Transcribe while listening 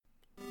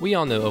We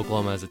all know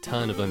Oklahoma has a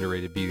ton of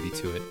underrated beauty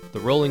to it.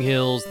 The rolling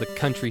hills, the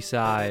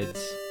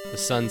countrysides, the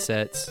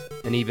sunsets,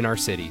 and even our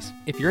cities.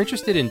 If you're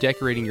interested in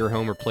decorating your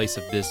home or place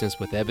of business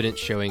with evidence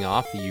showing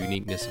off the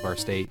uniqueness of our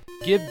state,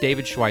 give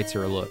David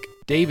Schweitzer a look.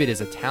 David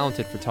is a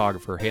talented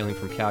photographer hailing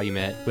from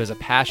Calumet who has a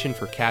passion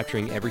for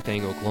capturing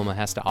everything Oklahoma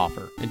has to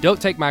offer. And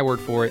don't take my word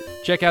for it,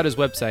 check out his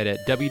website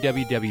at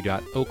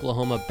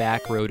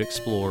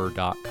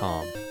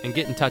www.oklahomabackroadexplorer.com and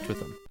get in touch with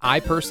him. I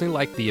personally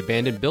like the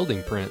abandoned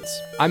building prints.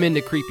 I'm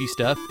into creepy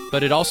stuff,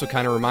 but it also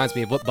kind of reminds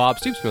me of what Bob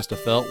Stoops must have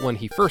felt when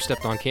he first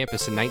stepped on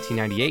campus in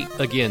 1998.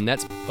 Again,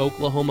 that's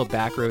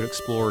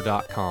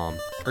oklahomabackroadexplorer.com.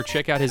 Or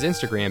check out his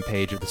Instagram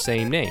page of the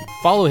same name.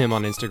 Follow him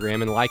on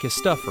Instagram and like his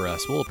stuff for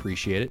us. We'll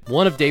appreciate it.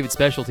 One of David's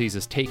specialties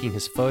is taking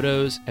his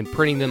photos and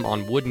printing them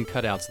on wooden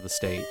cutouts of the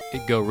state.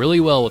 It'd go really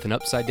well with an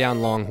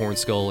upside-down longhorn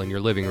skull in your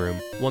living room.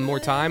 One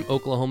more time,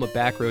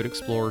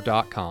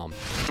 oklahomabackroadexplorer.com.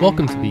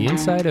 Welcome to the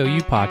Inside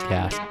OU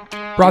podcast,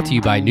 brought to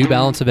you by New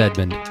Balance of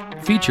Edmond,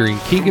 featuring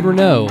Keegan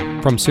Renault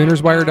from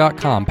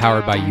Soonerswire.com,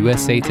 powered by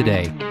USA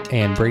Today,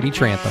 and Brady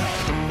Trantham.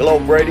 Hello,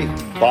 Brady.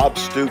 Bob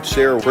Stoops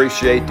here.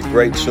 Appreciate the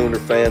great Sooner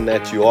fan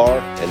that you are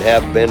and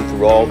have been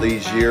through all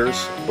these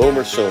years.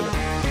 Boomer Sooner.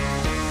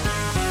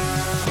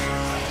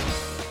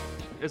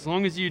 As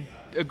long as you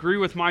agree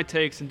with my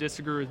takes and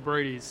disagree with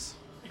Brady's.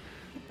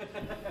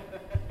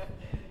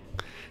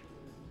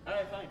 All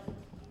right, fine.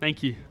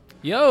 Thank you.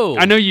 Yo!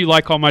 I know you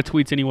like all my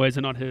tweets anyways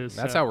and not his.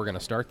 That's how we're going to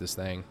start this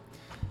thing.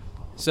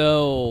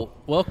 So,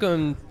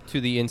 welcome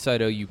to the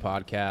Inside OU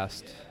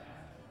podcast,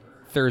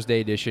 Thursday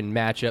edition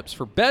matchups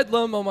for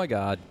Bedlam. Oh my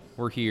God,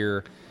 we're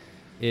here.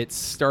 It's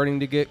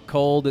starting to get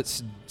cold.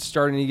 It's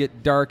starting to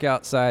get dark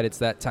outside. It's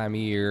that time of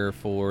year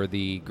for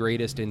the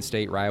greatest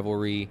in-state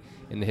rivalry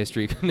in the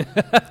history.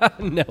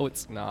 No,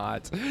 it's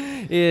not.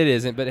 It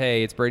isn't. But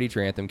hey, it's Brady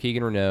Trantham,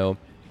 Keegan Renault.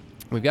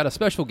 We've got a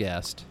special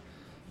guest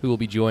who will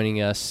be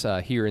joining us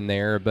here and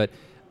there. But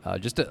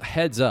just a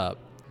heads up,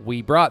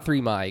 we brought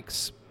 3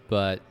 mics,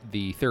 but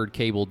the third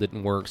cable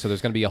didn't work, so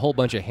there's going to be a whole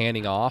bunch of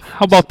handing off.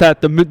 How about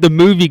that? The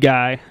movie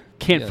guy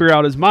can't figure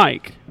out his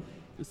mic.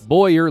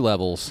 Boy, your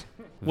levels.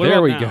 What there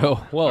about we now? go.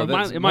 Well,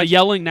 am I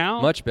yelling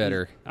now? Much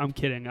better. I'm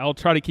kidding. I'll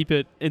try to keep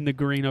it in the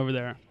green over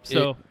there.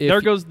 So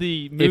there goes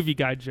the movie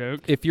guy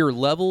joke. If your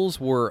levels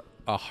were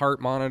a heart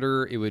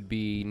monitor, it would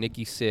be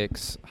Nikki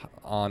Sixx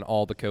on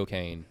all the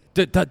cocaine.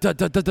 Dead,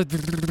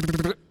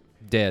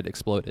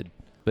 exploded.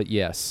 But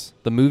yes,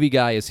 the movie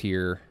guy is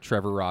here,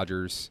 Trevor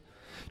Rogers.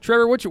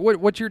 Trevor,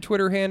 what's your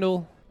Twitter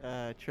handle?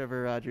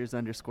 Trevor Rogers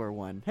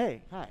 _1.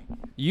 Hey, hi.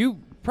 You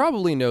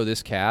probably know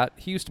this cat.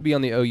 He used to be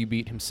on the OU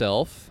beat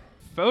himself.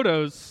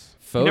 Photos.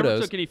 He never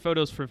took any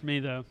photos for me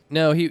though.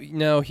 No,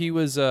 he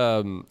was.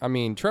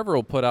 Trevor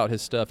will put out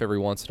his stuff every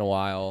once in a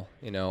while,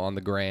 on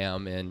the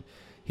gram, and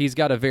he's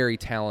got a very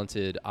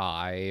talented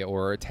eye,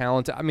 or a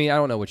talent. I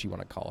don't know what you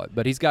want to call it,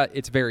 but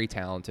it's very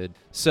talented.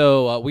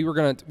 So we were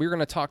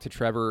gonna talk to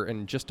Trevor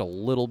in just a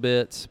little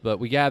bit, but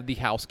we have the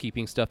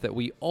housekeeping stuff that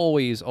we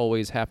always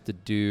have to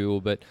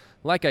do. But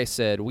like I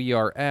said, we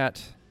are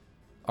at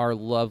our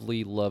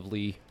lovely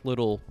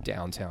little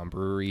downtown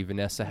brewery,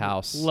 Vanessa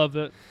House. Love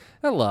it.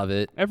 I love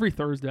it. Every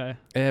Thursday.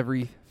 I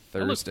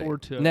look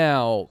forward to it.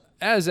 Now,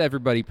 as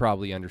everybody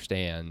probably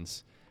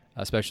understands,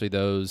 especially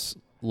those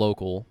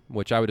local,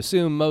 which I would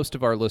assume most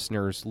of our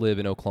listeners live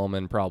in Oklahoma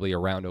and probably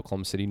around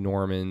Oklahoma City,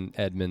 Norman,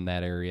 Edmond,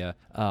 that area.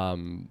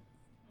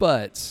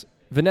 But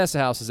Vanessa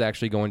House is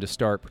actually going to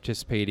start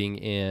participating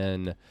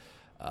in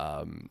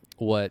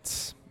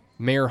what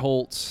Mayor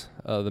Holtz,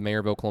 the mayor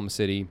of Oklahoma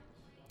City,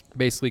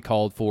 basically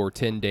called for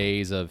 10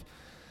 days of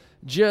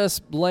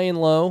just laying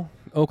low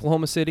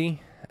Oklahoma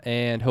City,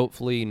 and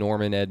hopefully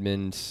Norman,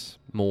 Edmond,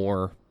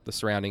 Moore, the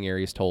surrounding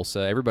areas,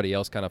 Tulsa, everybody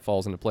else kind of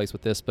falls into place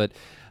with this. But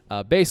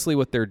basically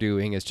what they're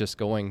doing is just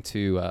going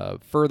to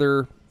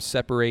further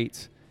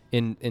separate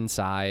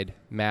inside.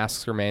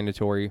 Masks are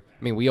mandatory.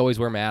 We always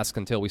wear masks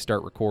until we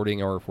start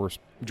recording or if we're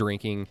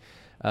drinking.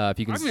 If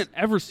you can, I haven't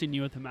ever seen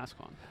you with a mask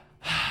on.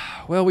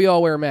 Well, we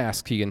all wear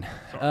masks, Keegan.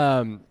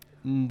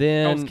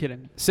 Then I was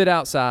kidding. Sit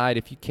outside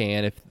if you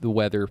can, if the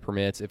weather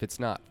permits. If it's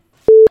not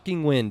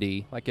fucking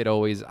windy, like it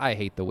always, I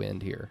hate the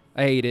wind here.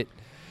 I hate it.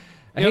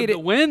 The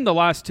wind the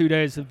last 2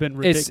 days have been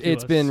ridiculous.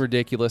 It's been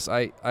ridiculous.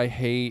 I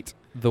hate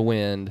the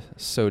wind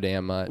so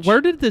damn much.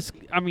 Where did this?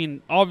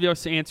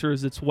 Obvious answer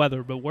is it's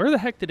weather, but where the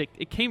heck did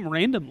it came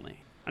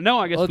randomly? I know.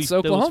 I guess it's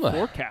Oklahoma. It was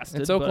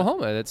forecasted. It's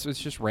Oklahoma. It's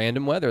just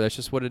random weather. That's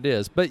just what it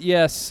is. But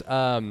yes,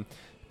 come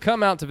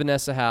out to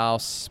Vanessa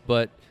House,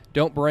 but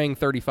don't bring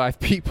 35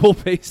 people.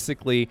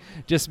 Basically,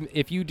 just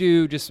if you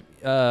do, just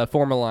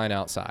form a line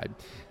outside.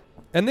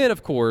 And then,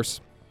 of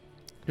course,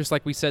 just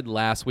like we said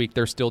last week,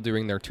 they're still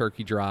doing their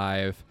turkey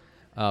drive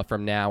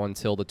from now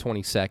until the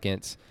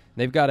 22nd.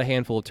 They've got a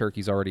handful of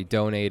turkeys already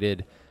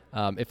donated.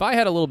 If I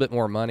had a little bit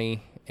more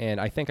money, and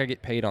I think I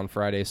get paid on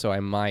Friday, so I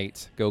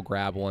might go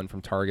grab one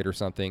from Target or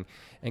something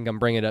and come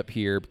bring it up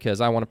here because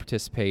I want to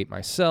participate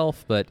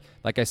myself. But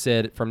like I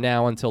said, from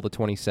now until the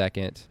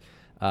 22nd,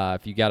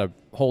 if you got a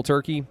whole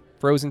turkey,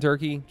 frozen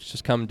turkey,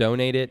 just come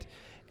donate it.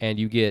 and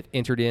you get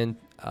entered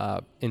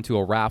into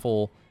a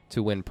raffle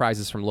to win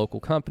prizes from local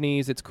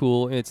companies. It's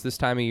cool. It's this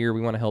time of year.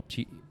 We want to help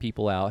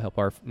people out, help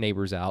our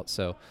neighbors out.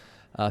 So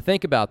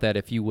think about that,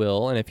 if you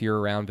will. And if you're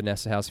around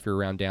Vanessa House, if you're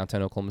around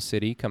downtown Oklahoma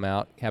City, come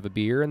out, have a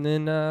beer, and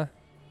then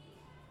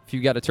if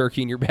you got a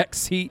turkey in your back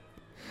seat,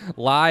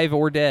 live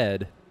or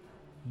dead,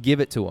 give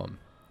it to them.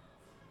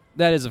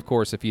 That is, of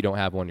course, if you don't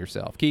have one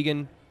yourself.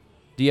 Keegan,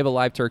 do you have a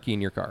live turkey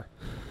in your car?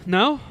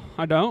 No,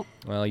 I don't.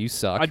 Well, you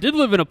suck. I did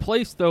live in a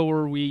place, though,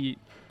 where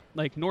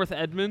like North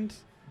Edmond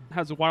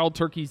has wild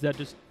turkeys that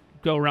just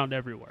go around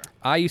everywhere.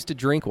 I used to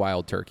drink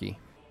wild turkey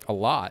a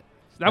lot.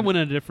 So that went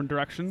in a different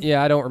direction.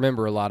 Yeah, I don't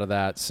remember a lot of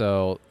that,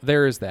 so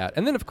there is that.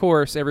 And then, of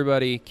course,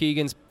 everybody,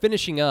 Keegan's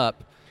finishing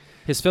up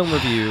his film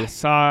review.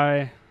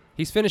 Sigh.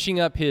 He's finishing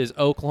up his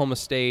Oklahoma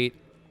State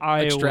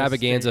Iowa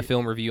extravaganza State.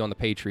 film review on the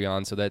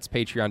Patreon. So that's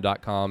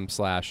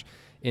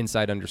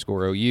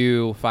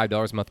patreon.com/inside_OU.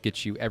 $5 a month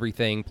gets you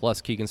everything plus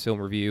Keegan's film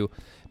review.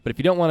 But if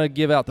you don't want to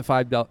give out the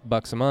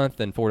 $5 a month,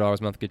 then $4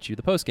 a month gets you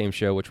the post-game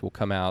show, which will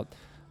come out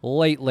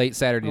late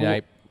Saturday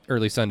night,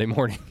 early Sunday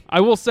morning.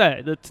 I will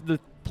say that the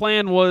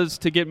plan was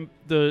to get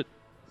the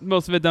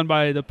most of it done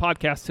by the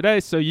podcast today,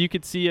 so you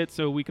could see it,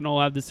 so we can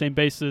all have the same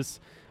basis.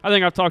 I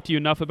think I've talked to you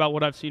enough about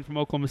what I've seen from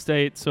Oklahoma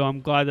State, so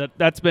I'm glad that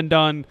that's been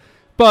done.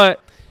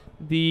 But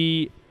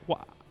the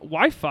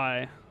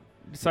Wi-Fi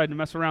decided to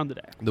mess around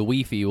today. The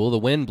Wi-Fi, well, the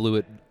wind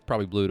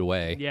probably blew it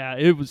away. Yeah,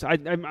 it was. I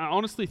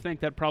honestly think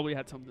that probably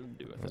had something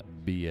to do with it.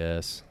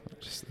 BS.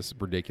 This is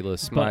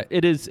ridiculous. But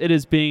it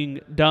is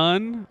being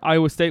done.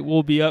 Iowa State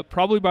will be up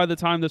probably by the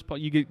time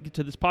you get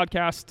to this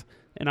podcast,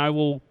 and I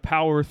will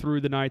power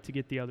through the night to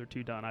get the other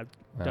two done. I've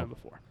done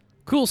before.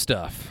 Cool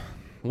stuff.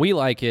 We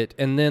like it.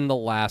 And then the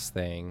last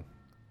thing,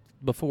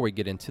 before we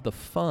get into the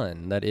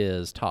fun that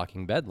is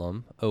Talking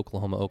Bedlam,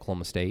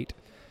 Oklahoma State,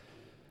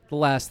 the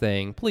last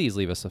thing, please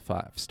leave us a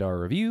 5-star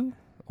review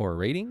or a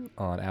rating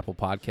on Apple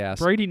Podcasts.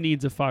 Brady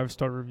needs a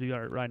 5-star review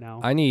right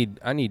now. I need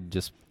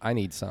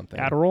something.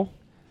 Adderall?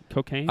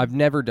 Cocaine? I've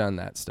never done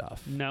that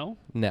stuff. No?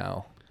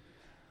 No.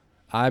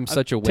 I'm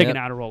such a wimp. Taken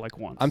Adderall like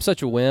once. I'm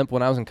such a wimp.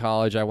 When I was in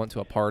college, I went to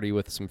a party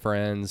with some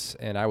friends,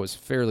 and I was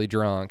fairly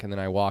drunk, and then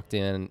I walked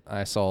in,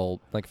 I saw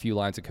like a few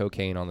lines of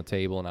cocaine on the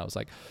table, and I was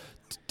like,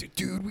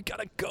 dude, we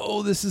gotta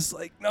go. This is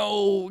like,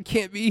 no, we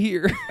can't be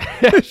here.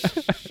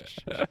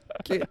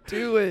 Can't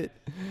do it.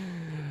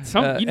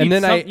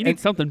 You need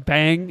something.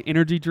 Bang,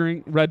 energy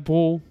drink, Red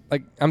Bull.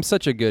 Like, I'm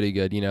such a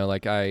goody-good,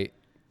 like I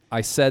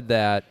said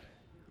that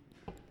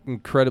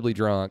incredibly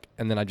drunk,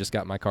 and then I just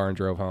got in my car and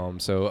drove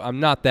home. So I'm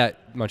not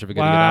that much of a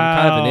goody-good. I'm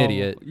kind of an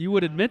idiot. You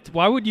would admit?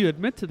 Why would you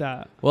admit to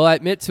that? Well, I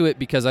admit to it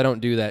because I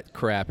don't do that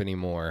crap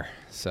anymore.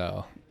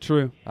 So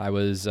true. I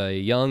was a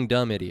young,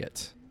 dumb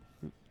idiot.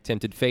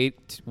 Tempted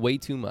fate way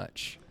too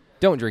much.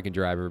 Don't drink and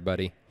drive,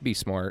 everybody. Be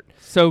smart.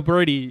 So,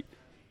 Brady,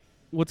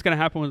 what's going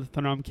to happen with the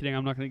Thunder? I'm kidding.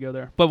 I'm not going to go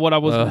there. But what I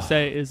was going to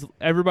say is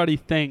everybody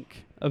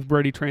think of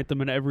Brady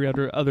Trantham and every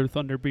other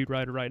Thunder beat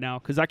writer right now,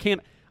 because I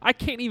can't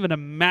even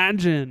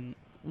imagine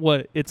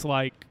what it's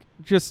like.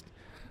 Just,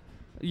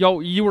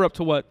 you were up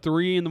to what,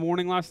 3 in the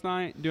morning last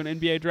night doing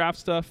NBA draft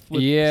stuff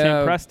with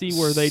Sam Presti,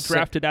 where they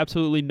drafted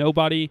absolutely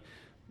nobody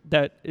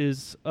that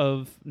is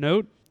of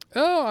note.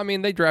 Oh, I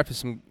mean, they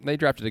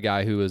drafted a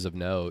guy who is of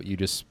note.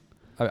 This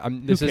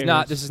is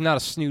not a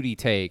snooty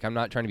take. I'm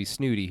not trying to be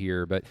snooty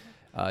here, but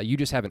you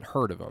just haven't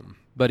heard of him.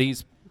 But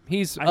he's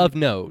of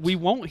note. We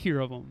won't hear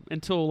of him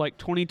until like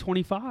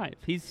 2025.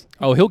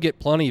 He'll get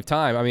plenty of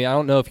time. I mean, I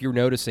don't know if you're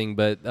noticing,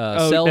 but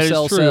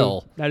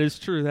sell. That is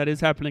true. That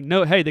is happening.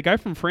 No, hey, the guy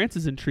from France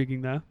is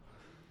intriguing though.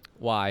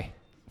 Why?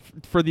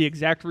 For the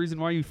exact reason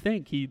why you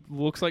think. He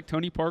looks like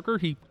Tony Parker.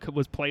 He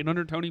was playing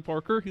under Tony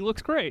Parker. He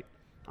looks great.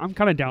 I'm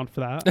kind of down for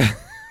that.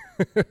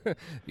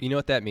 You know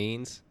what that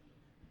means?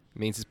 It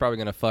means he's probably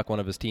going to fuck one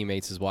of his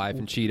teammates' wife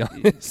and cheat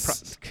on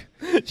his famous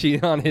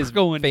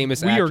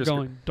actress. We are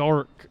going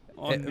dark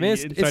on the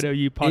Inside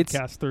OU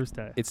podcast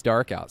Thursday. It's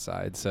dark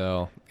outside,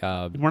 so...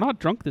 we're not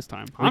drunk this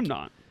time. I'm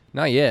not.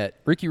 Not yet.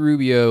 Ricky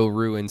Rubio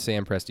ruined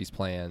Sam Presti's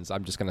plans.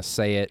 I'm just going to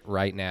say it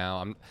right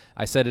now.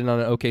 I said it on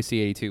OKC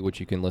 82, which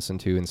you can listen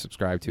to and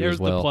subscribe to as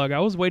well. There's the plug.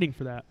 I was waiting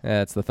for that.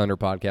 That's the Thunder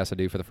podcast I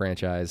do for the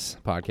Franchise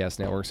Podcast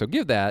Network. So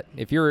give that.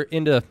 If you're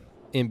into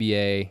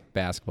NBA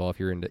basketball, if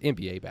you're into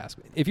NBA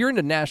basketball, if you're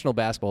into National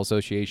Basketball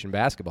Association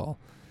basketball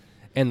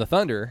and the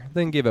Thunder,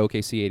 then give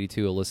OKC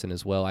 82 a listen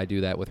as well. I do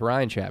that with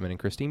Ryan Chapman and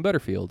Christine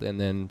Butterfield and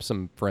then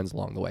some friends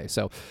along the way.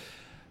 So,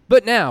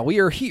 but now we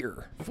are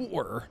here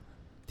for...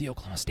 the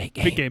Oklahoma State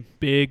game.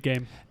 Big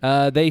game.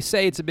 They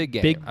say it's a big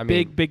game.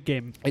 Big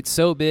game. It's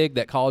so big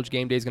that College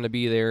Game Day is going to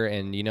be there,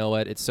 and you know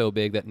what? It's so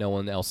big that no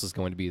one else is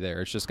going to be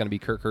there. It's just going to be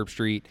Kirk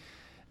Herbstreit.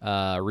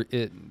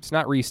 It's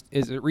not Reese.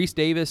 Is it Reese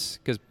Davis?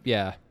 Because,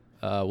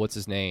 what's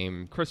his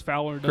name? Chris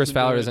Fowler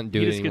doesn't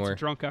do it anymore. He just gets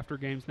drunk after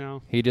games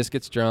now. He just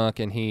gets drunk,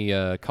 and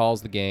he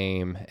calls the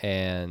game,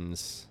 and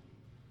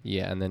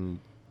then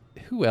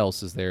who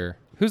else is there?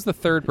 Who's the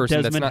third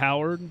person? Desmond that's not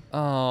Howard.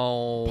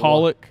 Oh.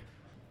 Pollock.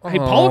 Hey,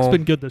 Pollock's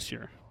been good this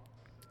year.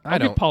 I'll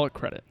give Pollock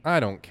credit. I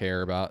don't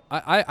care about.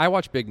 I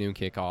watch Big Noon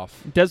Kickoff.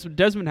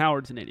 Desmond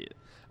Howard's an idiot.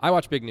 I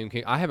watch Big Noon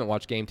Kick. I haven't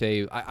watched Game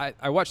Day.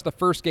 I watched the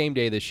first Game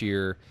Day this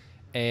year,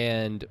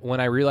 and when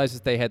I realized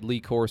that they had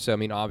Lee Corso, I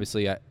mean,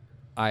 obviously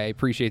I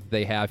appreciate that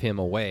they have him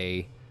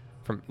away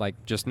from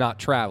just not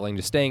traveling,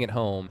 just staying at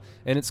home,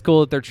 and it's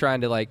cool that they're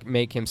trying to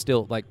make him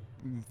still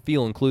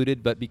feel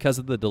included, but because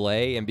of the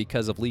delay and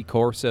because of Lee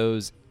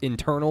Corso's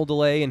internal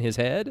delay in his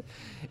head,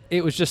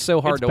 it was just so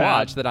hard to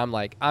watch that I'm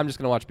just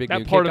going to watch Big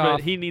Noon Kickoff. That part of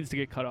it, he needs to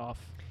get cut off.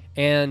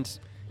 And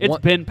it's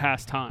been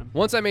past time.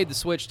 Once I made the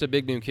switch to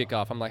Big Noon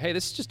Kickoff, I'm like, hey,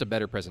 this is just a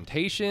better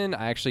presentation.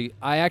 I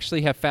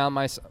actually have found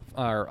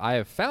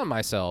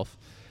myself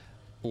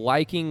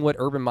liking what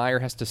Urban Meyer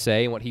has to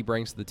say and what he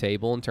brings to the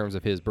table in terms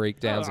of his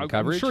breakdowns and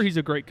coverage. I'm sure he's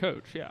a great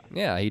coach, yeah.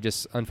 Yeah,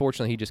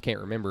 unfortunately, he just can't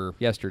remember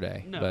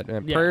yesterday. No. But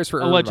prayers for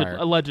Urban Meyer.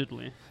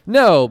 Allegedly.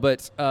 No,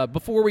 but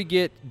before we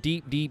get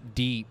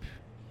deep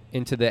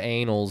into the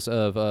annals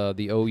of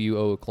the OU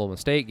Oklahoma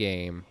State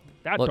game,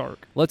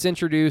 dark. Let's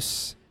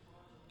introduce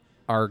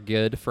our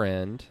good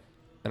friend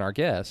and our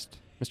guest,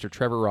 Mr.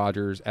 Trevor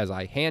Rogers, as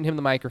I hand him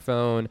the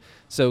microphone.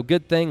 So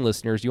good thing,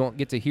 listeners, you won't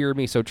get to hear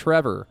me. So,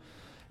 Trevor,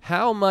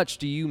 how much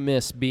do you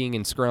miss being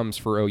in scrums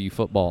for OU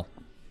football?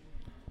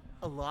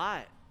 A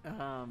lot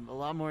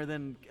more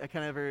than I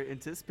kind of ever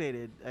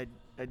anticipated. I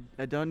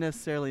don't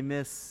necessarily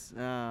miss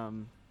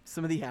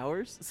some of the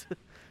hours,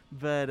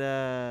 but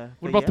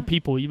what about the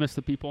people? You miss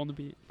the people on the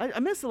beat? I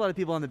miss a lot of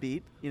people on the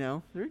beat.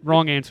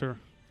 Wrong answer.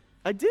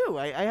 I do.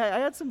 I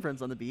had some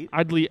friends on the beat.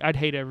 I'd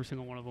hate every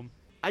single one of them.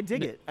 I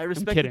dig it. I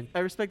respect. kidding. I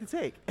respect the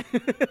take.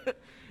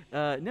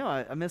 No,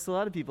 I miss a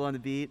lot of people on the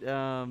beat.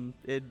 And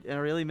I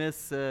really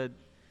miss.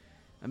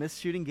 I miss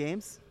shooting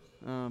games.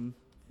 Being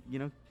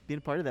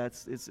a part of that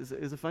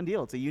is a fun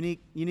deal. It's a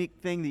unique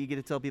thing that you get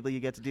to tell people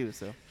you get to do.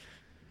 So,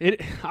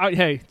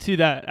 hey, to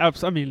that, I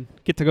mean,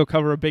 get to go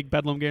cover a big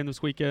Bedlam game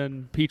this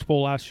weekend, Peach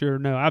Bowl last year.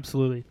 No,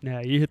 absolutely. Yeah,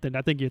 I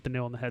think you hit the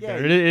nail on the head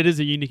there. It is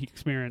a unique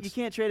experience. You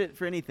can't trade it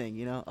for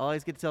anything. I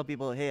always get to tell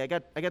people, hey, I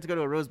got to go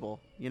to a Rose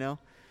Bowl.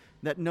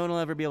 That no one will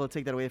ever be able to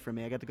take that away from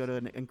me. I got to go to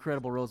an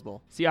incredible Rose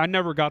Bowl. See, I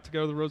never got to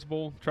go to the Rose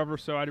Bowl, Trevor,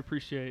 so I'd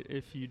appreciate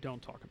if you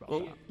don't talk about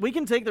that. We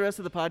can take the rest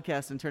of the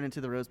podcast and turn it into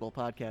the Rose Bowl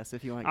podcast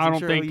if you want. I don't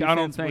think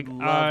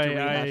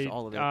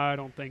all of it. I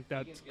don't think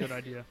that's a good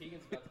idea.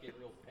 Keegan's about to get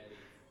real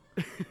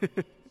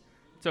petty.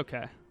 It's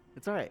okay.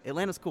 It's all right.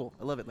 Atlanta's cool.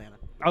 I love Atlanta.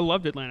 I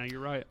loved Atlanta. You're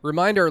right.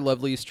 Remind our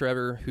lovelies,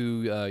 Trevor,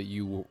 who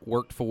you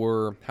worked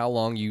for, how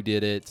long you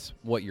did it,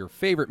 what your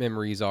favorite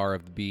memories are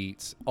of the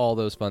beats, all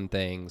those fun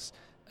things.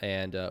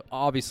 And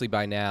obviously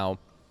by now,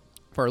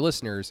 for our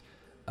listeners,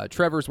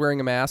 Trevor's wearing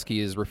a mask.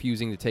 He is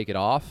refusing to take it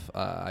off.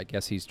 I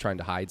guess he's trying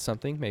to hide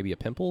something, maybe a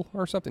pimple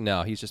or something.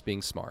 No, he's just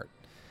being smart.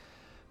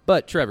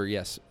 But, Trevor,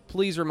 yes,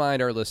 please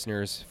remind our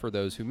listeners, for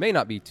those who may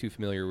not be too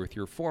familiar with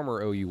your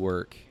former OU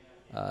work,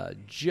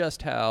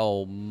 just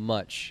how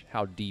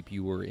deep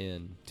you were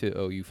into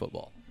OU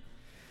football.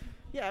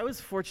 Yeah, I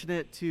was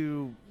fortunate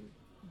to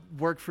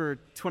work for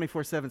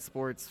 24/7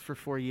 Sports for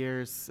 4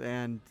 years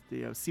and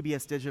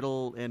CBS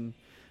Digital and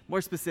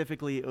more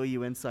specifically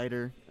OU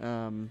Insider.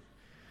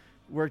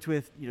 Worked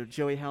with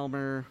Joey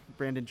Helmer,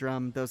 Brandon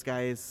Drum, those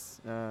guys,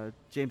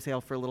 James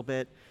Hale for a little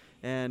bit,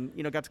 and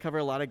got to cover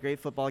a lot of great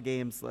football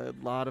games, a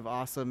lot of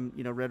awesome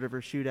Red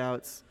River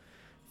shootouts,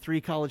 3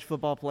 college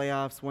football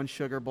playoffs, 1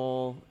 Sugar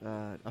Bowl,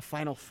 a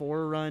Final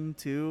Four run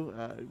too,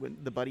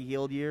 the Buddy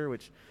Hield year,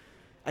 which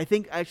I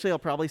think actually I'll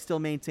probably still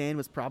maintain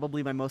was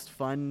probably the most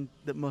fun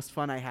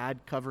I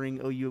had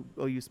covering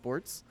OU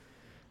sports,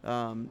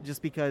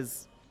 just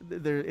because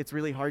it's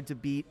really hard to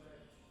beat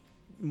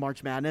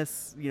March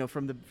Madness,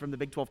 from the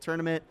Big 12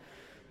 tournament.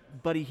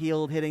 Buddy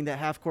Hield hitting that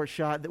half-court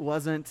shot that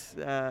wasn't,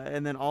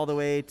 and then all the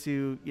way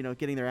to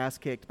getting their ass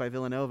kicked by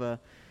Villanova.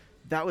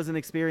 That was an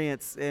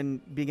experience, and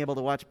being able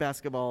to watch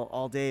basketball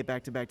all day,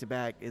 back to back to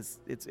back,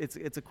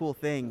 it's a cool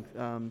thing.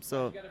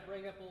 So You got to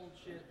bring up old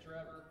shit,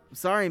 Trevor.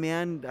 Sorry,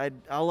 man.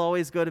 I'll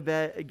always go to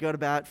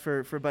bat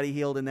for Buddy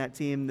Hield and that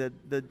team.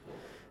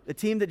 The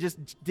team that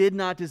just did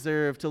not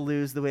deserve to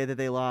lose the way that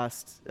they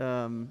lost.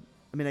 I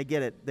mean, I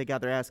get it. They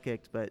got their ass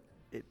kicked, but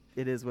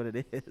it is what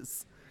it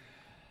is.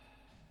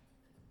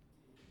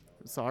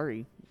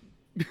 Sorry.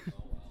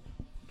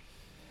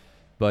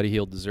 Buddy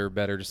Hield deserved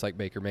better, just like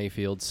Baker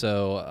Mayfield.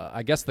 So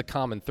I guess the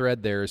common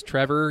thread there is,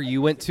 Trevor,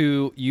 you went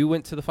to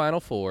the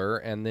Final Four,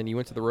 and then you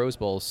went to the Rose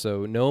Bowl.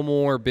 So no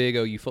more big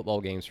OU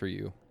football games for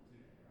you.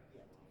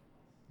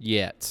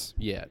 Yet.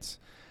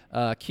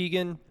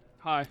 Keegan.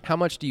 Hi. How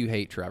much do you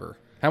hate Trevor?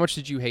 How much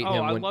did you hate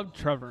him? I loved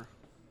Trevor.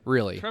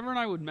 Really? Trevor and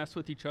I would mess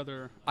with each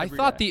other. I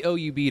thought the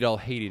OU beat all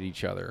hated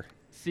each other.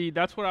 See,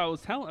 that's what I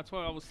was telling. That's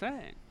what I was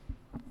saying.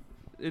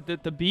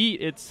 The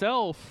beat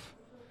itself,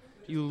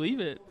 you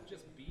leave it.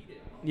 Just beat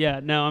it. Yeah,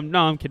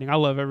 I'm kidding. I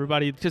love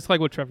everybody. Just like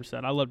what Trevor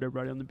said, I loved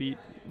everybody on the beat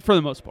for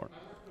the most part.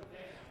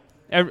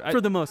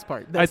 For the most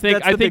part, I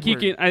think you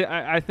can.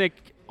 I think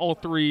all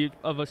 3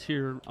 of us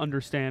here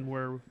understand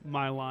where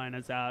my line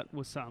is at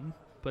with some,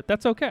 but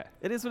that's okay.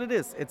 It is what it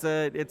is.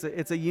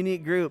 It's a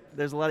unique group.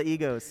 There's a lot of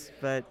egos,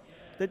 but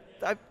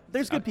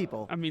There's good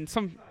people. I mean,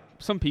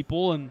 some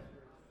people, and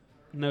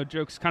no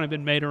joke's kind of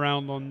been made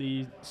around on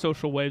the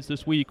social waves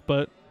this week,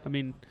 but I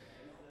mean,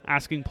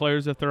 asking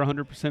players if they're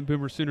 100%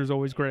 Boomer Sooner is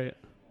always great.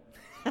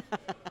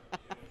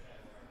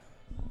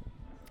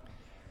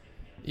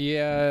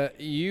 Yeah,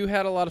 you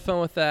had a lot of fun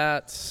with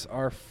that.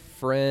 Our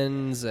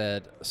friends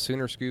at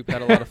Sooner Scoop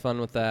had a lot of fun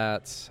with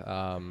that.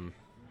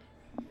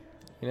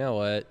 You know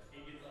what?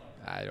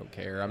 I don't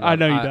care. I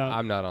know you don't.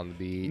 I'm not on the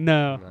beat.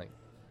 No.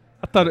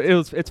 I thought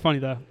it's funny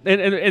though.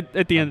 And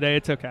at the end of the day,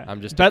 it's okay.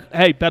 I'm just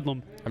hey,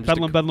 Bedlam. I'm just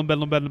Bedlam.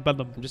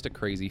 I'm just a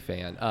crazy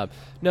fan.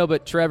 No,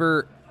 but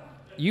Trevor,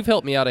 you've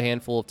helped me out a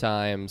handful of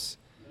times,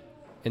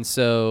 and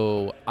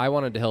so I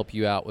wanted to help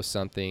you out with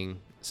something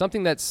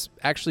that's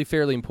actually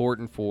fairly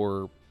important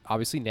for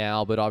obviously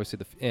now, but obviously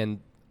in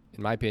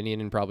my opinion,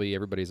 and probably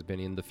everybody's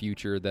opinion, the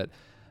future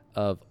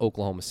of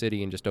Oklahoma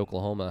City and just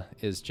Oklahoma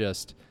is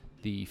just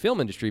the film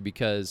industry,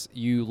 because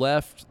you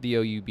left the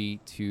OU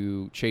beat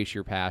to chase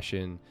your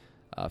passion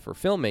for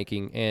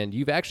filmmaking, and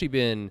you've actually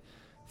been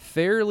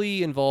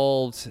fairly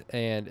involved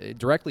and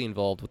directly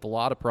involved with a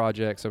lot of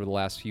projects over the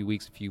last few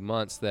weeks, few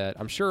months that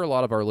I'm sure a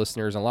lot of our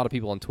listeners and a lot of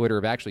people on Twitter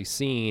have actually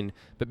seen,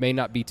 but may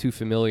not be too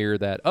familiar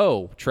that,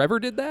 oh, Trevor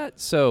did that?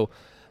 So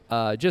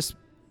just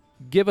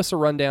give us a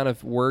rundown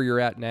of where you're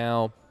at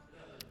now,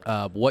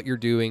 what you're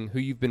doing, who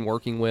you've been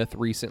working with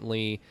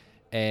recently,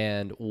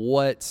 and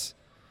what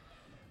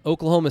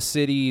Oklahoma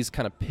City's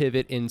kind of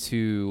pivot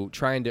into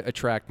trying to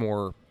attract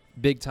more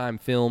big-time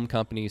film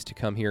companies to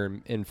come here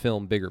and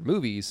film bigger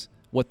movies,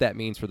 what that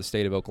means for the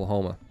state of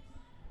Oklahoma.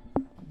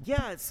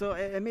 Yeah, so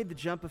I made the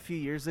jump a few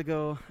years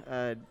ago.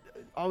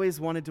 Always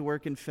wanted to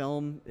work in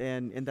film,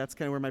 and that's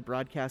kind of where my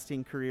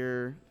broadcasting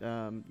career,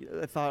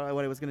 I thought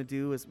what I was going to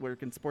do was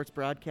work in sports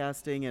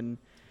broadcasting, and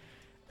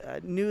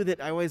knew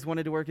that I always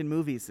wanted to work in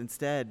movies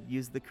instead,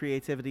 use the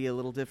creativity a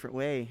little different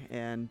way.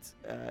 And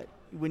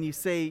when you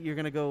say you're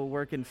going to go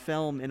work in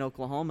film in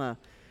Oklahoma,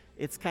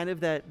 it's kind of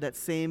that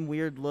same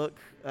weird look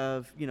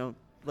of,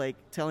 like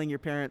telling your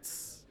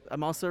parents,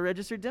 I'm also a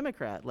registered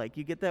Democrat. Like,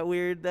 you get that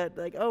weird,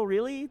 like, oh,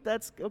 really?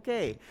 That's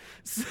okay.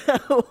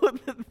 So,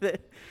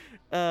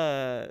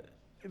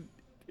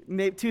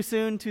 maybe too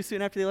soon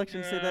after the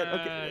election to say that?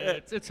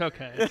 Okay. It's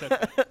okay. It's okay.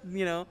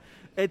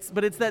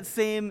 It's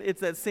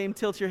that same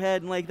tilt your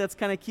head, and like, that's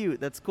kind of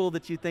cute. That's cool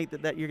that you think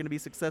that you're going to be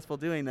successful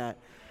doing that.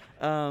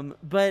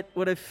 But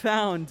what I've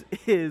found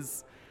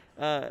is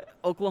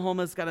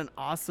Oklahoma's got an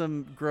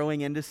awesome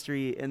growing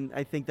industry, and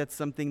I think that's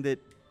something that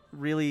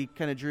really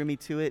kind of drew me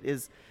to it.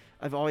 Is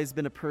I've always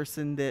been a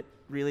person that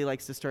really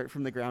likes to start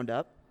from the ground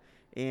up,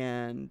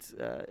 and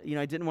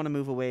I didn't want to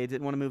move away,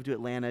 didn't want to move to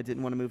Atlanta,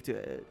 didn't want to move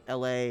to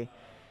LA,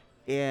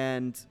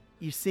 and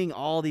you're seeing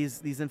all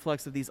these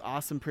influx of these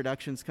awesome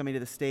productions coming to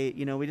the state.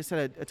 We just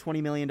had a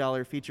 $20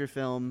 million feature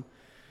film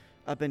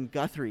up in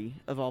Guthrie,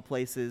 of all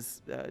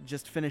places,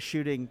 just finished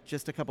shooting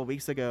just a couple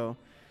weeks ago.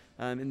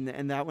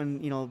 And that one,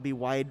 will be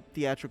wide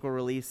theatrical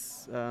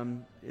release.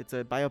 It's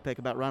a biopic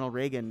about Ronald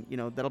Reagan,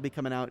 that'll be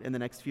coming out in the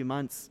next few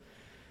months.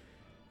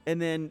 And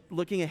then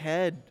looking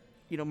ahead,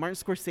 Martin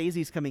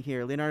Scorsese's coming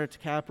here, Leonardo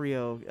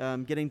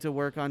DiCaprio, getting to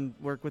work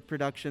with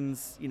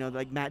productions,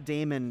 like Matt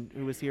Damon,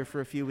 who was here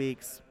for a few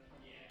weeks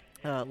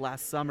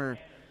last summer,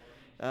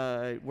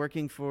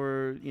 working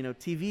for,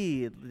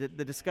 TV,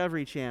 the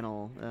Discovery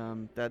Channel.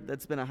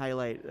 That's been a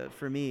highlight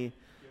for me.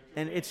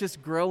 And it's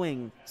just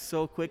growing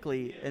so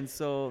quickly. And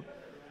so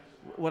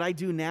what I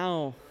do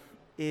now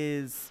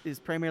is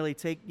primarily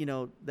take,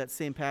 that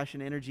same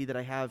passion, energy that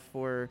I have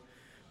for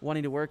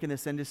wanting to work in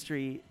this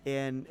industry,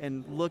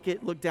 and look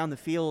down the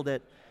field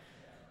at,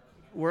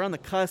 we're on the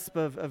cusp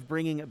of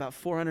bringing about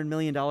 $400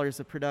 million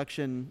of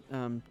production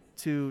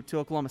to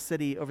Oklahoma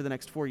City over the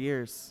next 4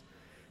 years.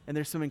 And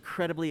there's some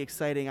incredibly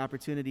exciting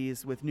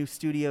opportunities with new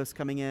studios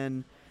coming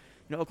in.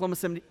 Oklahoma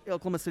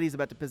City is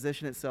about to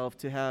position itself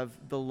to have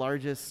the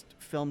largest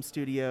film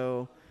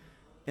studio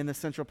in the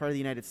central part of the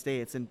United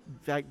States, and in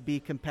fact be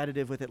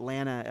competitive with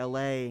Atlanta,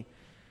 LA.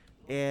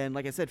 And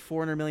like I said,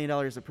 $400 million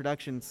of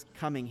productions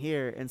coming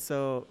here. And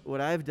so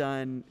what I've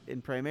done,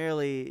 and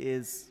primarily,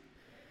 is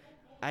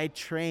I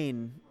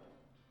train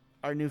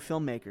our new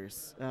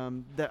filmmakers.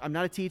 I'm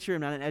not a teacher,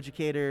 I'm not an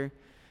educator,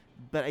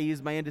 but I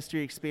use my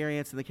industry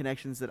experience and the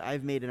connections that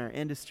I've made in our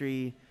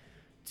industry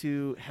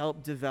to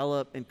help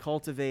develop and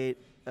cultivate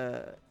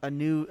a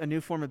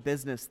new form of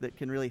business that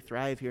can really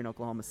thrive here in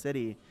Oklahoma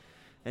City.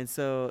 And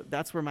so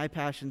that's where my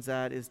passion's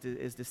at, is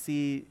to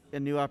see a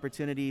new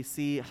opportunity,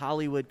 see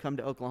Hollywood come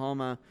to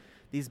Oklahoma,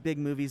 these big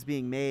movies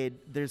being made.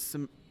 There's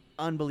some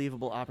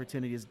unbelievable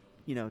opportunities,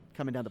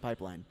 coming down the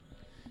pipeline.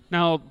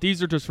 Now,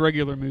 these are just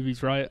regular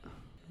movies, right?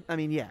 I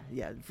mean, yeah.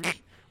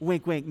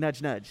 Wink, wink,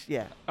 nudge, nudge,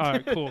 yeah. All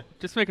right, cool.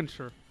 Just making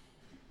sure.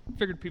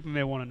 Figured people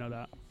may want to know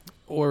that.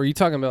 Or are you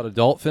talking about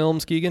adult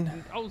films,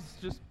 Keegan? I was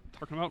just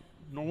talking about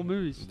normal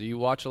movies. Do you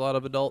watch a lot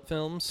of adult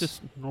films?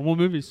 Just normal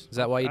movies. Is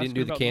that why you didn't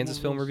do the Kansas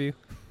film review?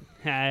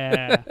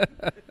 Yeah.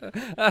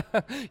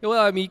 Well,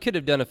 I mean, you could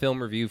have done a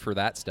film review for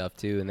that stuff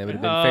too, and they would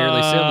have been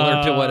fairly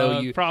similar to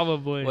what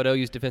probably what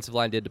OU's defensive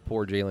line did to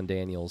poor Jalen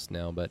Daniels.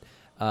 No, but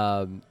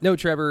No,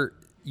 Trevor,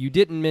 you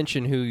didn't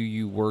mention who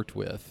you worked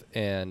with,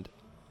 and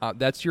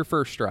that's your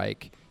first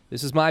strike.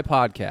 This is my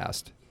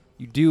podcast.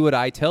 You do what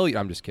I tell you.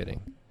 I'm just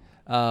kidding.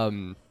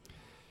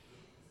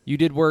 You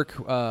did work.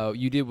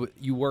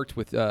 You worked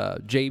with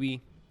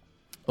JB,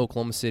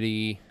 Oklahoma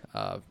City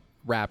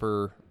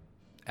rapper,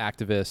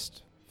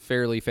 activist,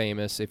 fairly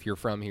famous. If you're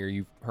from here,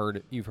 you've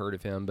heard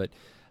of him. But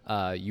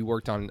you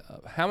worked on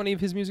how many of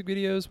his music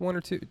videos? One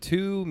or two?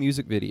 Two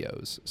music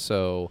videos.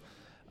 So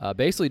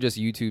basically, just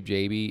YouTube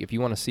JB. If you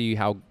want to see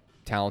how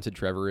talented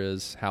Trevor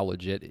is, how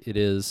legit it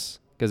is,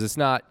 because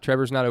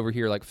Trevor's not over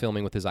here like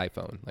filming with his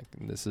iPhone. Like,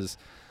 this is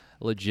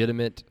a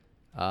legitimate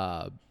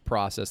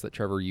process that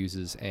Trevor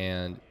uses,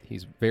 and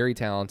he's very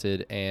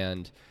talented.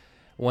 And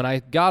when I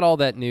got all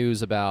that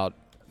news about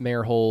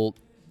Mayor Holt,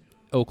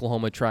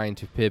 Oklahoma trying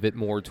to pivot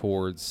more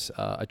towards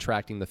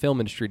attracting the film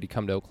industry to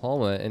come to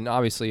Oklahoma, and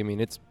obviously, I mean,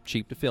 it's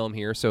cheap to film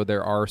here, so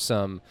there are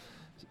some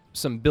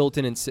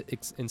built-in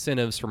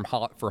incentives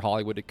for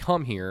Hollywood to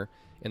come here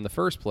in the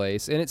first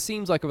place. And it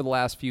seems like over the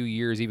last few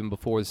years, even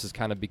before this has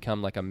kind of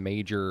become like a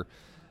major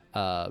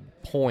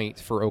point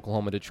for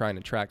Oklahoma to try and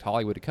attract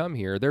Hollywood to come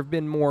here, there have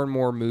been more and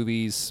more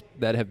movies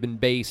that have been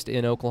based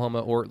in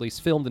Oklahoma, or at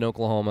least filmed in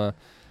Oklahoma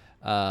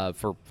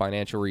for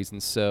financial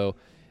reasons. So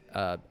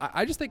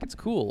I just think it's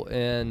cool.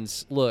 And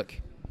look,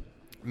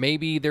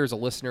 maybe there's a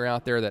listener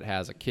out there that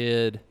has a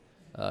kid,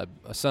 a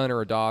son or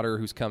a daughter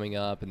who's coming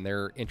up, and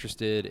they're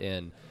interested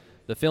in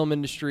the film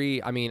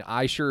industry. I mean,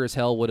 I sure as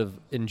hell would have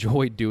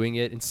enjoyed doing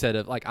it instead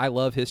of, like, I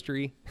love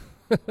history,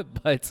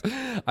 but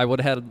I would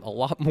have had a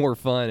lot more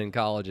fun in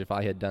college if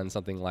I had done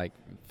something like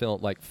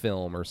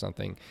film or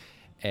something.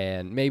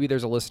 And maybe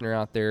there's a listener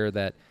out there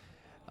that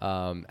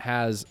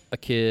has a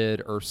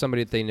kid or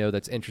somebody that they know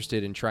that's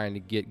interested in trying to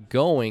get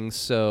going.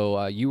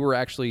 So you were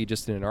actually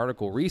just in an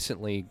article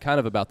recently kind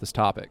of about this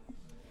topic.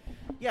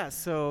 Yeah,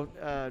 so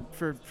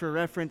for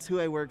reference, who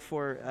I work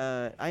for,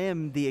 I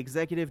am the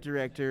executive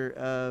director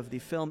of the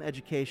Film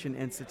Education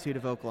Institute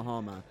of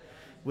Oklahoma,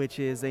 which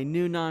is a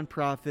new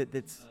nonprofit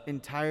that's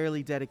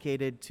entirely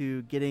dedicated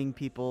to getting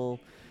people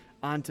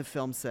onto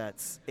film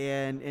sets.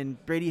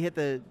 And Brady hit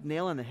the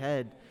nail on the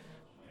head.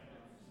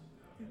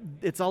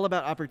 It's all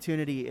about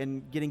opportunity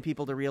and getting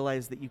people to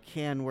realize that you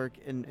can work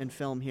in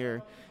film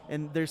here.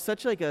 And there's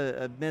such like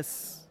a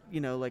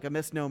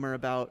misnomer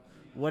about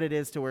what it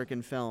is to work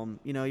in film.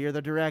 You know, you're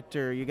the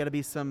director, you got to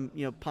be some,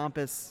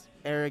 pompous,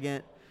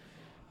 arrogant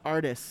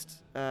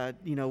artist,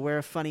 wear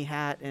a funny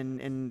hat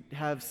and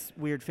have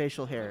weird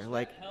facial hair.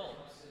 Like,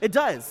 it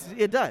does.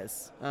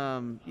 You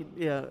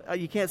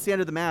can't see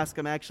under the mask.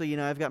 I'm actually,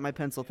 I've got my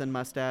pencil thin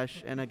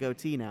mustache and a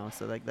goatee now.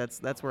 So like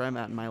that's where I'm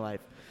at in my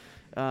life.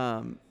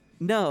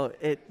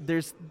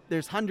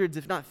 There's hundreds,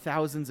 if not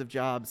thousands, of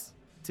jobs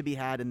to be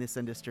had in this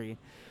industry,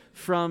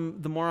 from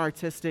the more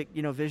artistic,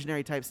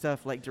 visionary type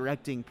stuff like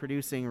directing,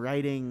 producing,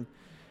 writing,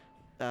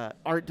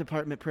 art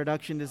department,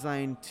 production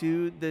design,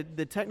 to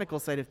the technical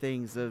side of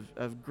things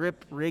of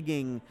grip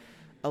rigging,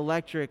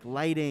 electric,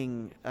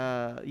 lighting,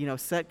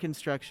 set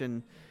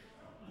construction.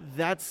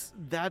 That's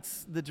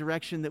the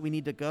direction that we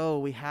need to go.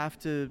 We have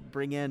to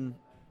bring in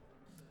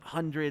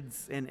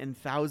hundreds and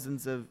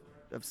thousands of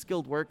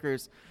skilled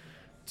workers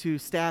to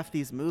staff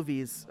these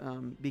movies,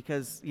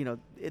 because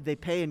they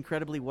pay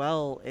incredibly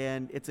well,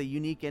 and it's a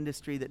unique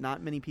industry that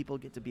not many people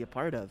get to be a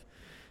part of.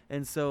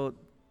 And so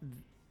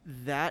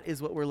that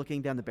is what we're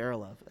looking down the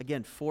barrel of.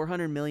 Again,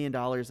 $400 million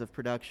of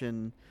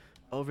production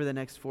over the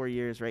next 4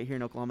 years right here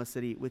in Oklahoma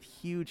City, with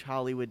huge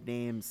Hollywood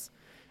names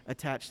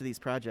attached to these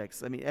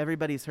projects. I mean,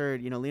 everybody's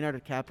heard, Leonardo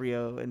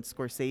DiCaprio and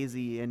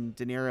Scorsese and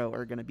De Niro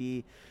are going to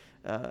be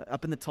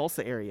up in the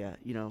Tulsa area,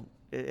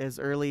 as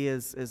early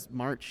as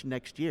March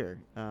next year.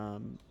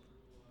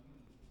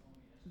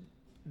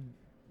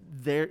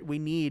 We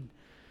need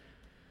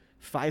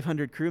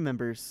 500 crew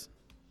members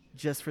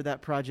just for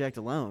that project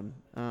alone.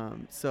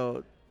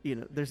 So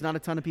there's not a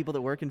ton of people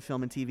that work in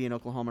film and TV in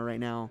Oklahoma right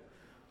now.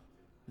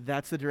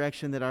 That's the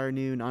direction that our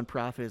new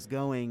nonprofit is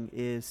going,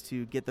 is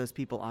to get those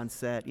people on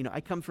set.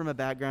 I come from a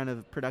background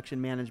of production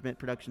management,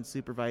 production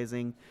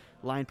supervising,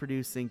 line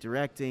producing,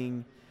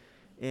 directing,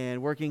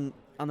 and working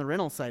on the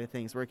rental side of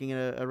things, working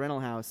at a rental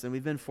house. And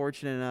we've been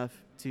fortunate enough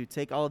to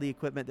take all the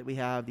equipment that we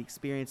have, the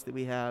experience that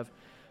we have,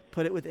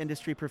 put it with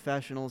industry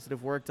professionals that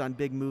have worked on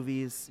big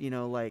movies,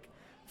 like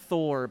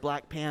Thor,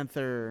 Black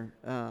Panther,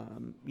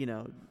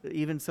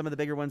 even some of the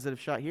bigger ones that have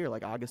shot here,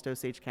 like August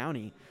Osage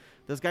County.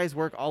 Those guys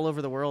work all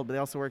over the world, but they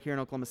also work here in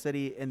Oklahoma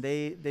City, and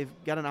they've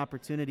got an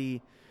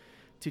opportunity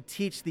to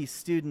teach these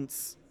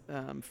students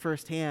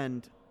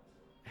firsthand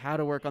how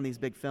to work on these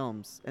big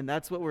films. And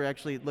that's what we're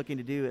actually looking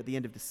to do at the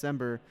end of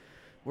December.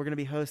 We're going to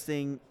be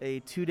hosting a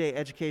 2-day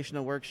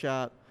educational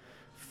workshop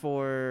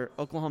for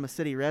Oklahoma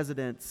City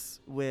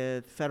residents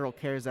with federal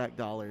CARES Act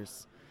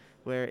dollars,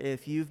 where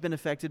if you've been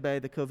affected by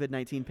the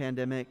COVID-19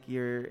 pandemic,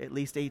 you're at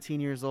least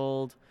 18 years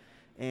old,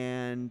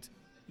 and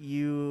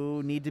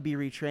you need to be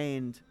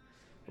retrained.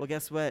 Well,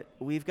 guess what?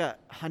 We've got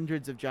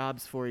hundreds of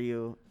jobs for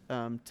you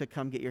to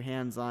come get your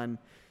hands on.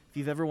 If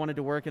you've ever wanted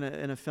to work in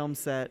a film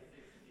set,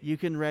 you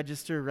can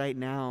register right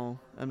now,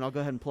 and I'll go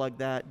ahead and plug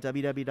that,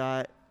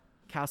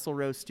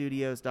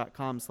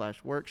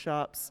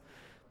 www.castlerowstudios.com/workshops.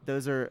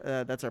 That's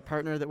our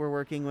partner that we're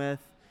working with.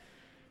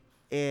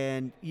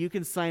 And you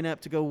can sign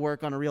up to go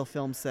work on a real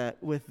film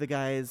set with the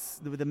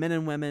guys, with the men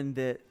and women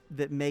that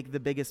make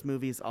the biggest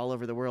movies all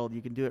over the world.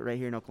 You can do it right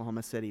here in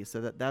Oklahoma City. So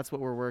that's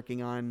what we're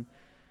working on.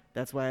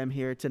 That's why I'm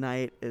here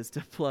tonight, is to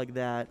plug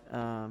that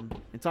and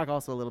talk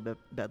also a little bit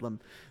Bedlam.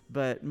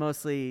 But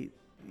mostly,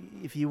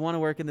 if you want to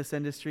work in this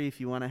industry, if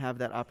you want to have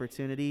that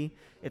opportunity,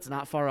 it's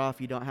not far off.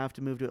 You don't have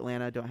to move to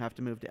Atlanta, don't have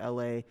to move to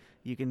LA.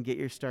 You can get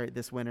your start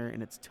this winter,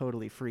 and it's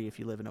totally free if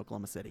you live in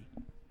Oklahoma City.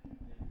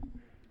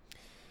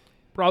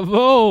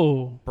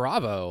 Bravo.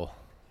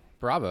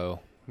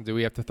 Do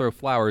we have to throw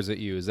flowers at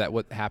you? Is that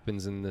what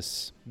happens in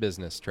this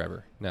business,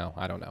 Trevor? No,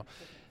 I don't know.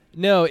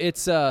 No,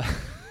 it's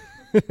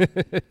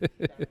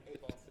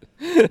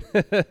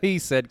he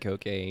said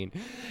cocaine.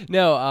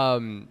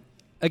 No,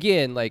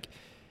 again, like,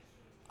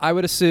 I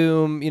would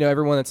assume,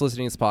 everyone that's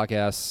listening to this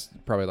podcast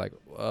probably like,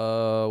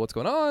 what's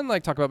going on?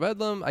 Like, talk about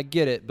Bedlam. I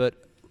get it, but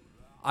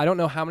I don't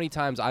know how many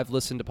times I've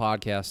listened to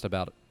podcasts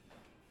about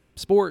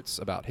sports,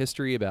 about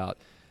history, about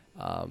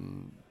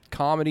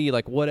comedy,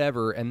 like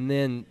whatever, and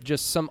then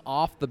just some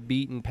off the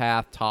beaten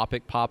path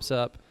topic pops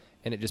up,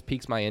 and it just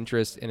piques my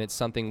interest, and it's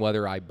something,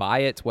 whether I buy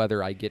it,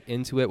 whether I get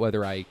into it,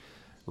 whether I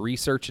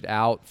research it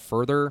out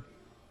further.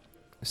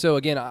 So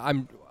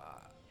again,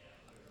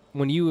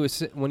 when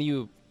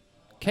you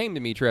came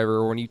to me, Trevor,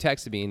 or when you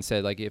texted me and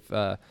said, like, if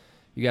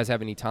you guys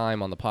have any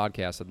time on the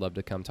podcast, I'd love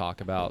to come talk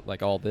about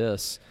like all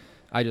this,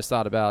 I just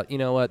thought about,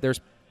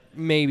 there's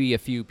maybe a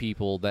few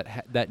people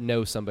that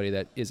know somebody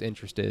that is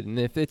interested, and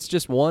if it's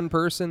just one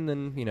person,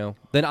 then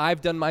then I've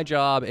done my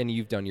job and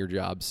you've done your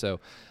job. So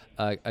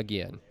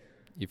again,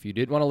 if you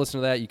did want to listen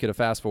to that, you could have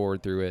fast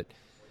forward through it,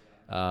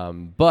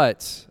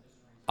 but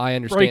I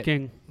understand.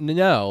 Breaking.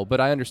 No, but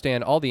I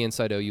understand all the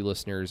Inside OU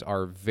listeners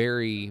are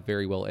very,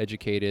 very well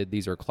educated.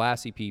 These are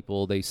classy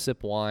people. They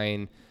sip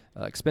wine,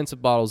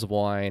 expensive bottles of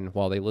wine,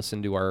 while they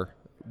listen to our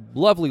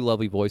lovely,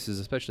 lovely voices,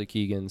 especially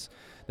Keegan's.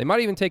 They might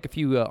even take a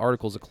few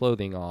articles of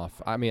clothing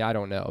off. I mean, I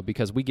don't know,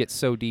 because we get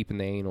so deep in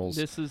the anals.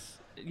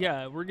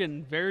 We're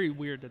getting very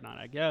weird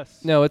tonight, I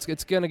guess. No,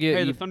 it's going to get...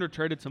 Hey, the Thunder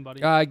traded somebody.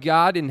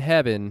 God in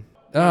heaven.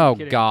 No,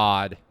 oh,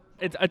 God.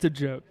 It's a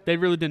joke. They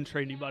really didn't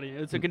trade anybody.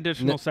 It's a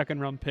conditional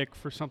second-round pick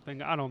for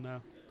something, I don't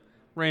know.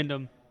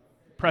 Random.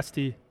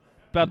 Presti.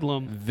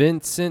 Bedlam.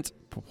 Vincent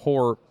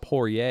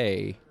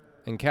Poirier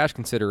and cash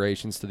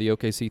considerations to the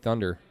OKC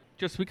Thunder.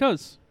 Just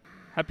because.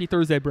 Happy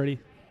Thursday, Brady.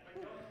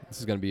 This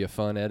is going to be a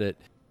fun edit.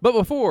 But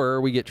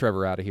before we get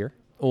Trevor out of here,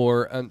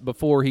 or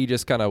before he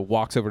just kind of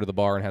walks over to the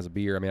bar and has a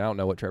beer, I mean, I don't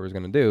know what Trevor's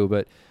going to do,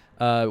 but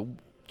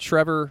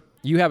Trevor,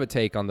 you have a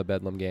take on the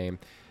Bedlam game,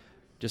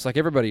 just like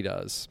everybody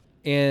does.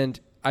 And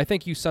I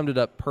think you summed it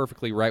up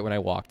perfectly right when I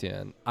walked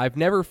in. I've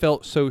never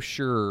felt so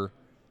sure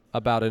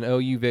about an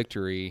OU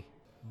victory,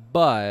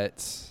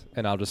 but,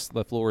 and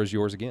the floor is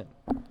yours again.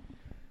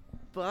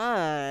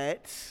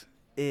 But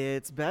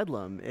it's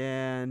Bedlam.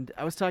 And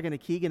I was talking to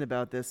Keegan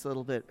about this a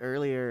little bit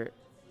earlier,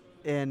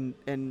 and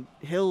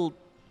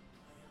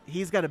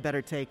he's got a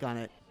better take on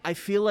it. I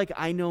feel like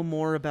I know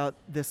more about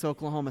this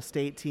Oklahoma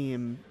State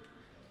team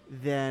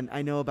than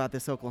I know about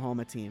this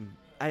Oklahoma team.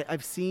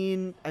 I've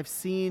seen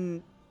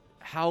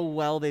how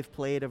well they've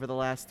played over the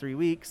last 3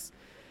 weeks,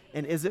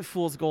 and is it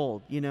fool's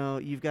gold?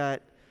 You've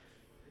got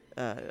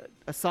a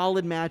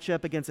solid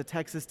matchup against a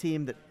Texas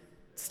team that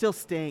still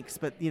stinks,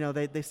 but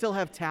they still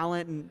have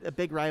talent and a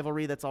big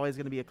rivalry that's always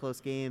going to be a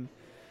close game.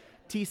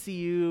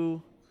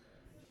 TCU,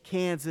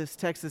 Kansas,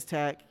 Texas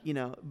Tech,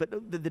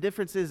 but the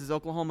difference is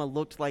Oklahoma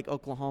looked like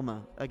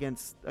Oklahoma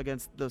against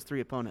those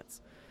three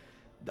opponents.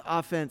 The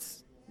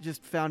offense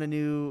just found a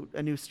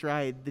new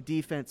stride. The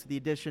defense, the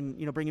addition,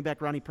 bringing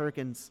back Ronnie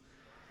Perkins,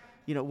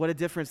 what a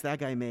difference that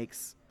guy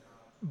makes.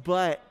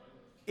 But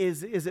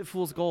is it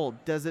fool's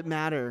gold? Does it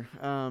matter?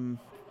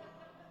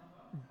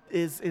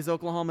 Is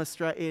Oklahoma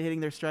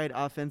hitting their stride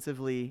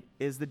offensively?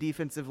 Is the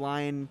defensive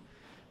line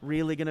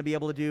really going to be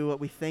able to do what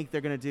we think they're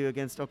going to do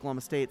against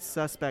Oklahoma State's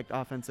suspect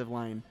offensive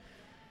line?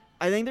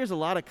 I think there's a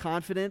lot of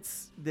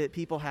confidence that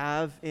people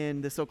have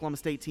in this Oklahoma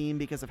State team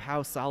because of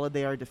how solid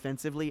they are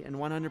defensively, and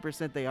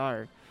 100% they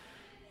are.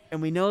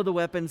 And we know the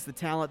weapons, the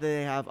talent that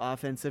they have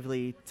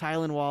offensively.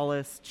 Tylan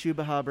Wallace,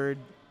 Chuba Hubbard,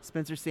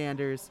 Spencer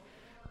Sanders.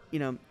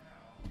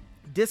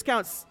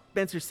 Discount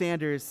Spencer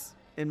Sanders,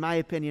 in my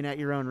opinion, at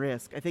your own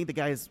risk. I think the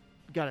guy's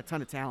got a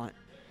ton of talent.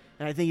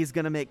 And I think he's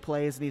going to make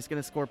plays and he's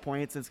going to score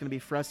points, and it's going to be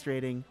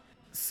frustrating.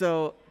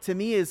 So to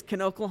me,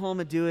 can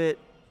Oklahoma do it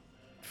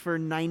for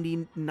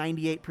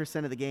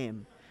 98% of the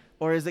game?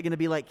 Or is it going to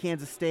be like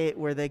Kansas State,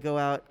 where they go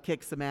out,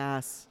 kick some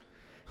ass,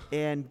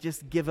 and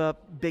just give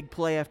up big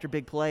play after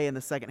big play in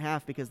the second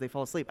half because they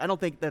fall asleep? I don't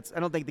think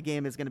the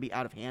game is going to be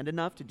out of hand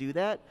enough to do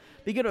that.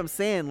 But you get what I'm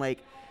saying? Like,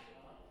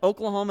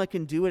 Oklahoma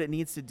can do what it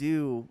needs to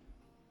do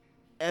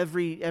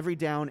every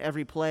down,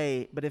 every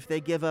play, but if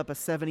they give up a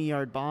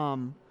 70-yard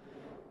bomb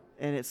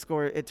and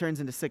it turns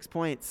into 6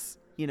 points,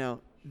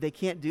 they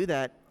can't do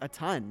that a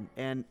ton.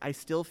 And I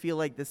still feel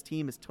like this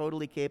team is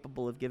totally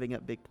capable of giving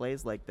up big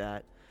plays like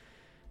that,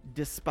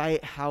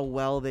 despite how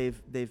well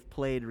they've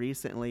played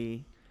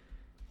recently.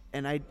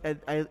 And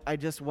I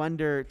just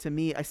wonder, to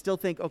me, I still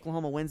think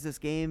Oklahoma wins this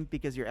game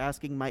because you're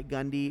asking Mike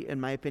Gundy,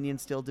 in my opinion,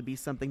 still to be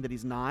something that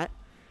he's not.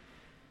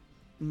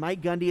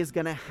 Mike Gundy is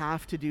going to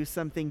have to do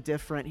something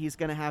different. He's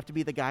going to have to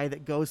be the guy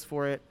that goes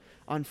for it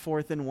on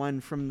 4th and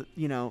 1 from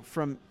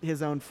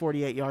his own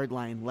 48-yard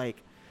line.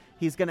 Like,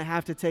 he's going to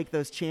have to take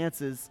those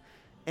chances.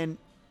 And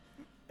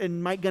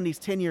in Mike Gundy's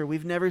tenure,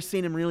 we've never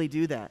seen him really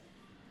do that,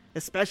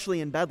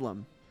 especially in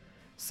Bedlam.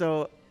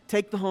 So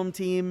take the home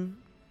team.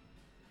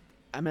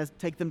 I'm going to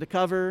take them to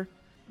cover,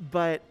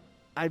 but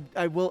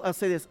I'll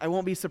say this. I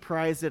won't be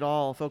surprised at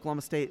all if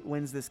Oklahoma State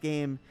wins this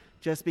game,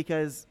 just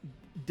because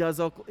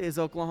is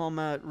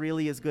Oklahoma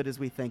really as good as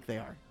we think they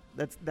are?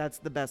 That's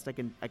the best I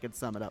could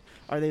sum it up.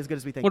 Are they as good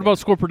as we think? What about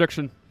score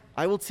prediction?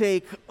 I will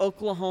take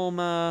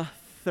Oklahoma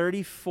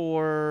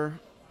 34,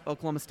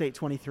 Oklahoma State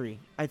 23.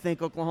 I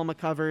think Oklahoma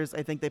covers.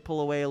 I think they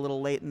pull away a little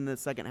late in the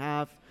second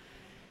half.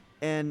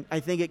 And I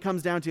think it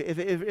comes down to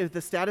if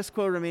the status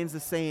quo remains the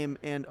same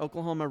and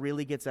Oklahoma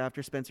really gets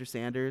after Spencer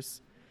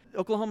Sanders,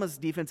 Oklahoma's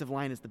defensive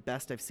line is the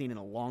best I've seen in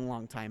a long,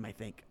 long time, I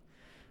think.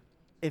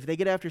 If they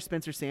get after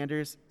Spencer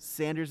Sanders,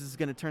 Sanders is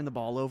going to turn the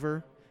ball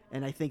over,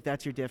 and I think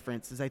that's your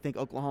difference, is I think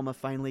Oklahoma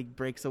finally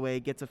breaks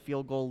away, gets a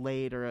field goal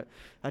late or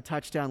a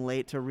touchdown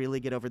late to really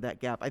get over that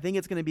gap. I think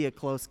it's going to be a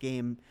close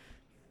game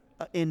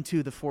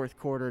into the fourth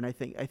quarter, and I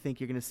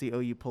think you're going to see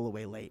OU pull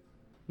away late.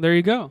 There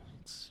you go.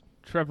 It's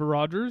Trevor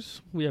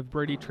Rogers. We have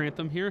Brady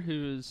Trantham here,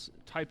 who's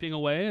typing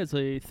away as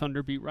a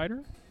Thunder beat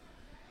writer.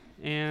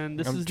 And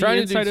this is the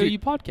Inside OU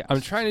podcast.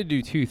 I'm trying to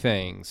do two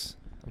things.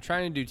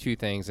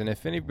 And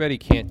if anybody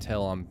can't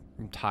tell, I'm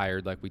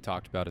tired, like we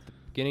talked about at the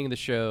beginning of the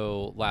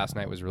show. Last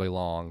night was really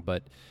long.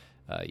 But,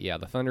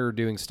 the Thunder are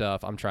doing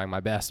stuff. I'm trying my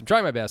best.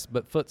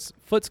 But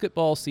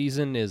football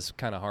season is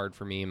kind of hard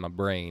for me in my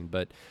brain.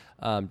 But,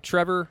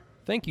 Trevor,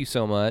 thank you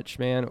so much,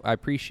 man. I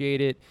appreciate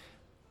it.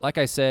 Like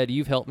I said,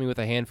 you've helped me with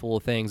a handful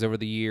of things over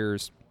the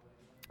years.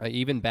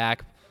 Even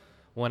back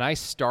when I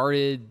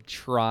started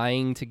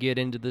trying to get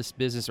into this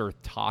business or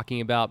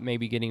talking about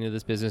maybe getting into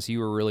this business, you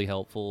were really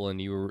helpful,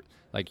 and you were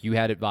like, you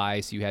had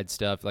advice, you had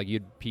stuff, like you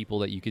had people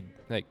that you could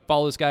like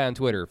follow this guy on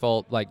Twitter,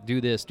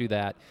 do this, do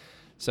that.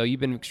 So you've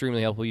been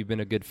extremely helpful. You've been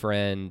a good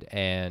friend,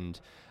 and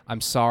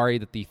I'm sorry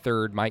that the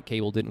third mic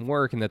cable didn't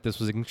work and that this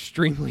was an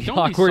extremely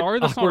awkward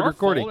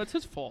recording. That's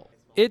his fault.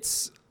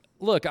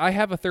 Look, I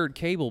have a third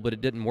cable, but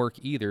it didn't work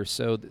either.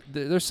 So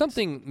there's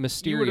something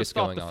mysterious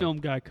going on. You would have thought the film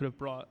guy could have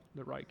brought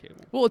the right cable.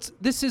 Well,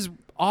 this is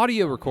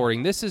audio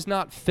recording. This is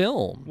not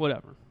film.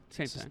 Whatever.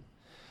 Same thing.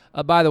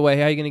 By the way,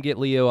 how are you going to get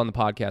Leo on the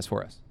podcast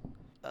for us?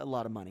 A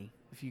lot of money.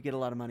 If you get a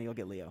lot of money, you'll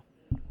get Leo.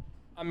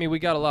 I mean, we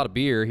got a lot of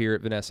beer here at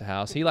Vanessa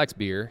House. He likes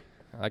beer.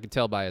 I can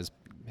tell by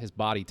his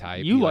body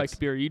type. You liked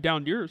beer. You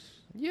downed yours.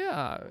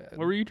 Yeah.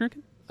 What were you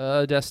drinking?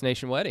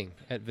 Destination Wedding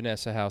at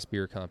Vanessa House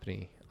Beer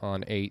Company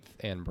on 8th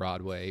and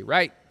Broadway,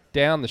 right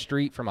down the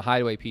street from a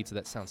Hideaway Pizza.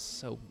 That sounds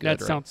so good.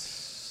 That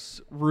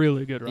sounds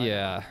really good, right?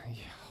 Yeah.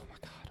 Oh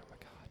my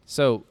god.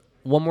 So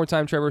one more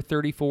time, Trevor.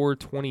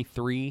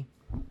 34-23.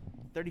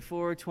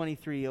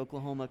 34-23.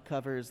 Oklahoma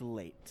covers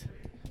late.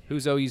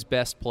 Who's OU's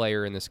best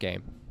player in this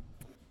game?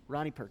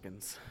 Ronnie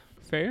Perkins.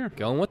 Fair.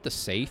 Going with the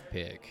safe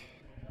pick.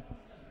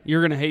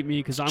 You're gonna hate me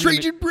because I'm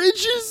Trajan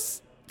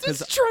Bridges.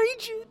 It's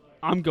Trajan.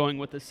 I'm going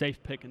with a safe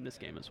pick in this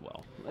game as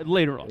well.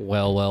 Later on.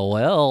 Well.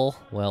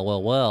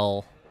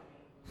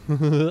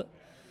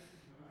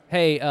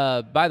 Hey,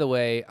 by the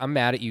way, I'm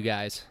mad at you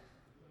guys.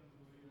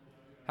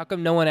 How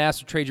come no one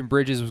asked if Trajan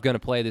Bridges was going to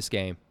play this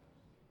game?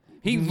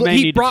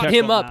 He brought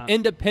him up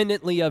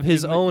independently of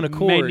his own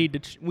accord.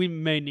 We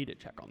may need to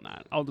check on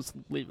that. I'll just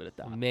leave it at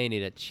that. May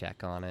need to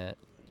check on it.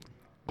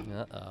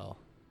 Uh-oh.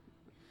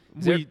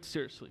 We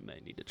seriously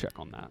may need to check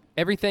on that.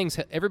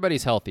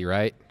 Everybody's healthy,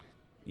 right?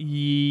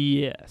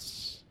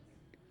 Yes.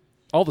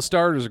 All the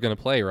starters are going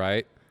to play,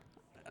 right?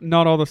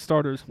 Not all the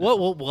starters.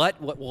 No.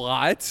 What?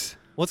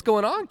 What's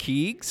going on,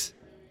 Keegs?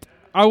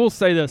 I will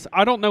say this.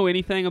 I don't know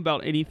anything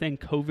about anything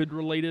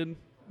COVID-related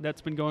that's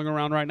been going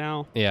around right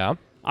now. Yeah.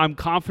 I'm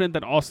confident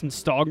that Austin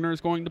Stogner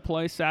is going to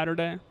play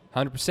Saturday.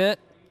 100%?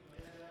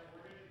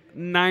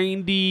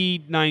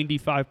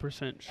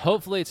 95% sure.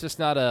 Hopefully it's just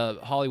not a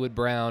Hollywood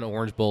Brown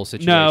Orange Bowl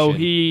situation. No,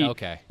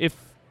 okay. If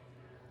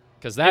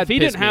he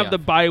didn't have the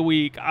bye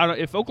week,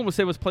 if Oklahoma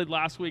State was played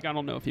last week, I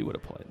don't know if he would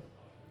have played.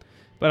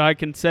 But I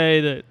can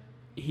say that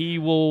he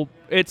will.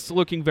 It's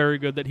looking very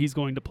good that he's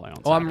going to play on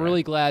Saturday. I'm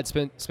really glad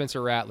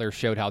Spencer Rattler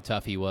showed how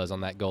tough he was on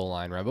that goal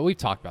line run, but we've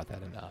talked about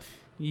that enough.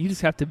 You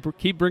just have to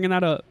keep bringing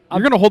that up. You're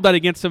going to hold that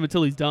against him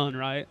until he's done,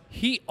 right?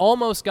 He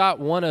almost got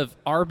one of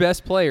our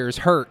best players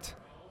hurt.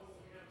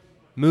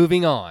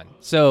 Moving on.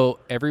 So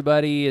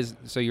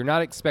you're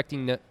not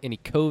expecting any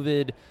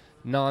COVID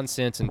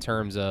nonsense in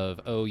terms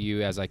of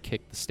OU as I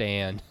kick the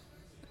stand.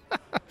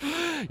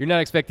 You're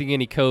not expecting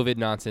any COVID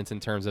nonsense in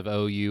terms of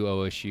OU,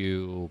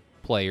 OSU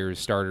players,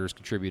 starters,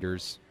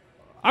 contributors.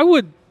 I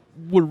wouldn't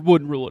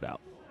rule it out.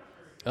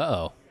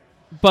 Uh-oh.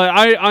 But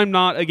I'm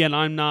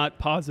not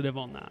positive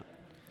on that.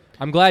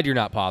 I'm glad you're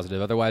not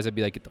positive. Otherwise, I'd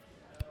be like, get the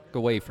fuck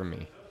away from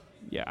me.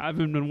 Yeah, I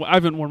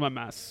haven't worn my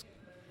mask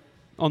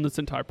on this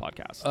entire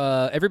podcast.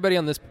 Everybody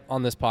on this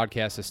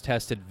podcast has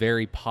tested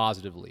very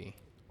positively,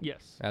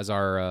 yes. as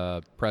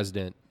our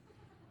president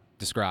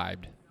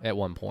described at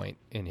one point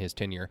in his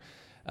tenure.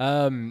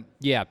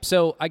 Yeah,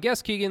 so I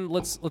guess, Keegan,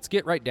 let's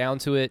get right down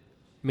to it.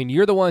 I mean,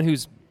 you're the one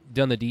who's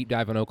done the deep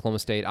dive on Oklahoma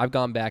State. I've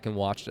gone back and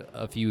watched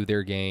a few of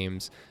their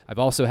games. I've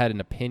also had an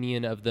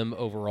opinion of them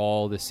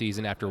overall this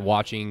season after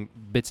watching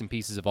bits and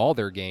pieces of all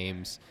their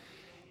games.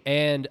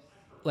 And,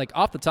 like,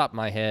 off the top of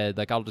my head,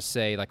 like, I'll just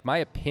say, like,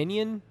 my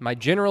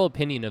general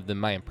opinion of them,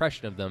 my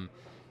impression of them,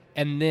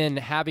 and then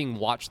having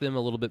watched them a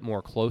little bit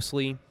more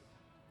closely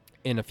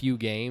in a few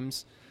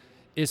games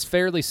is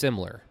fairly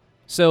similar.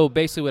 So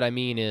basically what I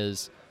mean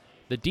is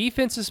the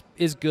defense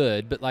is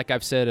good, but like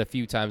I've said a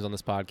few times on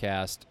this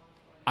podcast,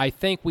 I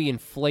think we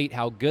inflate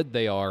how good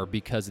they are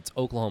because it's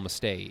Oklahoma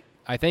State.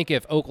 I think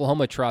if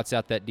Oklahoma trots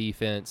out that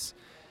defense,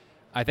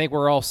 I think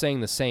we're all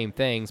saying the same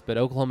things, but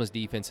Oklahoma's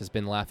defense has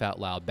been laugh out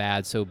loud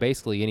bad, so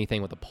basically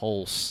anything with a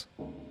pulse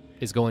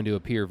is going to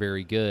appear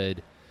very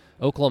good.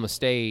 Oklahoma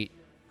State,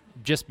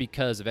 just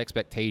because of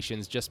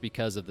expectations, just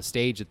because of the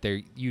stage that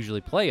they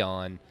usually play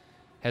on,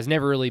 has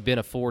never really been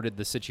afforded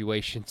the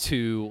situation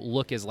to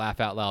look as laugh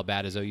out loud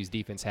bad as OU's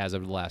defense has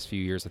over the last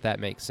few years, if that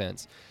makes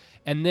sense.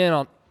 And then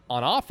on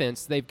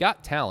offense, they've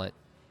got talent,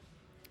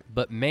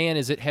 but man,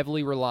 is it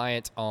heavily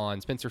reliant on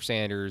Spencer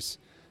Sanders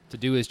to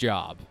do his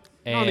job.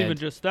 And not even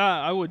just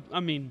that.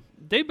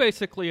 They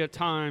basically at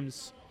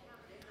times,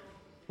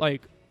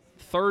 like,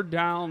 third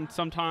down,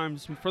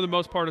 sometimes, for the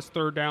most part, it's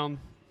third down.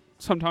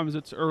 Sometimes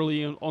it's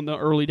early on the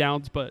early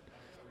downs, but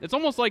it's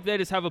almost like they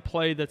just have a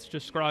play that's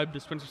described to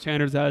Spencer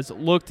Sanders as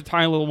look to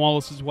Tyler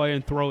Wallace's way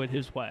and throw it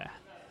his way.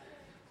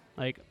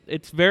 Like,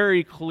 it's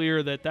very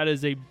clear that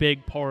is a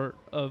big part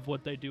of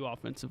what they do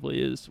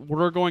offensively is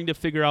we're going to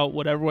figure out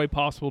whatever way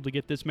possible to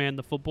get this man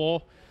the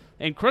football.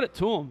 And credit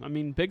to him. I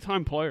mean,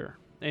 big-time player.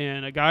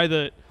 And a guy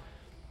that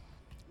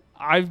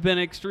I've been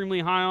extremely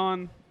high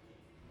on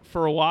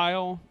for a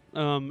while.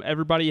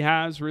 Everybody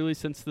has, really,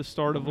 since the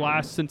start of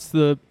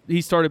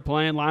he started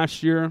playing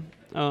last year.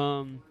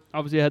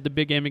 Obviously, I had the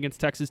big game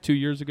against Texas 2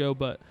 years ago.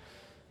 But,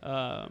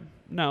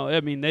 no,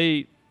 I mean,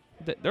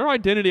 their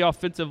identity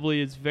offensively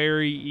is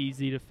very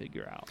easy to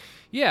figure out.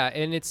 Yeah,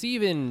 and it's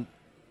even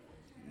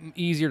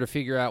easier to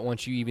figure out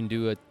once you even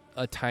do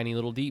a tiny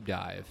little deep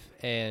dive.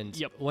 And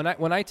yep.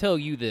 when I tell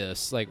you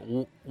this, like,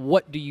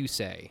 what do you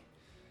say?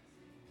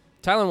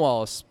 Tylan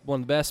Wallace,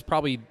 one of the best,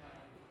 probably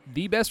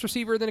the best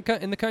receiver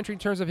in the country in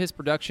terms of his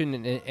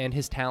production and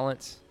his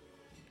talents.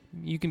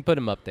 You can put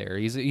him up there.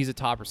 He's a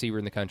top receiver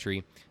in the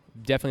country.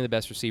 Definitely the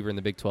best receiver in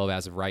the Big 12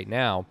 as of right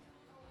now.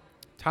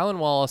 Tylan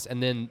Wallace,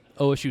 and then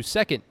OSU's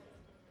second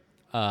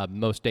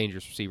most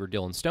dangerous receiver,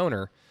 Dylan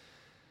Stoner,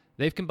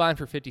 they've combined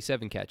for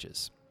 57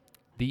 catches.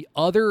 The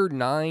other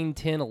 9,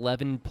 10,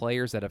 11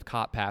 players that have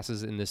caught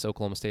passes in this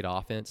Oklahoma State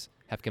offense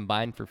have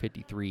combined for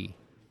 53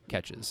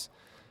 catches.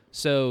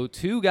 So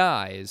two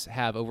guys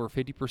have over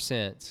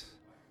 50%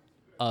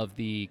 of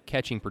the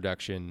catching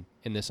production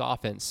in this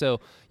offense.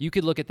 So you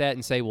could look at that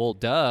and say, well,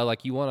 duh,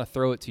 like, you want to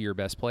throw it to your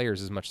best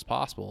players as much as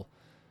possible.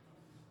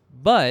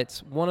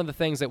 But one of the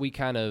things that we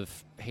kind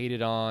of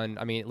hated on,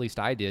 I mean, at least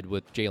I did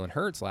with Jalen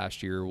Hurts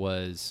last year,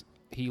 was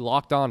he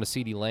locked on to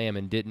CeeDee Lamb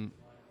and didn't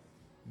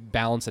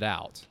balance it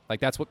out. Like,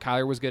 that's what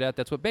Kyler was good at.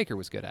 That's what Baker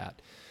was good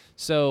at.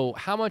 So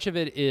how much of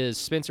it is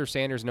Spencer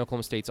Sanders and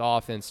Oklahoma State's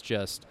offense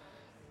just,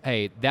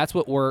 hey, that's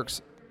what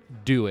works,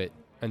 do it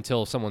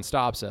until someone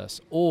stops us?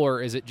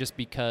 Or is it just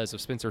because of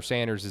Spencer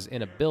Sanders'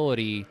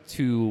 inability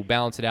to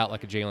balance it out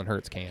like a Jalen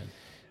Hurts can't,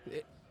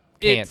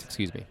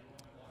 excuse me.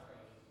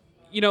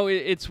 You know,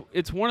 it's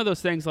one of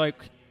those things, like,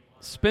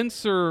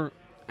 Spencer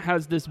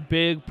has this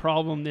big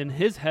problem in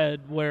his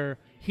head where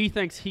he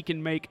thinks he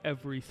can make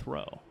every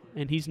throw,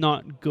 and he's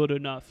not good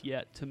enough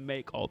yet to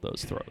make all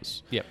those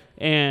throws. Yep.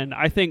 And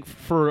I think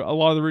for a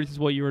lot of the reasons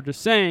what you were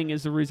just saying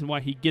is the reason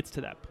why he gets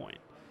to that point,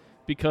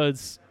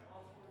 because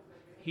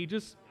he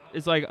just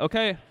is like,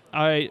 okay,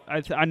 I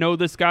know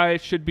this guy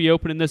should be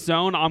open in this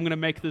zone. I'm going to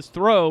make this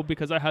throw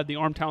because I had the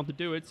arm talent to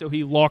do it, so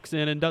he locks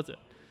in and does it.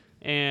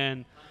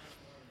 And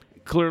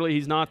clearly,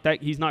 he's not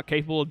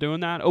capable of doing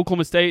that.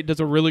 Oklahoma State does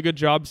a really good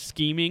job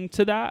scheming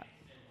to that.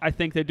 I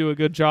think they do a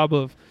good job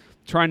of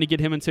trying to get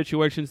him in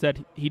situations that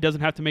he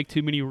doesn't have to make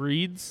too many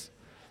reads,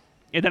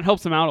 and that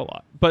helps him out a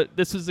lot. But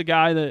this is a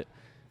guy that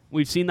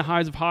we've seen the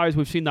highs of highs,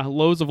 we've seen the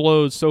lows of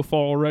lows so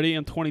far already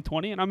in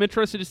 2020, and I'm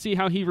interested to see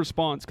how he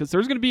responds, because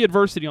there's going to be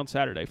adversity on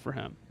Saturday for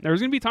him. There's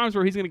going to be times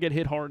where he's going to get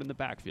hit hard in the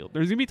backfield.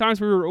 There's going to be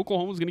times where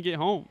Oklahoma's going to get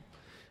home,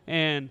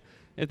 and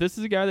if this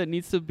is a guy that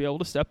needs to be able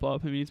to step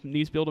up, he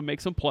needs to be able to make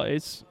some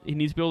plays, he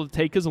needs to be able to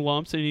take his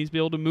lumps, and he needs to be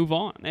able to move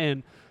on.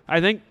 And I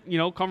think,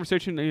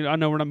 conversation, I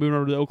know we're not moving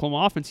over to the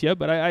Oklahoma offense yet,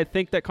 but I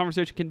think that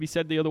conversation can be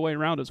said the other way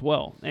around as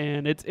well.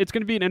 And it's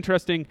going to be an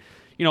interesting,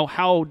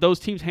 how those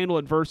teams handle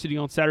adversity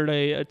on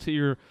Saturday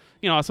to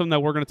something that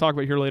we're going to talk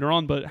about here later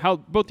on, but how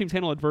both teams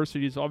handle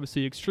adversity is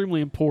obviously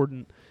extremely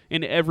important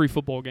in every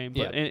football game,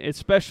 but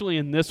especially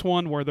in this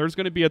one where there's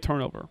going to be a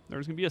turnover,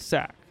 there's going to be a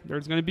sack,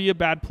 there's going to be a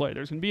bad play,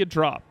 there's going to be a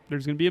drop,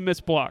 there's going to be a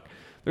missed block,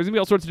 there's going to be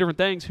all sorts of different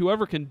things.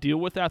 Whoever can deal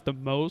with that the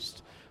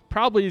most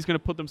probably is going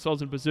to put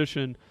themselves in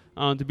position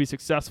to be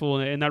successful,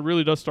 and that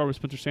really does start with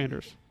Spencer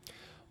Sanders.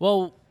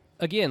 Well,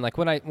 again, like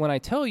when I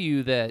tell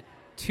you that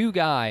two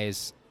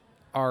guys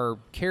are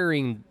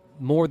carrying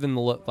more than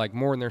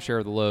their share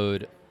of the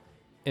load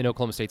in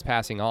Oklahoma State's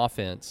passing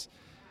offense,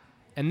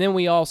 and then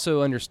we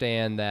also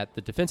understand that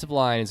the defensive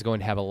line is going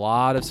to have a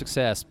lot of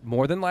success,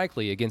 more than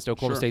likely, against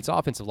Oklahoma State's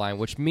offensive line,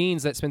 which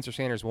means that Spencer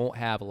Sanders won't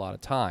have a lot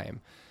of time.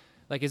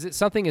 Like, is it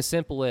something as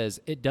simple as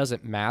it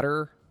doesn't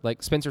matter?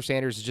 Like, Spencer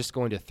Sanders is just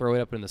going to throw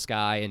it up in the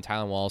sky and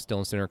Tylan Wallace,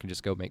 Dylan Stoner can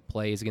just go make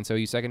plays against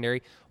OU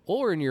secondary?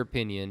 Or, in your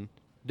opinion,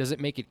 does it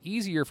make it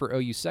easier for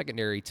OU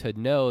secondary to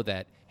know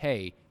that,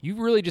 hey,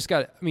 you really just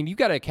got – you've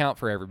got to account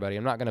for everybody.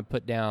 I'm not going to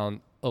put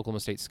down Oklahoma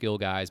State skill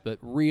guys, but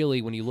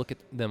really when you look at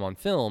them on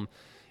film,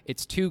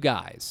 it's two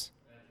guys.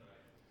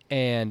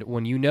 And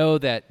when you know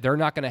that they're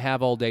not going to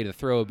have all day to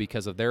throw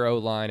because of their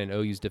O-line and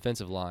OU's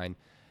defensive line,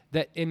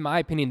 that, in my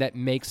opinion, that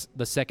makes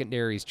the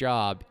secondary's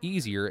job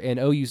easier. And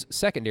OU's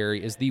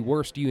secondary is the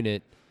worst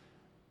unit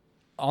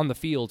on the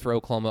field for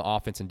Oklahoma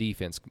offense and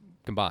defense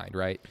combined,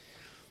 right?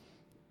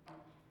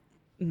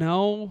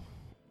 No.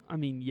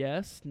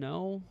 Yes,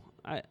 no.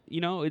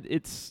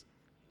 It's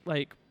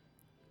like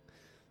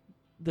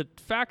the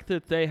fact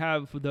that they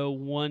have the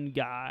one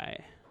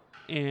guy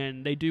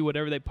and they do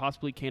whatever they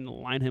possibly can to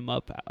line him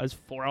up as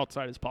far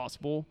outside as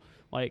possible.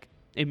 Like,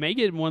 it may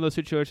get in one of those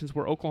situations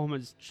where Oklahoma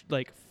is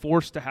like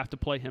forced to have to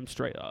play him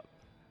straight up,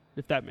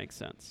 if that makes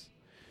sense.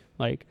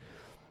 Like,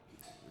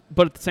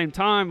 but at the same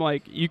time,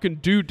 like, you can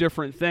do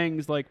different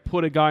things, like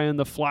put a guy in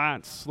the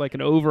flats, like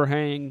an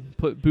overhang,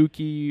 put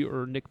Buki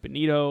or Nick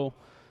Benito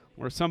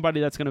or somebody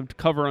that's going to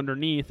cover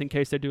underneath in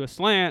case they do a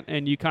slant,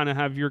 and you kind of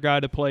have your guy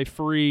to play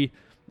free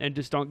and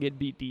just don't get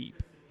beat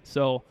deep.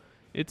 So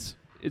it's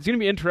going to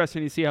be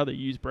interesting to see how they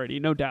use Brady,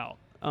 no doubt.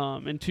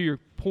 And to your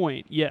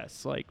point,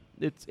 yes, like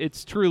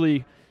it's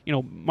truly,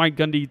 Mike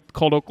Gundy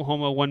called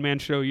Oklahoma a one-man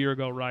show a year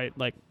ago, right?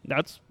 Like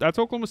that's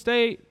Oklahoma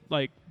State.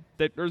 Like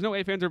there's no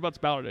ifs, ands, or buts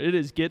about it. It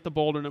is get the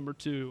ball to number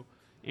 2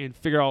 and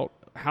figure out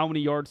how many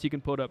yards he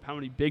can put up, how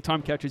many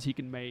big-time catches he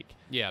can make.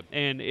 Yeah.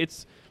 And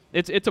it's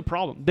a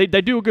problem. They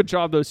do a good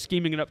job, though,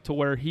 scheming it up to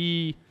where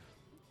he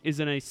is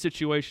in a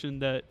situation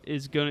that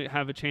is going to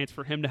have a chance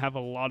for him to have a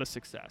lot of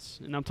success.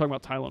 And I'm talking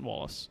about Tylan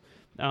Wallace.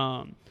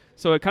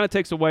 So it kind of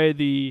takes away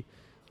the,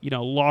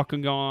 lock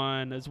and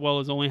gone, as well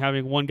as only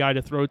having one guy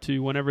to throw to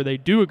whenever they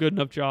do a good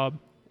enough job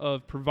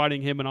of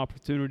providing him an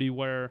opportunity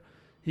where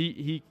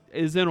he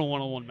is in a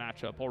one-on-one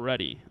matchup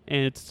already,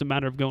 and it's a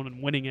matter of going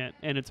and winning it.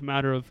 And it's a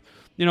matter of,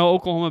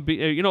 Oklahoma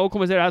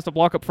State has to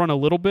block up front a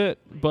little bit,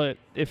 but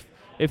if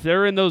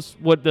they're in those,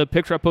 what the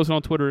picture I posted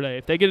on Twitter today,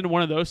 if they get into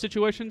one of those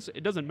situations,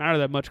 it doesn't matter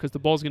that much because the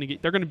ball's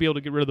they're going to be able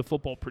to get rid of the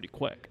football pretty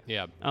quick.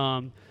 Yeah.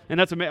 And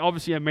that's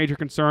obviously a major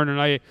concern.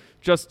 And I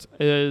just,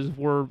 as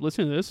we're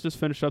listening to this, just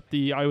finished up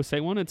the Iowa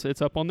State one.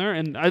 It's up on there.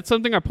 And it's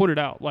something I pointed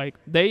out. Like,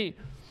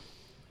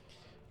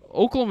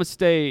 Oklahoma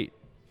State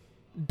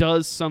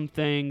does some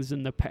things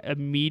in the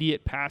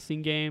immediate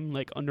passing game,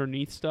 like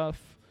underneath stuff,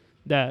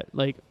 that,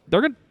 like,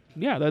 they're going to,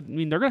 they're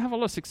going to have a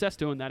lot of success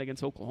doing that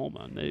against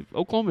Oklahoma. And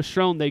Oklahoma's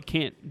shown they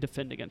can't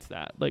defend against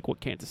that, like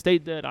what Kansas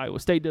State did, Iowa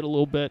State did a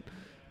little bit,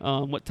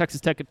 what Texas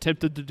Tech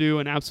attempted to do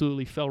and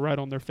absolutely fell right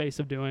on their face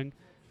of doing.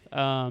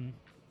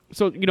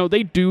 So,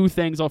 they do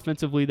things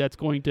offensively that's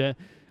going to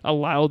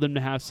allow them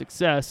to have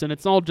success. And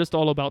it's all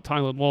about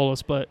Tylan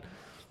Wallace, but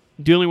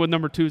dealing with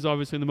number 2 is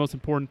obviously the most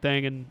important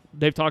thing. And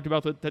they've talked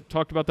about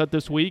that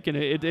this week, and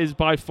it is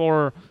by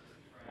far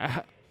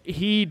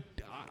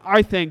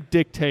I think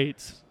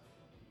dictates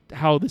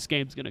how this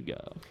game's going to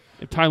go,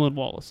 if Tylan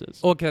Wallace is.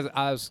 Well, because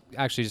I was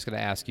actually just going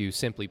to ask you,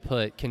 simply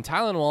put, can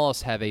Tylan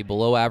Wallace have a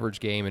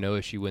below-average game and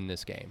OSU win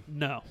this game?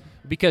 No.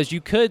 Because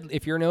you could,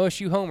 if you're an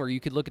OSU homer,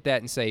 you could look at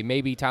that and say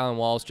maybe Tylan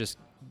Wallace just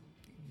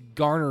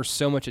garners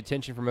so much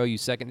attention from OU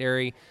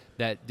secondary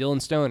that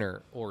Dylan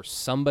Stoner or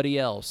somebody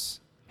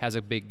else has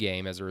a big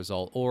game as a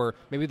result. Or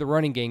maybe the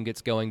running game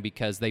gets going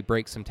because they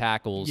break some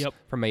tackles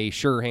from a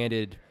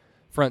sure-handed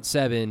front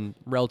 7,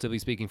 relatively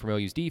speaking, from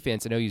OU's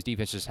defense, and OU's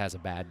defense just has a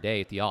bad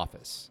day at the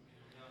office.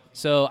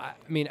 So,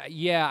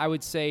 I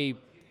would say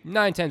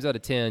 9 times out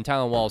of 10,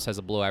 Tylan Wallace has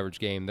a below-average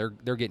game.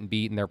 They're getting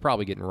beat, and they're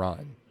probably getting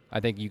run. I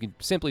think you can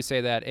simply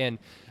say that. And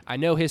I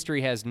know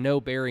history has no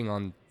bearing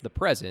on the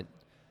present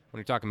when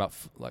you're talking about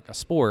like a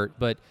sport,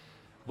 but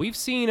we've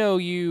seen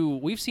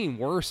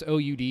worse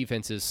OU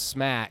defenses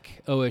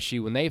smack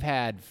OSU when they've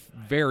had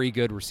very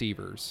good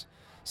receivers.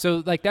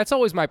 So, like, that's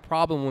always my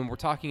problem when we're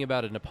talking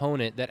about an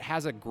opponent that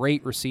has a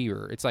great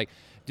receiver. It's like,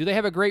 do they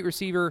have a great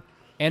receiver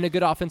and a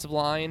good offensive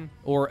line,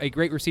 or a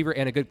great receiver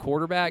and a good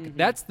quarterback? Mm-hmm.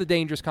 That's the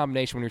dangerous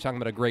combination when you're talking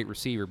about a great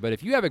receiver. But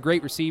if you have a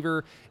great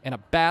receiver and a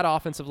bad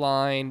offensive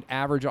line,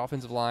 average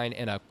offensive line,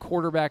 and a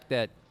quarterback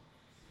that,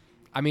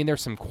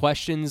 there's some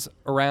questions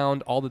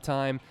around all the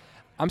time,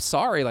 I'm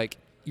sorry, like,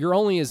 you're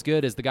only as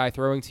good as the guy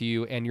throwing to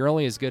you, and you're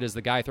only as good as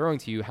the guy throwing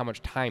to you how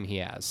much time he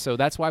has. So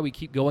that's why we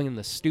keep going in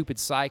the stupid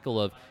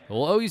cycle of,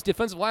 well, OU's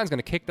defensive line's going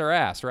to kick their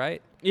ass,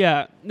 right?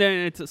 Yeah,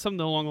 then it's something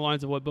along the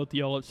lines of what both of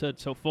y'all have said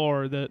so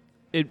far, that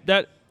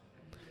that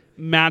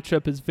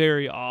matchup is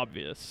very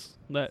obvious,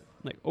 that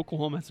like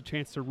Oklahoma has a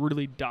chance to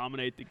really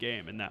dominate the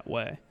game in that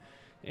way.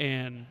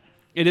 And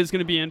it is going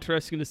to be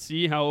interesting to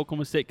see how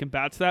Oklahoma State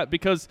combats that,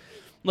 because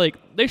like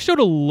they showed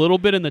a little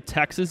bit in the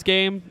Texas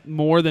game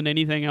more than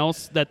anything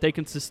else that they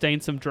can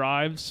sustain some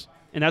drives,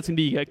 and that's going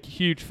to be a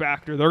huge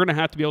factor. They're going to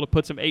have to be able to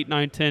put some 8,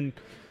 9, 10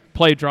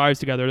 play drives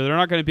together. They're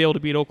not going to be able to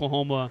beat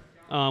Oklahoma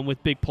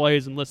with big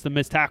plays unless the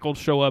missed tackles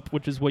show up,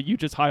 which is what you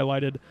just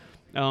highlighted,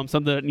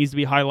 something that needs to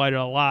be highlighted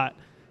a lot.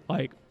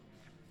 Like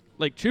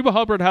Chuba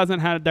Hubbard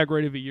hasn't had that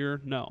great of a year,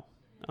 no.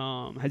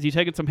 Has he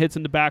taken some hits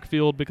in the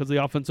backfield because of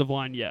the offensive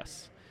line?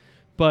 Yes.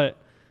 But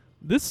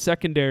this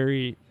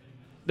secondary,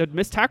 the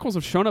missed tackles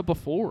have shown up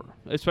before,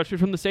 especially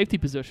from the safety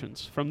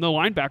positions, from the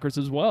linebackers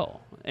as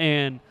well.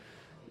 And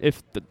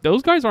if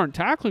those guys aren't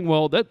tackling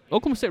well, that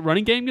Oklahoma State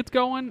running game gets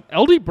going,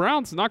 LD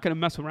Brown's not going to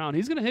mess around.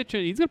 He's going to hit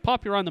you. He's going to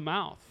pop you around the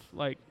mouth.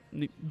 Like,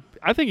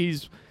 I think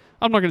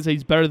I'm not going to say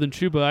he's better than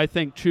Chuba. I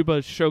think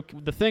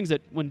Chuba the things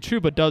that when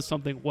Chuba does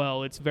something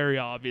well, it's very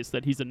obvious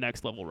that he's a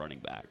next level running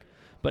back.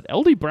 But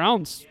LD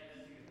Brown's,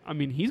 I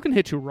mean, he's going to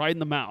hit you right in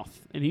the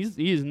mouth, and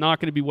he is not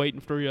going to be waiting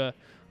for you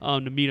to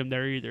meet him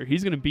there either.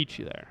 He's going to beat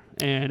you there,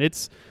 and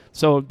it's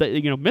so they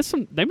miss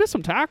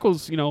some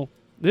tackles.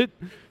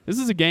 This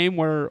is a game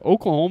where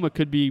Oklahoma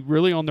could be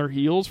really on their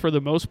heels for the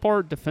most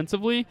part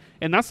defensively,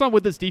 and that's not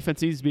what this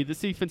defense needs to be. This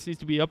defense needs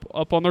to be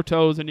up on their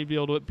toes. They need to be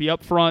able to be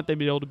up front. They need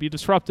to be able to be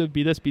disruptive,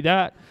 be this, be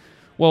that.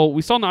 Well,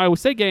 we saw in the Iowa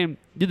State game,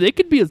 they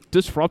could be as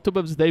disruptive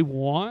as they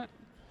want,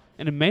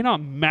 and it may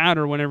not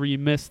matter whenever you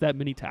miss that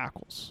many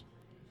tackles.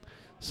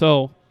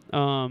 So,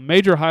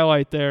 major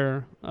highlight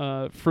there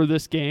for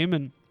this game,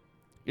 and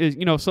is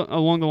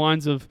along the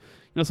lines of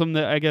something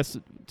that I guess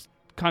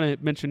kind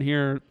of mentioned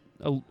here.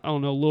 I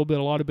don't know,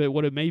 a lot of it,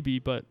 what it may be,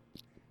 but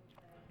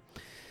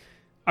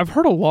I've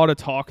heard a lot of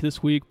talk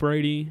this week,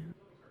 Brady,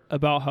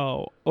 about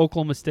how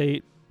Oklahoma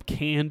State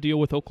can deal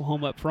with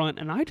Oklahoma up front,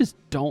 and I just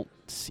don't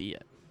see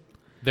it.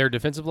 Their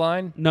defensive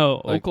line?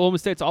 No, Oklahoma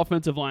State's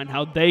offensive line,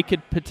 how they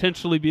could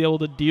potentially be able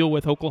to deal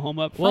with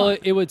Oklahoma up front. Well,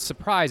 it would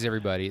surprise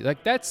everybody.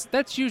 Like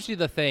that's usually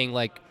the thing.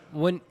 Like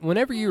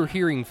whenever you're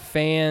hearing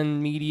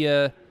fan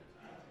media,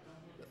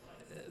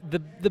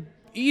 the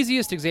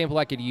easiest example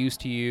I could use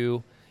to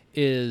you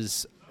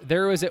is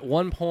there was at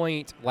one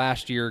point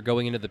last year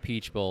going into the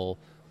Peach Bowl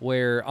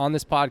where on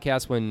this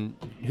podcast when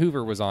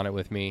Hoover was on it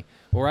with me,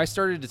 where I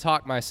started to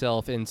talk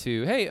myself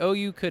into, hey,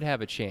 OU could have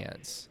a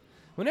chance.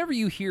 Whenever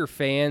you hear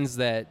fans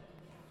that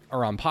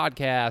are on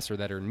podcasts or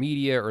that are in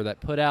media or that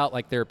put out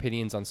like their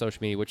opinions on social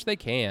media, which they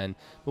can,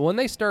 but when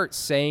they start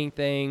saying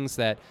things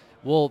that,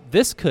 well,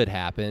 this could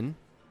happen,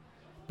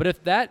 but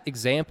if that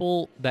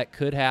example that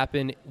could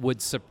happen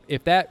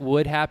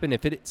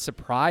if it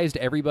surprised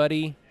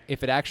everybody,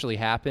 if it actually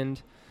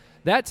happened,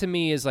 that to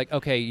me is like,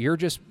 okay,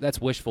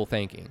 that's wishful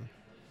thinking.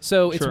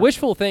 So it's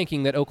wishful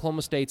thinking that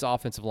Oklahoma State's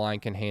offensive line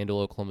can handle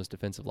Oklahoma's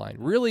defensive line.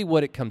 Really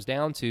what it comes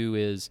down to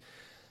is,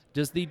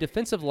 does the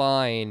defensive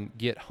line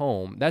get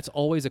home? That's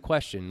always a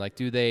question. Like,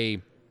 do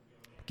they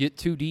get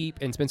too deep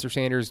and Spencer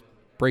Sanders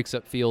breaks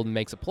up field and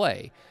makes a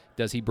play?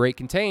 Does he break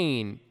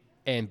contain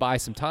and buy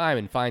some time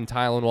and find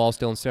Tylan Wallace,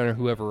 Dylan Stoner,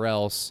 whoever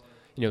else,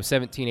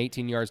 17,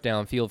 18 yards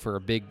downfield for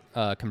a big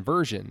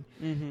conversion?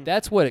 Mm-hmm.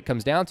 That's what it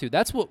comes down to.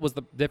 That's what was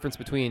the difference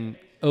between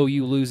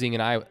OU losing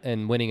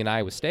and winning in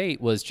Iowa State,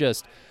 was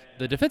just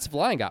the defensive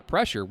line got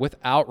pressure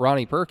without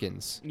Ronnie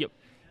Perkins. Yep.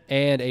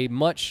 And a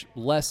much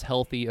less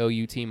healthy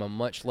OU team, a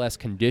much less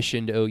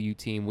conditioned OU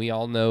team. We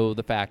all know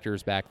the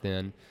factors back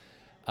then.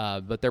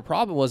 But their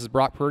problem was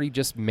Brock Purdy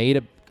just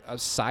made a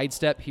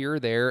sidestep here or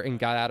there and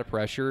got out of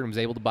pressure and was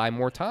able to buy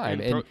more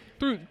time. And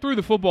threw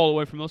the football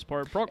away for the most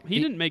part. He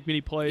didn't make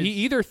many plays. He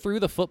either threw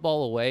the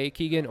football away,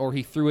 Keegan, or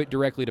he threw it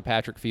directly to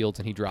Patrick Fields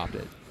and he dropped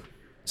it.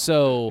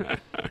 So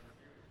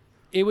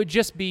it would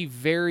just be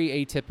very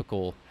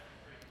atypical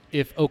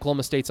if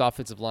Oklahoma State's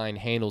offensive line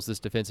handles this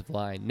defensive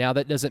line. Now,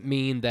 that doesn't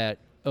mean that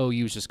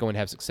OU is just going to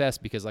have success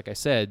because, like I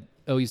said,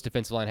 OU's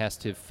defensive line has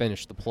to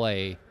finish the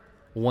play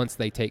once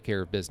they take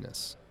care of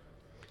business.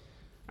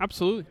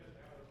 Absolutely.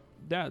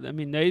 Yeah, I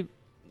mean, they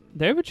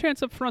have a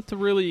chance up front to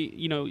really,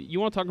 you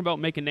want to talk about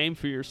make a name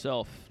for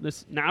yourself.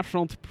 This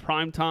national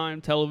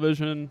primetime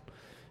television,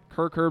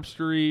 Kirk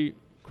Herbstreit,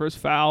 Chris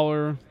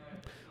Fowler,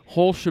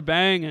 whole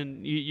shebang,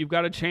 and you've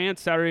got a chance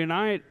Saturday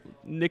night,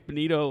 Nick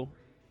Benito,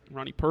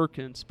 Ronnie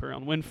Perkins,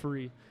 Perion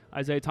Winfrey,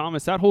 Isaiah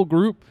Thomas, that whole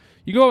group,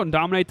 you go out and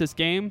dominate this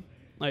game.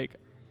 Like,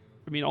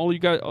 I mean, all you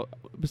guys,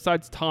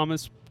 besides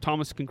Thomas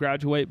can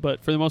graduate,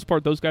 but for the most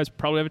part, those guys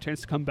probably have a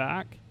chance to come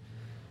back.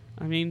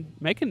 I mean,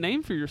 make a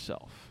name for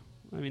yourself.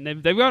 I mean,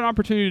 they've got an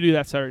opportunity to do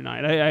that Saturday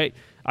night.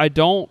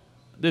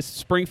 This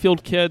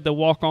Springfield kid, the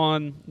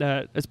walk-on,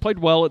 that has played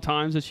well at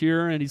times this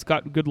year, and he's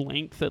got good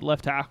length at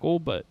left tackle,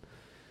 but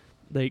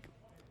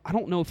I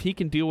don't know if he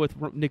can deal with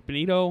Nick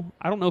Benito.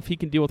 I don't know if he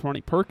can deal with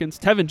Ronnie Perkins.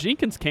 Tevin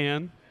Jenkins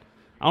can.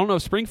 I don't know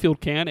if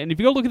Springfield can. And if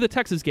you go look at the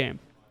Texas game,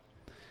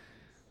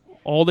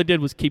 all they did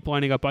was keep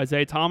lining up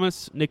Isaiah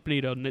Thomas, Nick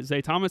Benito,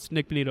 Isaiah Thomas,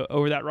 Nick Benito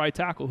over that right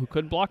tackle who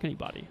couldn't block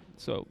anybody.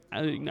 So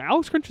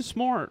Alex Grinch is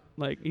smart.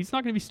 Like, he's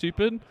not going to be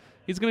stupid.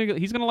 He's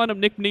gonna line up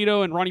Nick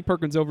Benito and Ronnie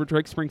Perkins over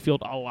Drake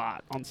Springfield a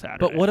lot on Saturday.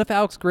 But what if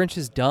Alex Grinch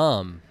is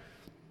dumb?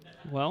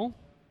 Well,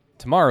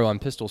 tomorrow on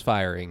Pistols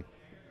Firing.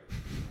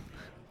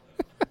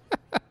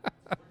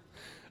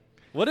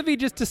 What if he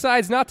just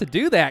decides not to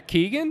do that,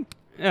 Keegan?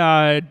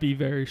 I'd be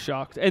very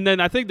shocked. And then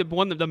I think the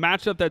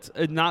matchup that's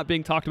not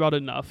being talked about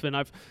enough, and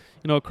I've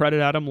credit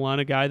Adam Lunn,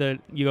 a guy that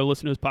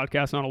listen to his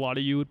podcast. Not a lot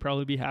of you would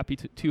probably be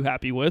too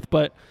happy with,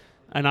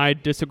 and I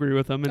disagree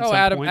with him in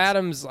some points.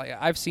 Adam's like,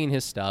 I've seen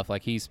his stuff.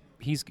 Like he's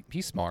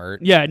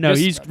smart. Yeah, no,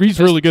 he's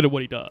really good at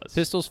what he does.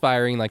 Pistols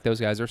Firing, like those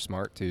guys are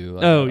smart too.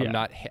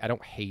 I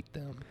don't hate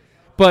them.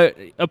 But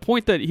a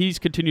point that he's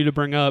continued to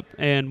bring up,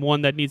 and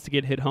one that needs to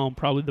get hit home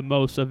probably the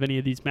most of any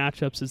of these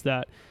matchups, is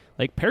that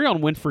like Perion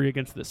Winfrey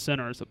against the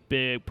center is a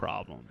big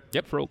problem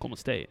for Oklahoma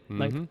State.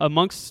 Mm-hmm.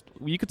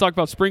 Like you could talk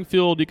about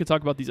Springfield, you could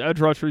talk about these edge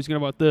rushers, you can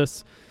talk about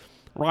this.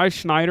 Rye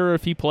Schneider,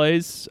 if he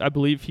plays, I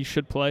believe he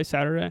should play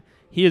Saturday.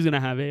 He is going to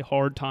have a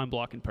hard time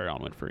blocking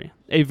Perion Winfrey.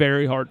 A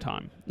very hard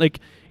time.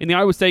 Like, in the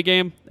Iowa State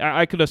game,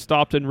 I could have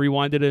stopped and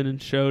rewinded it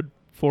and showed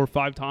 4 or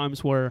 5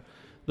 times where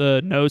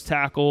the nose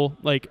tackle,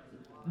 like,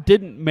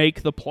 didn't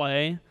make the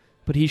play,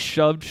 but he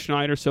shoved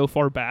Schneider so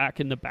far back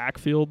in the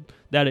backfield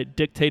that it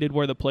dictated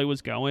where the play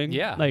was going.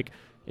 Yeah. Like,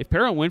 if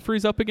Perion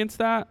Winfrey's up against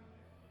that,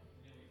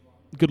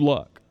 good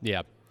luck.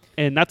 Yeah.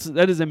 And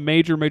that is a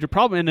major, major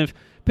problem. And if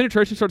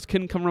penetration starts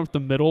coming up the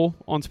middle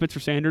on Spencer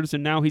Sanders,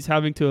 and now he's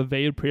having to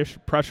evade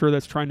pressure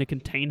that's trying to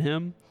contain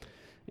him,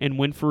 and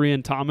Winfrey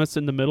and Thomas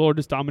in the middle are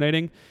just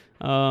dominating.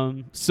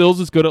 Sills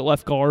is good at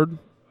left guard,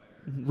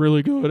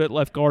 really good at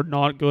left guard,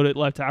 not good at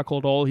left tackle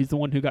at all. He's the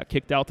one who got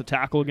kicked out to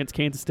tackle against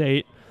Kansas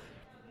State.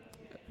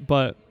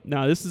 But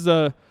no, this is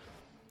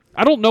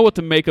I don't know what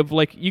to make of,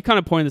 like, you kind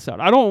of pointed this out.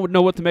 I don't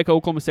know what to make of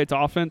Oklahoma State's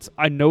offense.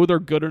 I know they're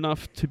good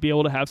enough to be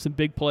able to have some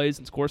big plays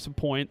and score some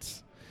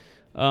points.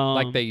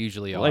 Like they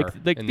usually are. Like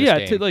in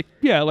this game.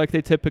 Like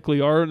they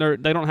typically are.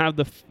 And they don't have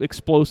the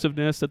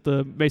explosiveness that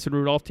the Mason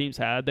Rudolph teams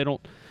had. They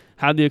don't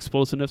have the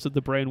explosiveness of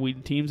the Brandon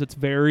Whedon teams. It's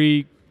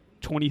very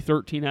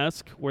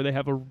 2013-esque, where they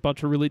have a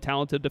bunch of really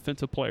talented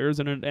defensive players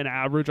and an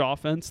average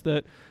offense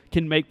that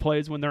can make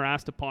plays when they're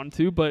asked upon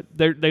to. But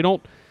they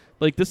don't,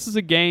 like, this is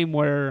a game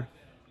where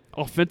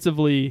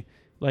offensively,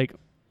 like,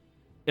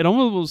 it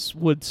almost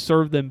would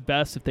serve them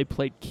best if they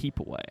played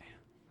keep away.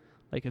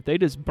 Like, if they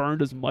just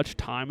burned as much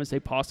time as they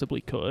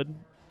possibly could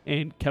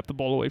and kept the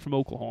ball away from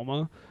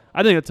Oklahoma,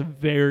 I think that's a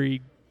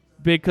very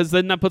big, because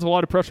then that puts a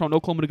lot of pressure on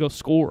Oklahoma to go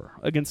score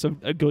against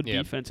a good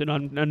defense. And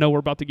I know we're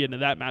about to get into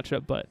that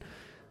matchup, but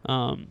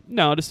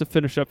no, just to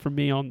finish up for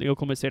me on the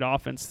Oklahoma State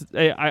offense,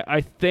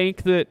 I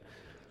think that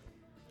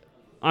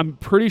I'm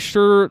pretty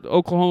sure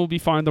Oklahoma will be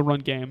fine in the run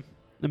game.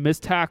 The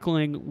missed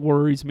tackling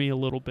worries me a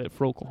little bit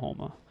for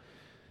Oklahoma.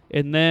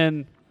 And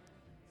then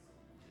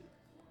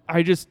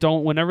I just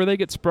don't, whenever they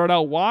get spread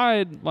out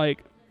wide,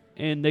 like,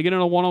 and they get in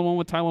a one-on-one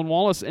with Tylan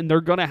Wallace, and they're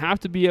going to have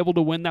to be able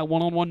to win that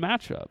one-on-one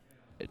matchup.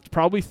 It's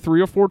probably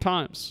 3 or 4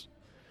 times.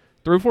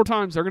 3 or 4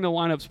 times they're going to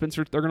line up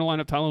Spencer, they're going to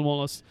line up Tylan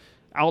Wallace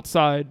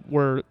outside,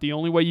 where the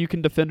only way you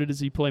can defend it is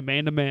you play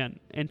man-to-man,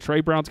 and Trey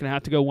Brown's going to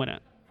have to go win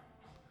it.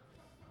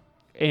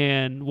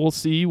 And we'll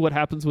see what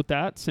happens with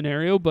that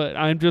scenario, but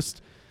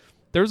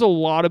there's a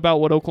lot about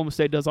what Oklahoma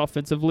State does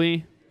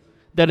offensively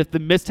that if the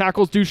missed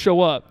tackles do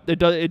show up,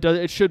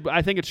 it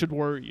should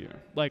worry you,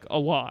 like, a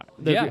lot.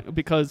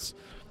 Because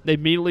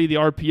immediately the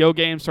RPO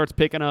game starts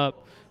picking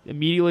up.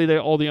 Immediately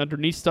all the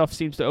underneath stuff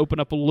seems to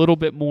open up a little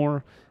bit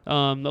more,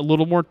 a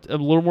little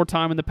more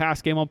time in the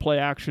pass game on play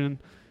action,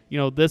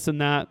 this and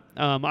that.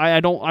 I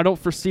don't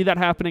foresee that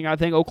happening. I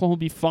think Oklahoma will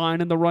be fine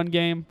in the run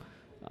game.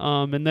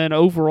 And then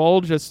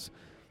overall, just,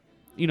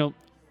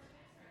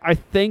 I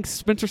think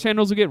Spencer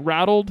Sanders will get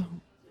rattled.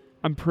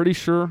 I'm pretty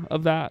sure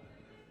of that.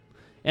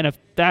 And if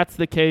that's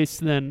the case,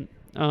 then,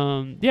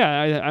 I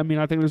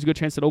think there's a good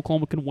chance that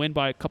Oklahoma can win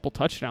by a couple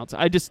touchdowns.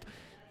 It's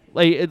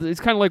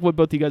kind of like what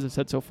both you guys have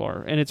said so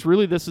far. And it's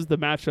really, this is the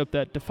matchup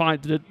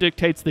that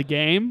dictates the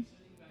game.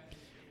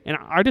 And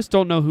I just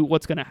don't know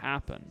what's going to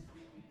happen.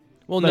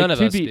 Well, none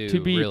of us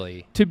do,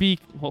 really.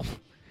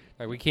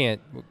 We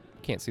can't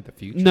see the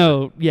future.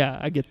 No, yeah,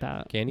 I get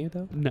that. Can you,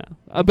 though? No.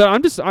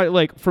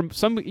 But from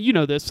some,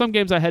 some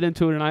games I head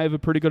into it and I have a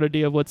pretty good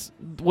idea of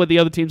what the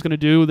other team's going to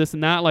do, this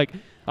and that. Like,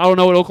 I don't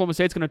know what Oklahoma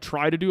State's going to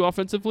try to do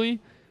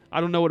offensively.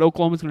 I don't know what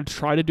Oklahoma's going to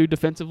try to do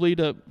defensively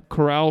to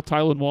corral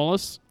Tylan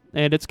Wallace.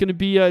 And it's going to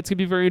be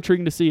very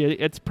intriguing to see.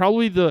 It's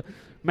probably the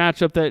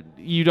matchup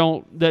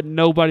that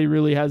nobody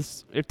really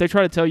has. If they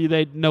try to tell you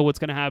they know what's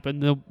going to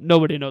happen,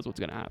 nobody knows what's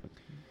going to happen.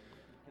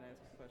 Can I ask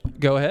a question?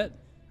 Go ahead.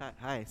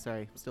 Hi,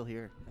 sorry, I'm still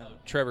here.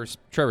 Trevor's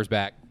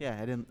back. Yeah,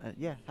 I didn't.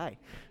 Hi.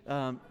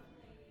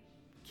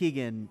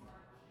 Keegan,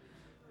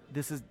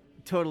 this is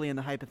totally in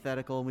the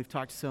hypothetical, and we've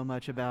talked so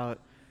much about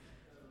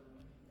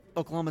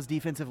Oklahoma's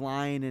defensive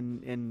line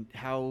and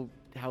how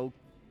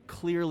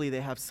clearly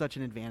they have such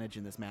an advantage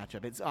in this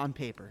matchup. It's on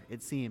paper,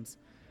 it seems.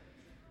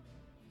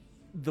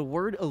 The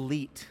word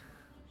elite,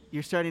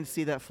 you're starting to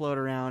see that float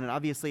around, and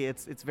obviously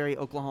it's very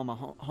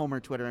Oklahoma homer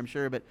Twitter, I'm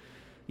sure, but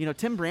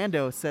Tim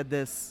Brando said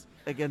this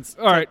against.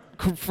 All right,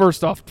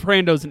 first off,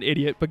 Brando's an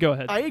idiot, but go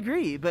ahead. I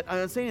agree, but what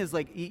I'm saying is,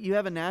 like, you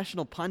have a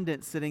national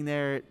pundit sitting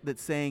there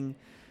that's saying,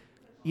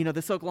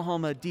 this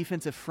Oklahoma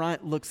defensive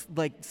front looks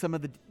like some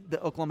of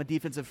the Oklahoma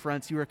defensive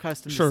fronts you were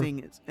accustomed to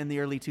seeing in the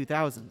early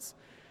 2000s.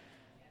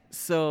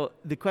 So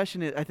the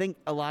question is, I think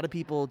a lot of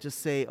people just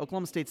say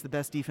Oklahoma State's the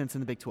best defense in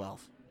the Big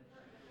 12.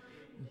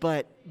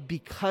 But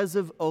because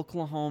of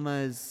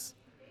Oklahoma's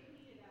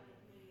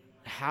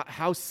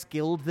how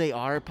skilled they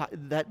are,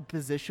 that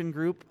position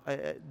group,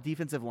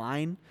 defensive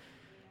line,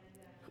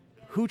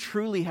 who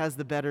truly has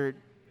the better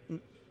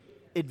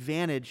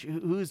advantage?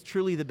 Who's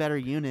truly the better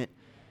unit?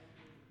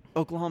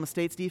 Oklahoma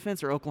State's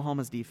defense or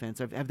Oklahoma's defense?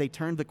 Have they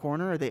turned the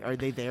corner? Are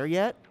they there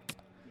yet?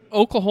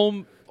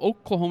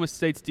 Oklahoma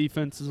State's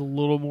defense is a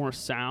little more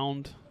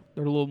sound.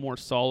 They're a little more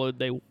solid.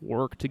 They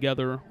work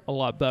together a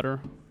lot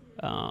better.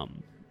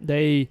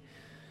 They're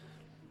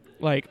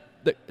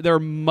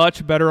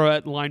much better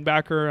at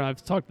linebacker.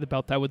 I've talked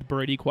about that with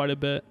Brady quite a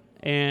bit,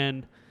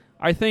 and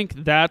I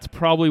think that's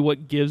probably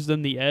what gives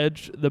them the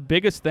edge. The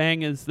biggest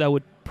thing is that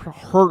would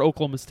hurt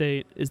Oklahoma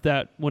State is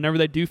that whenever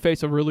they do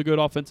face a really good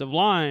offensive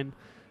line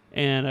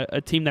and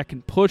a team that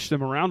can push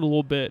them around a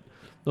little bit,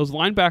 those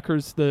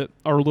linebackers that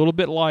are a little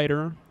bit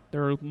lighter,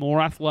 they're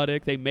more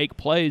athletic, they make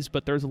plays,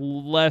 but there's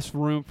less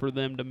room for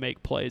them to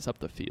make plays up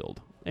the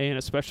field, and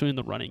especially in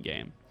the running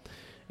game.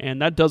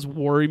 And that does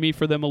worry me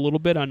for them a little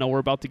bit. I know we're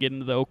about to get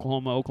into the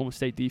Oklahoma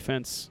State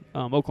defense,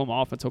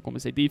 Oklahoma offense, Oklahoma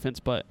State defense.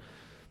 But,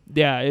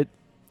 yeah,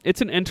 it's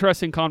an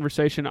interesting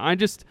conversation. I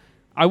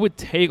would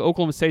take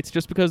Oklahoma State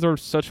just because they're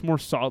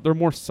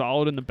more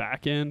solid in the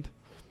back end.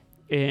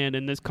 And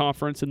in this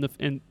conference,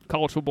 in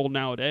college football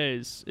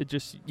nowadays,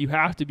 you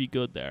have to be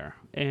good there.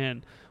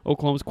 And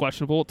Oklahoma's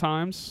questionable at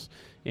times.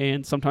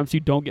 And sometimes you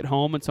don't get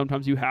home, and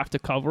sometimes you have to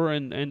cover,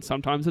 and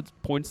sometimes it's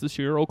points this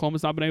year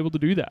Oklahoma's not been able to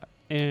do that.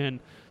 And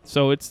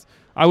so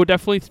I would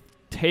definitely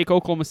take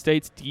Oklahoma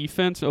State's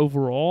defense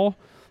overall,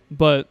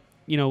 but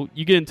you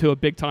get into a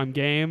big-time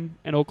game,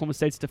 and Oklahoma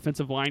State's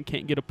defensive line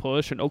can't get a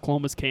push, and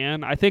Oklahoma's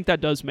can. I think that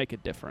does make a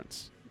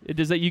difference.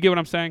 You get what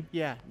I'm saying?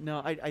 Yeah,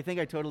 no, I think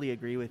I totally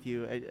agree with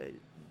you.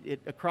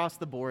 Across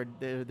the board,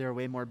 they're a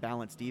way more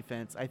balanced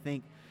defense. I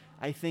think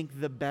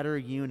the better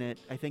unit,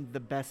 the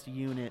best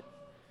unit,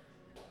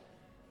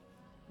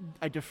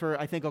 I defer.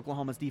 I think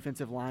Oklahoma's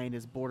defensive line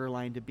is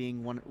borderline to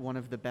being one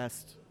of the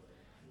best,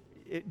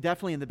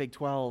 definitely in the Big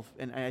 12,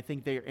 and I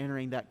think they're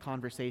entering that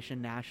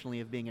conversation nationally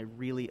of being a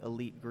really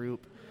elite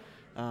group.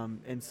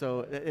 And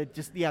so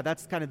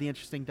that's kind of the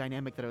interesting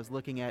dynamic that I was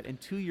looking at.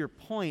 And to your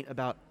point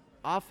about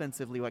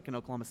offensively, what can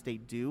Oklahoma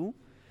State do?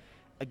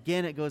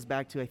 Again, it goes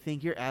back to, I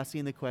think you're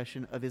asking the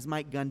question of, is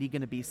Mike Gundy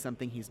going to be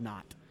something he's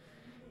not?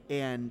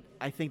 And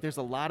I think there's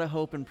a lot of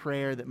hope and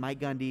prayer that Mike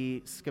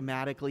Gundy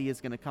schematically is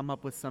going to come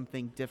up with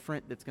something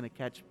different that's going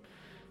to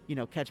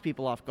catch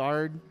people off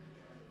guard,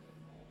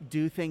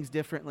 do things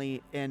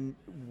differently. And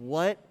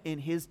what in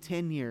his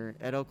tenure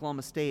at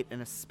Oklahoma State,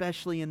 and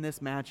especially in this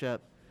matchup,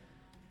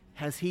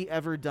 has he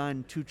ever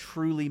done to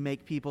truly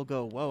make people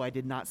go, whoa, I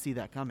did not see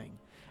that coming?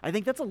 I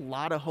think that's a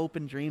lot of hope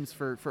and dreams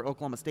for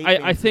Oklahoma State.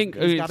 I think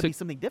it's got to be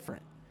something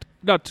different.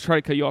 Not to try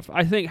to cut you off,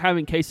 I think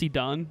having Casey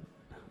Dunn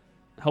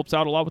helps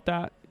out a lot with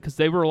that, because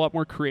they were a lot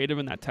more creative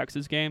in that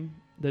Texas game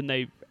than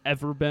they've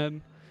ever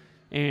been,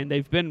 and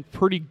they've been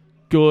pretty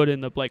good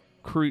in the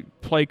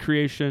play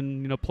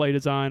creation, play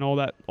design, all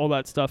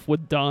that stuff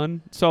with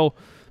Dunn. So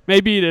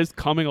maybe it is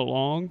coming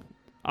along.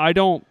 I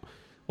don't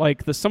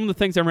some of the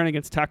things I ran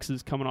against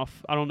Texas coming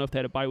off. I don't know if they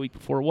had a bye week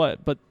before or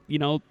what, but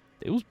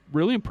it was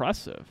really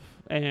impressive,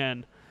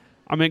 and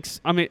I'm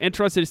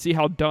interested to see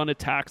how Dunn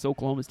attacks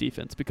Oklahoma's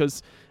defense,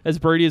 because as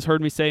Brady has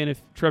heard me say, and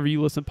if Trevor,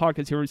 you listen to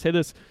podcasts, you heard me say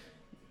this.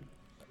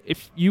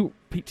 If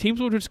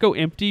teams will just go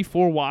empty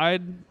 4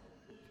 wide,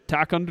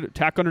 tack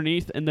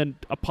underneath, and then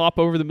a pop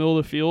over the middle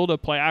of the field, a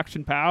play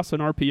action pass, an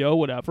RPO,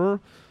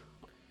 whatever,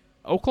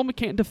 Oklahoma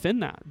can't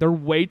defend that. They're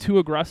way too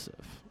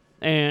aggressive.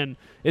 And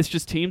it's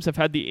just teams have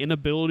had the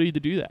inability to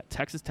do that.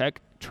 Texas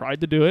Tech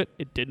tried to do it.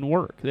 It didn't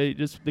work.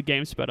 The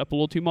game sped up a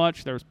little too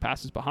much. There was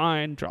passes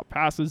behind, drop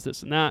passes,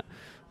 this and that.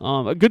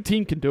 A good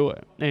team can do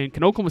it. And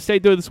can Oklahoma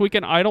State do it this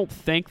weekend? I don't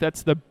think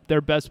that's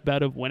their best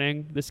bet of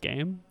winning this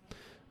game.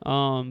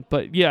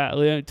 But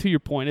yeah, to your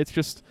point, it's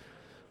just,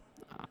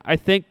 I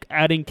think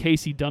adding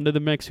Casey Dunn to the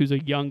mix, who's a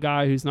young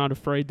guy who's not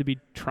afraid to be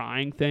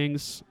trying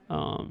things,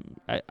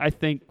 I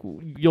think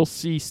you'll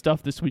see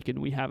stuff this weekend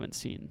we haven't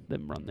seen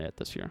them run that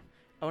this year.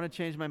 I want to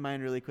change my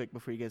mind really quick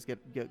before you guys go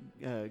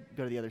to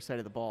the other side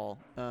of the ball.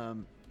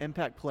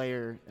 Impact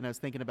player, and I was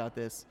thinking about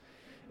this,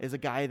 is a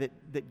guy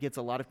that gets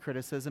a lot of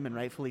criticism, and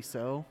rightfully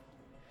so.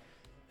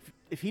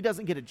 If he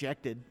doesn't get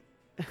ejected,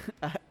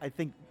 I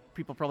think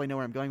people probably know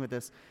where I'm going with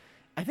this.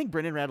 I think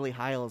Brendan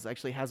Radley-Hiles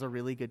actually has a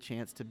really good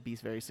chance to be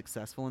very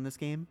successful in this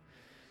game.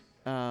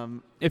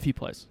 If he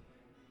plays.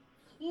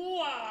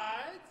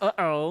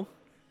 Uh-oh.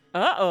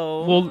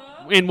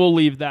 We'll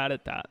leave that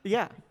at that.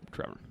 Yeah.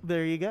 Trevor.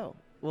 There you go.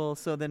 Well,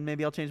 so then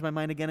maybe I'll change my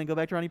mind again and go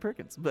back to Ronnie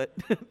Perkins. But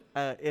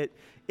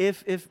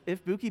if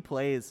Buki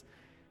plays,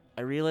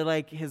 I really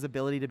like his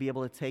ability to be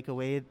able to take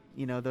away,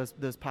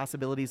 those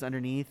possibilities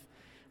underneath.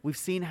 We've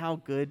seen how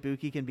good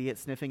Buki can be at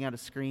sniffing out a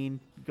screen,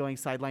 going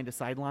sideline to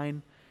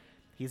sideline.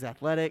 He's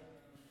athletic,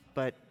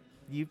 but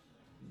you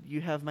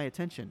have my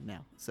attention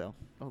now, so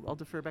I'll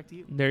defer back to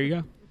you. There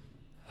you go.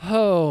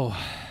 Oh,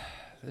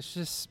 it's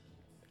just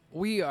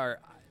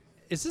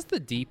is this the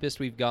deepest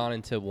we've gone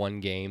into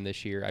one game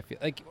this year? I feel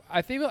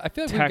like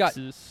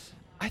Texas.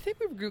 I think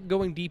we're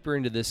going deeper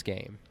into this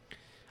game.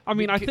 I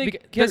mean, I think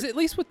because at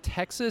least with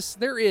Texas,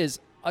 there is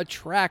a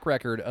track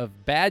record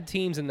of bad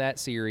teams in that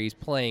series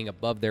playing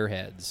above their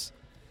heads.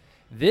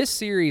 This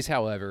series,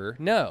 however,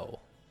 no.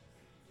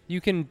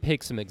 You can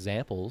pick some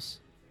examples,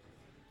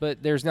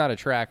 but there's not a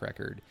track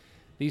record.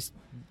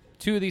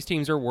 Two of these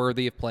teams are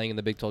worthy of playing in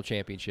the Big 12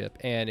 Championship,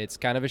 and it's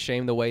kind of a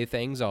shame the way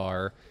things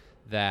are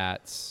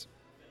that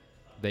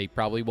they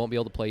probably won't be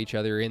able to play each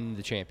other in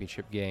the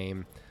championship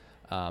game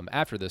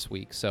after this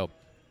week. So,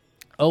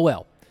 oh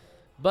well.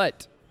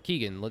 But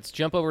Keegan, let's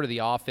jump over to the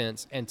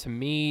offense. And to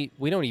me,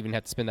 we don't even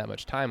have to spend that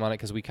much time on it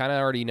because we kind of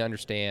already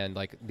understand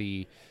like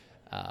the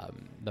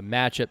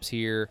matchups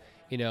here.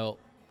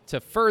 To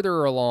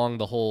further along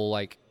the whole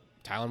like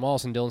Tylan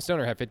Wallace and Dylan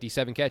Stoner have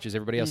 57 catches,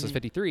 everybody else has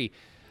 53.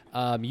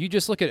 You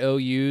just look at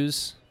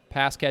OU's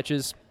pass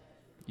catches.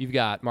 You've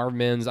got Marvin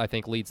Mims, I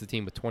think, leads the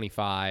team with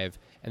 25.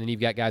 And then you've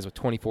got guys with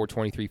 24,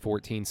 23,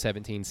 14,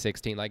 17,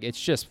 16. Like, it's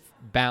just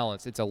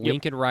balanced. It's a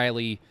Lincoln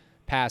Riley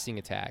passing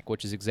attack,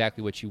 which is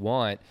exactly what you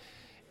want.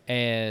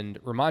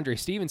 And Ramondre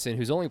Stevenson,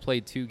 who's only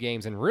played 2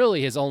 games and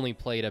really has only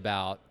played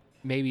about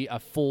maybe a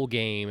full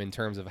game in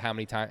terms of how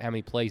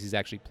many plays he's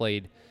actually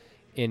played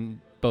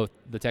in both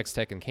the Texas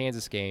Tech and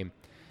Kansas game.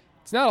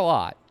 It's not a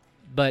lot,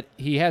 but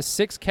he has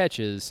 6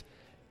 catches,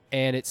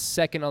 and it's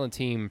second on the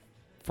team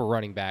for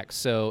running back.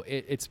 So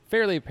it's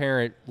fairly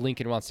apparent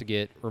Lincoln wants to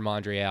get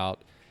Ramondre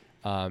out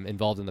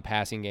involved in the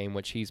passing game,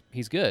 which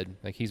he's good.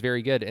 Like, he's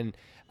very good. And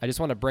I just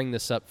want to bring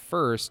this up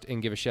first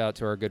and give a shout out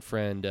to our good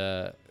friend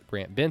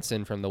Grant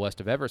Benson from the West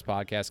of Everest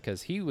podcast,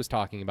 because he was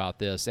talking about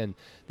this, and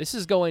this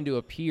is going to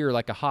appear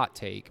like a hot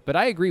take, but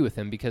I agree with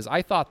him because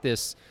I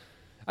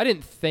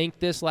didn't think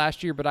this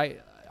last year, but I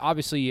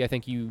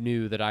think you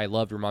knew that I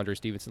loved Ramondre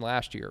Stevenson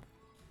last year.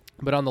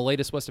 But on the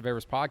latest West of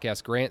Everest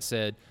podcast, Grant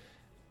said,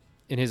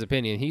 in his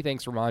opinion, he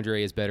thinks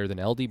Ramondre is better than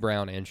L.D.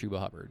 Brown and Chuba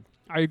Hubbard.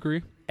 I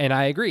agree. And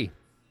I agree.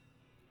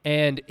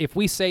 And if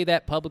we say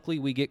that publicly,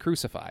 we get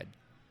crucified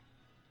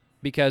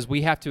because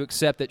we have to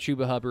accept that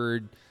Chuba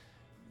Hubbard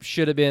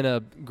should have been a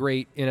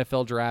great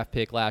NFL draft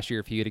pick last year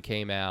if he had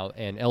came out,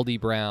 and L.D.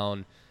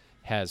 Brown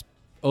has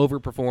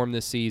overperformed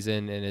this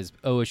season and is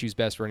OSU's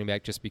best running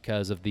back just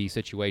because of the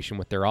situation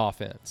with their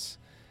offense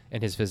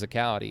and his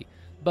physicality.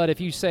 But if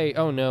you say,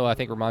 oh, no, I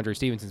think Ramondre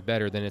Stevenson's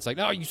better, then it's like,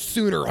 oh, you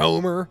Sooner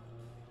homer.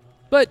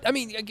 But, I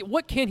mean,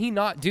 what can he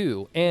not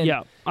do? And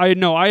yeah, I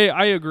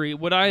agree.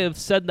 Would I have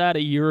said that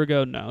a year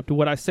ago? No.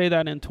 Would I say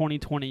that in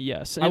 2020?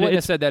 Yes. I wouldn't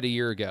have said that a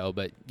year ago,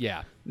 but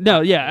yeah.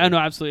 No, yeah, I know,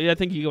 absolutely. I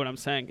think you get what I'm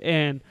saying.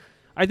 And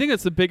I think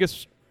it's the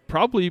biggest,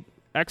 probably,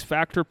 X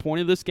factor point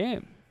of this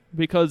game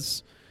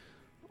because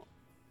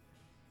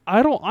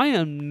and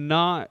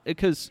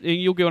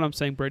you'll get what I'm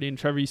saying, Brady and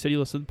Trevor, you said you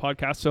listened to the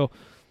podcast, so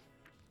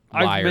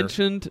Liar.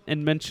 I've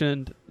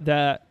mentioned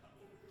that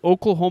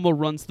Oklahoma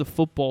runs the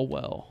football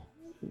well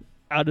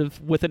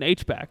with an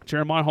H-back,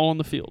 Jeremiah Hall on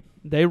the field.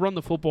 They run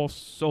the football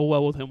so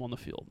well with him on the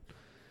field.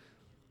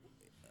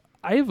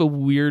 I have a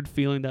weird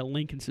feeling that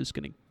Lincoln's just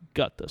going to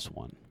gut this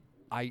one.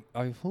 I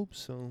hope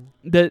so.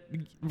 That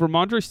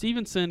Ramondre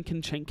Stevenson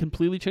can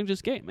completely change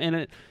this game.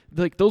 And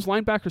those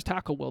linebackers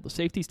tackle well, the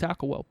safeties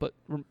tackle well, but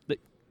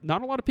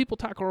not a lot of people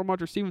tackle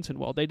Ramondre Stevenson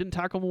well. They didn't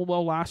tackle him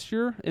well last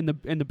year in the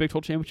Big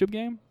 12 Championship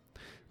game.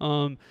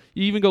 You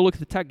even go look at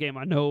the Tech game.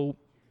 I know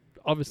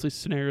obviously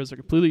scenarios are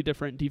completely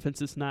different.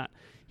 Defense is not.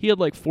 He had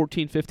like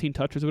 14, 15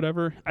 touches or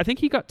whatever. I think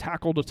he got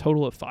tackled a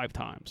total of 5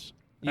 times.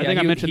 Yeah, I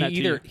think I mentioned that to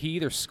you. He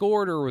either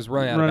scored or was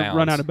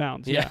run out of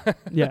bounds. Yeah.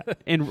 Yeah.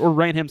 Or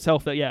ran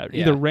himself.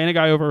 Either ran a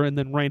guy over and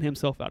then ran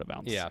himself out of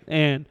bounds. Yeah.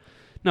 And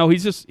no,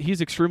 he's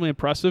extremely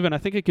impressive, and I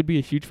think it could be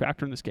a huge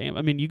factor in this game.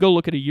 I mean, you go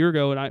look at a year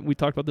ago, and we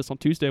talked about this on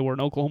Tuesday, where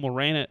Oklahoma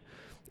ran it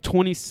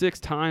 26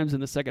 times in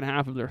the second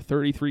half of their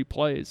 33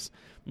 plays.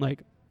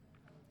 Like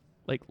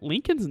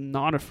Lincoln's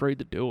not afraid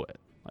to do it.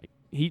 Like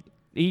he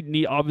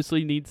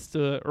obviously needs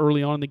to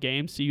early on in the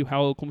game see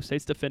how Oklahoma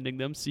State's defending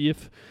them. See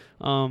if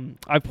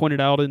I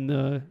pointed out in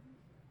the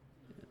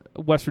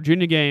West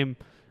Virginia game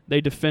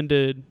they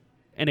defended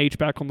an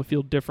H-back on the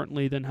field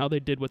differently than how they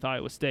did with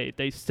Iowa State.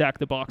 They stacked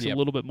the box a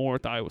little bit more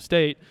with Iowa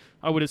State.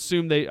 I would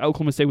assume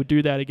Oklahoma State would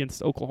do that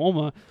against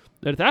Oklahoma.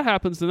 That if that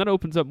happens, then that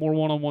opens up more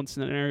one-on-one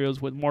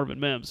scenarios with Marvin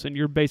Mims, and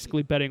you're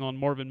basically betting on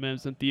Marvin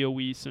Mims and Theo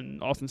Weiss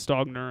and Austin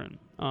Stogner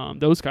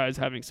and those guys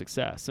having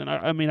success. And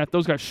I mean,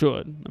 those guys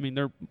should. I mean,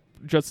 they're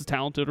just as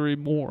talented or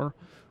even more.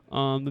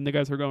 than the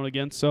guys they're going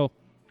against. So,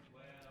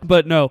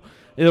 but no,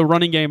 the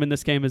running game in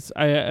this game is,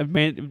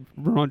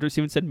 Ramondre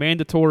Stevens said,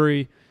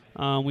 mandatory.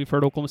 We've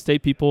heard Oklahoma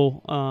State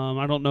people.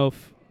 I don't know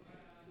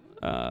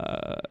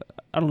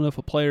if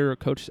a player or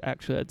coach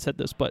actually had said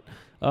this, but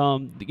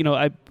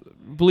I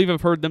believe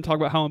I've heard them talk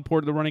about how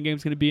important the running game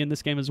is going to be in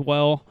this game as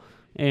well.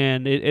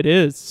 And it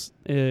is.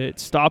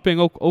 It's stopping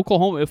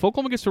Oklahoma. If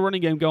Oklahoma gets the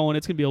running game going,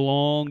 it's going to be a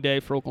long day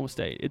for Oklahoma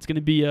State. It's going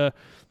to be a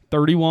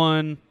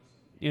 31.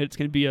 It's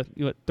going to be a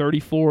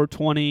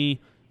 34-20.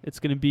 It's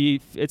going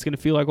to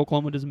feel like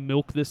Oklahoma just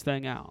milk this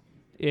thing out,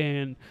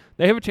 and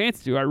they have a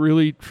chance to. I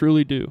really,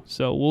 truly do.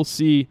 So we'll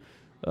see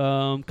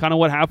kind of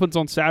what happens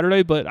on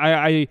Saturday. But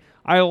I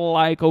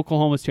like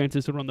Oklahoma's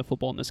chances to run the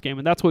football in this game,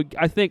 and that's what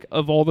I think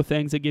of all the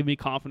things that give me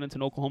confidence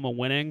in Oklahoma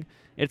winning.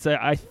 It's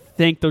that I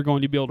think they're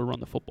going to be able to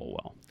run the football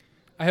well.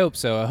 I hope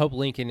so. I hope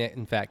Lincoln,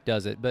 in fact,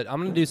 does it. But I'm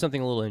going to do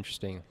something a little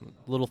interesting,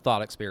 a little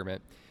thought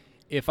experiment.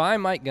 If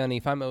I'm Mike Gundy,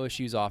 if I'm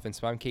OSU's offense,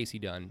 if I'm Casey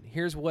Dunn,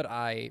 here's what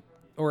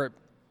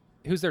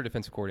who's their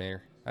defensive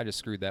coordinator? I just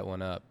screwed that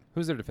one up.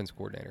 Who's their defensive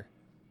coordinator?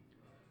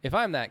 If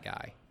I'm that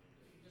guy.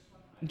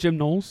 Jim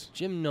Knowles.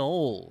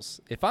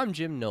 If I'm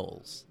Jim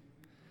Knowles,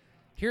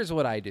 here's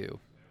what I do.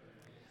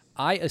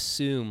 I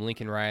assume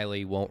Lincoln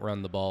Riley won't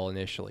run the ball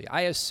initially.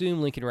 I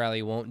assume Lincoln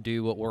Riley won't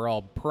do what we're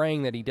all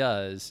praying that he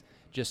does.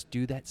 Just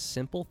do that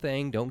simple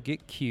thing. Don't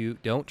get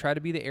cute. Don't try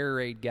to be the air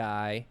raid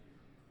guy.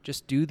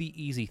 Just do the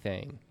easy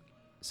thing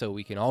so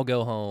we can all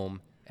go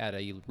home at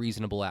a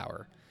reasonable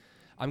hour.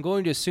 I'm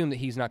going to assume that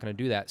he's not going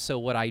to do that. So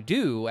what I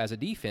do as a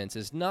defense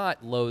is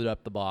not load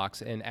up the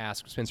box and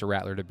ask Spencer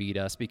Rattler to beat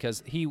us,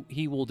 because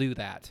he will do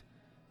that.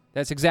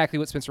 That's exactly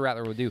what Spencer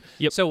Rattler will do.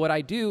 Yep. So what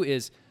I do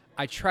is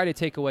I try to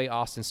take away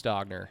Austin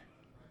Stogner.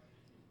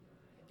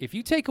 If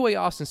you take away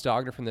Austin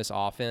Stogner from this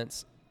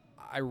offense,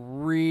 I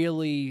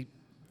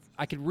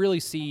could really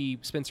see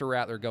Spencer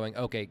Rattler going,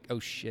 okay, oh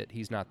shit,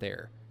 he's not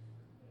there.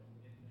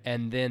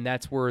 And then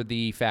that's where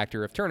the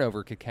factor of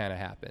turnover could kind of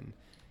happen.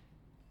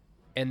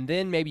 And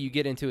then maybe you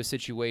get into a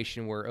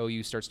situation where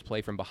OU starts to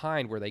play from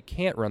behind where they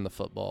can't run the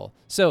football.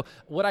 So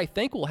what I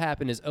think will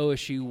happen is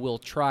OSU will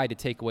try to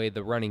take away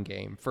the running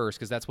game first,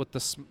 because that's what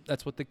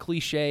the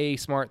cliche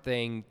smart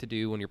thing to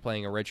do when you're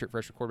playing a redshirt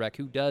freshman quarterback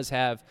who does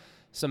have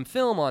some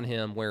film on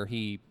him where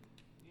he,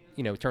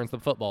 turns the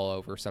football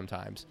over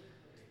sometimes.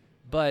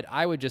 But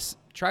I would just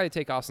try to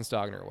take Austin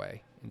Stogner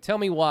away and tell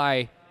me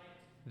why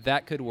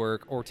that could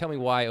work, or tell me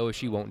why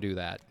OSU won't do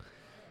that.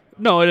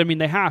 No, I mean,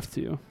 they have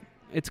to.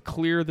 It's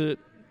clear that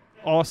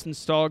Austin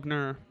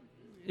Stogner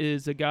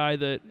is a guy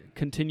that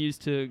continues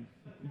to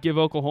give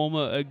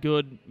Oklahoma a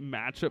good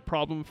matchup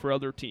problem for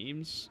other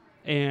teams,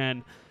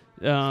 and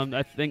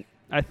I think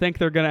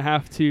they're going to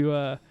have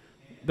to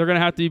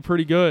be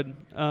pretty good.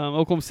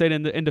 Oklahoma State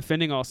in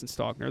defending Austin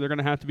Stogner, they're going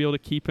to have to be able to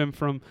keep him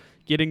from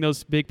getting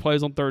those big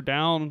plays on third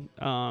down,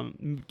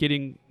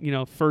 getting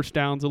first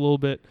downs a little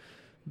bit,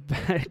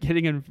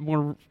 getting in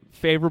more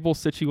favorable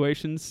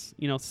situations.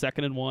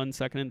 2nd and 1,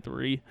 2nd and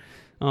 3.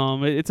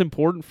 It's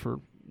important for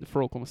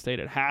Oklahoma State.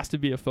 It has to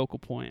be a focal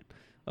point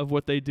of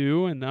what they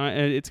do, and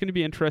it's going to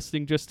be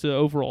interesting just to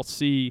overall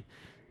see,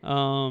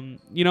 how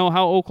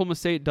Oklahoma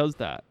State does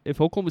that.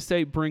 If Oklahoma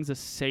State brings a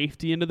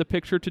safety into the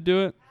picture to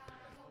do it,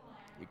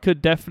 it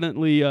could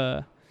definitely,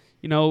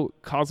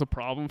 cause a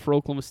problem for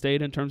Oklahoma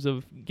State in terms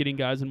of getting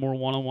guys in more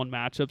one-on-one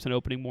matchups and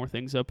opening more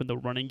things up in the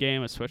running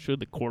game, especially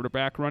the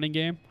quarterback running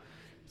game.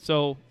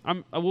 So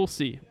I will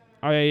see.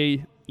 All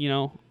right,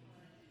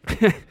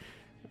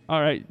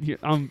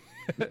 I'm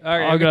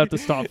gonna have to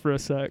stop for a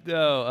sec.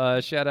 No,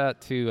 shout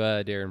out to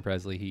Darren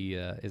Presley. He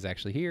is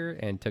actually here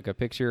and took a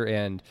picture.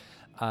 And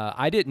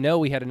I didn't know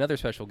we had another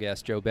special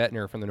guest, Joe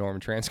Bettner from the Norman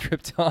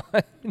Transcript on.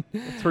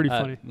 It's pretty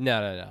funny.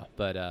 No.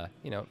 But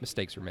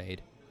mistakes were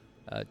made.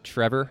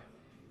 Trevor,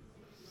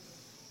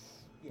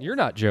 you're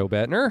not Joe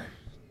Bettner.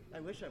 I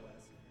wish I was.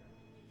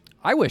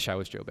 I wish I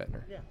was Joe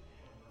Bettner. Yeah.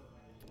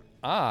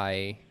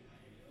 I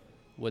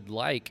would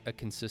like a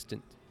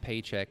consistent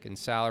paycheck and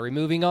salary.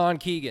 Moving on,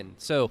 Keegan.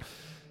 So,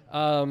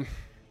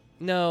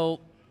 no,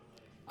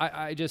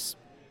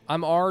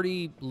 I'm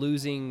already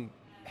losing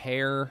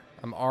hair.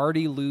 I'm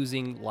already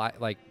losing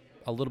like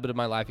a little bit of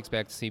my life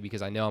expectancy,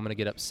 because I know I'm going to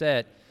get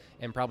upset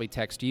and probably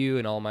text you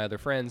and all my other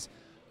friends.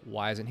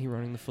 Why isn't he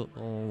running the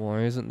football?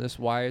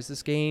 Why is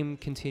this game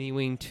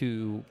continuing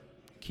to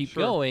keep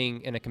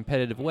going in a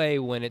competitive way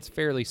when it's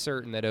fairly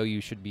certain that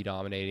OU should be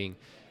dominating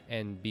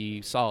and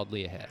be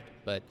solidly ahead?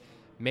 But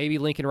maybe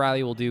Lincoln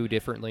Riley will do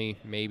differently.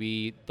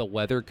 Maybe the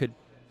weather could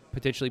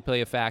potentially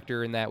play a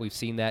factor in that. We've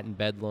seen that in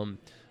Bedlam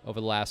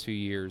over the last few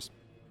years.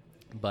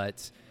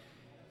 But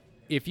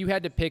if you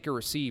had to pick a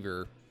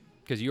receiver,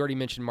 because you already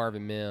mentioned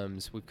Marvin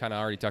Mims, we've kind of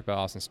already talked about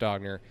Austin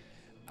Stogner.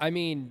 I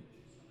mean,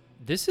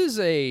 this is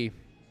a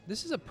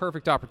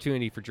perfect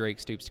opportunity for Drake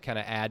Stoops to kind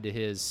of add to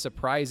his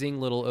surprising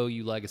little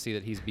OU legacy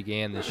that he's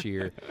began this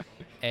year.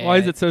 And why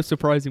is it so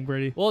surprising,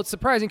 Brady? Well, it's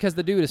surprising because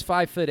the dude is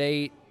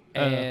 5'8",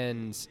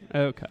 and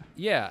okay.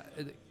 Yeah,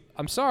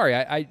 I'm sorry.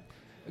 I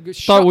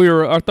thought we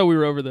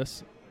were over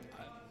this.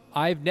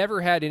 I've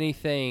never had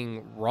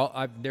anything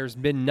wrong. There's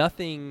been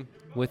nothing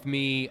with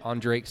me on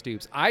Drake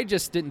Stoops. I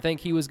just didn't think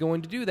he was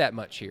going to do that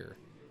much here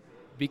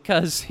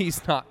because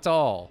he's not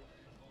tall.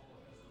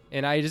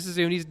 And I just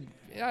assumed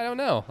I don't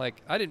know.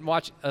 Like, I didn't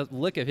watch a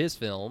lick of his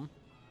film.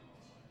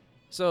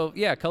 So,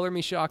 yeah, color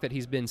me shocked that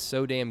he's been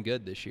so damn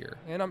good this year.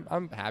 And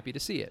I'm happy to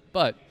see it.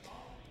 But,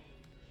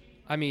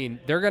 I mean,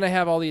 they're going to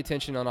have all the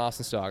attention on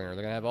Austin Stogner. They're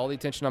going to have all the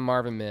attention on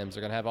Marvin Mims.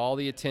 They're going to have all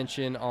the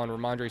attention on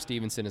Ramondre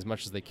Stevenson as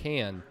much as they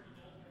can.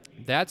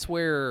 That's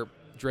where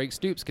Drake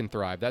Stoops can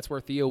thrive. That's where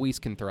Theo Weiss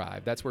can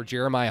thrive. That's where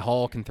Jeremiah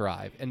Hall can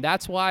thrive. And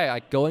that's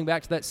why, going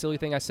back to that silly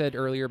thing I said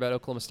earlier about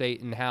Oklahoma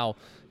State and how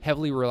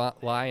heavily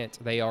reliant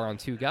they are on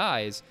two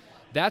guys,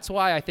 that's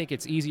why I think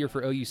it's easier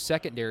for OU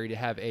secondary to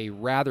have a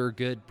rather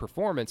good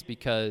performance,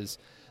 because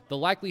the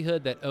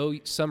likelihood that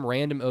some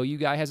random OU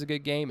guy has a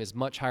good game is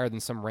much higher than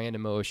some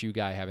random OSU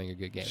guy having a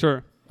good game.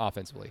 Sure.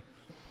 Offensively.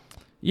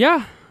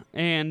 Yeah,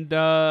 and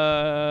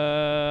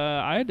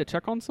I had to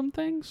check on some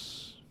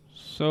things.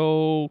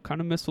 So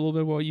kind of missed a little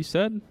bit of what you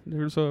said.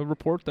 There's a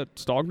report that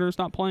Stogner's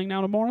not playing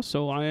now tomorrow,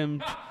 so I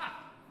am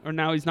 – or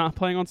now he's not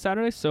playing on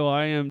Saturday, so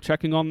I am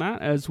checking on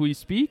that as we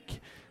speak.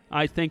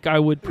 I think I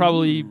would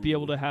probably be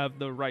able to have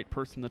the right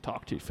person to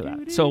talk to for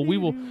that. So we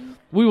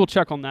will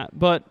check on that.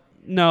 But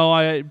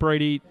no,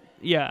 Brady,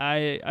 yeah,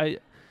 I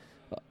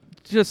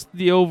just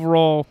the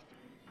overall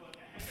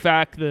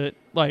fact that,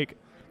 like,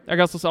 I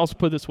guess let's also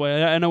put it this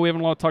way. I know we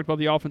haven't a lot talked about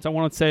the offense. I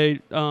want to say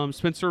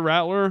Spencer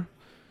Rattler,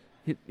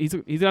 he's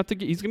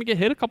gonna get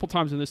hit a couple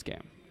times in this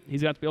game.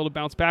 He's got to be able to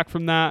bounce back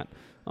from that.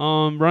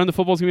 Running the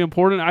football is gonna be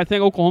important. I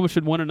think Oklahoma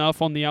should win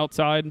enough on the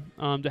outside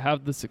to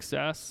have the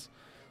success.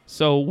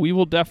 So we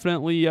will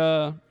definitely,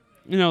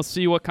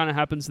 see what kind of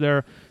happens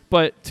there.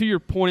 But to your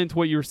point into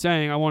what you were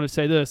saying, I want to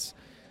say this.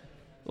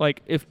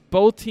 Like, if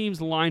both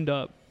teams lined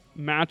up,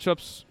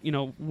 matchups,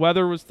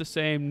 weather was the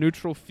same,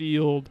 neutral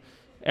field,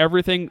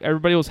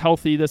 everybody was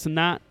healthy, this and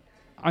that,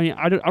 I mean,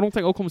 I don't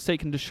think Oklahoma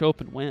State can just show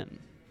up and win.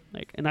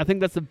 Like, and I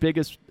think that's the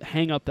biggest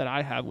hang-up that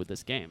I have with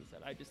this game. Is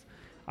that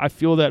I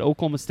feel that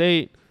Oklahoma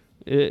State,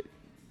 sorry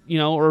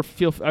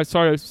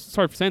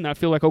for saying that, I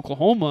feel like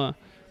Oklahoma,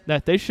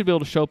 that they should be able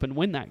to show up and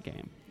win that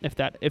game if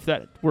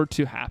that were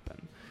to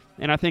happen.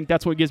 And I think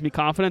that's what gives me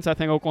confidence. I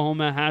think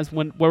Oklahoma has,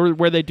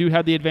 where they do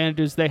have the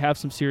advantages, they have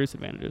some serious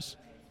advantages.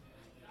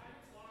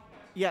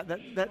 Yeah,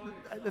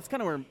 that's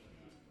kind of where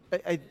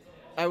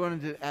I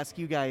wanted to ask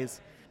you guys.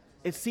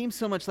 It seems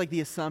so much like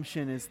the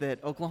assumption is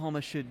that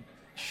Oklahoma should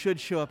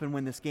show up and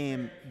win this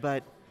game,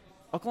 but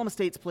Oklahoma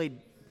State's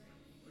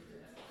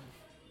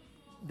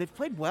they've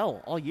played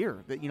well all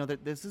year.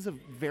 This is a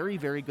very,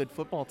 very good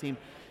football team.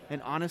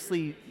 And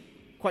honestly,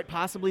 quite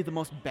possibly the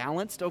most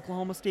balanced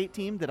Oklahoma State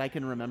team that I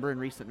can remember in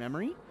recent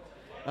memory.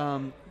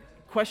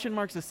 Question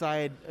marks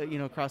aside,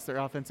 across their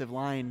offensive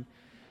line,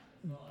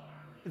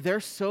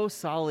 they're so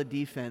solid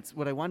defense.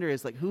 What I wonder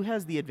is, like, who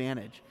has the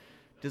advantage?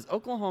 Does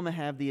Oklahoma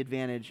have the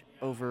advantage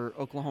over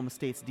Oklahoma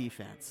State's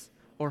defense?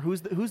 Or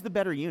who's the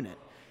better unit?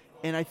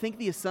 And I think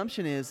the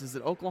assumption is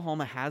that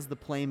Oklahoma has the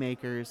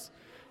playmakers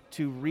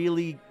to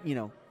really,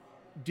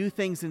 do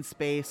things in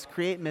space,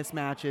 create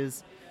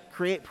mismatches,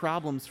 create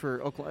problems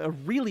for a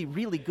really,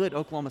 really good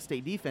Oklahoma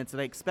State defense that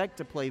I expect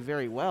to play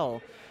very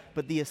well.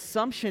 But the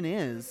assumption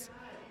is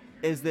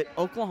that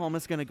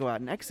Oklahoma's going to go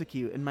out and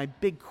execute. And my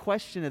big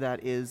question to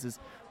that is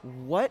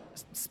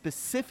what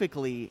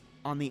specifically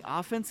on the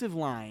offensive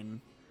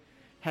line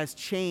has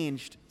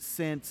changed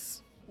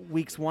since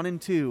weeks 1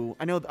 and 2?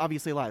 I know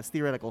obviously a lot is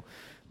theoretical,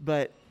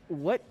 but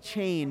what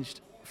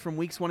changed from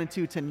weeks 1 and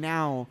 2 to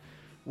now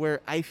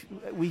where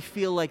we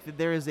feel like that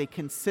there is a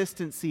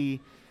consistency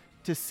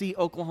to see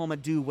Oklahoma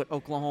do what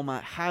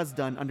Oklahoma has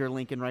done under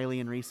Lincoln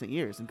Riley in recent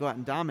years and go out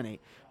and dominate,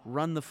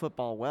 run the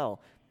football well.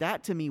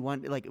 That to me,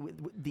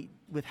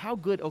 with how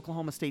good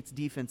Oklahoma State's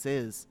defense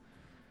is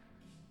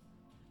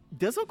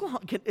Oklahoma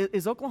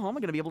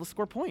going to be able to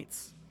score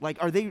points? Like,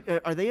 are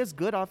they as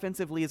good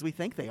offensively as we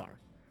think they are,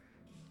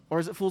 or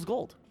is it fool's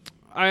gold?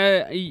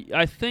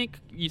 I think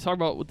you talk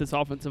about what this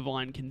offensive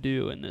line can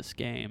do in this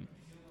game.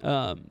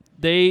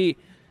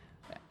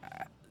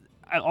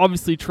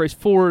 Obviously, Trace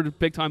Ford,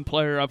 big-time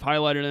player. I've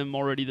highlighted him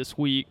already this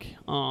week.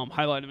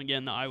 Highlighted him again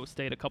in the Iowa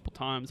State a couple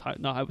times,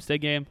 the Iowa State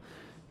game.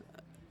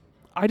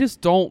 I just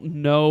don't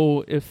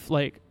know if,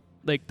 like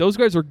those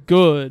guys are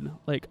good.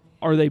 Like,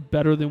 are they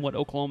better than what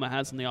Oklahoma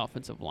has in the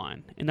offensive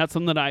line? And that's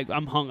something that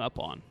I'm hung up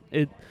on.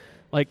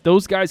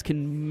 Those guys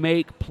can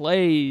make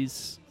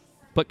plays,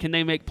 but can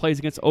they make plays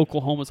against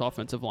Oklahoma's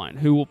offensive line,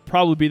 who will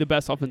probably be the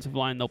best offensive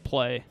line they'll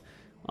play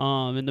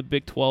in the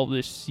Big 12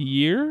 this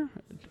year?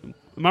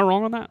 Am I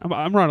wrong on that?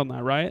 I'm right on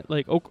that, right?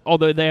 Like,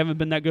 although they haven't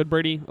been that good,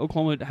 Brady,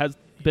 Oklahoma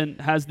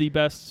has the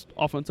best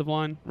offensive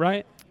line,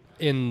 right?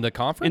 In the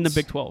conference? In the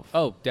Big 12.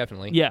 Oh,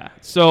 definitely. Yeah.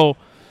 So,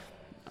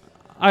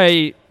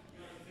 I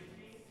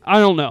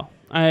don't know.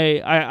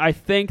 I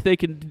think they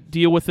can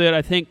deal with it.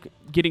 I think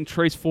getting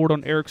Trace Ford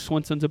on Eric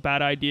Swinson's a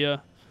bad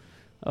idea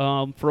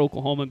for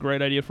Oklahoma,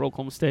 great idea for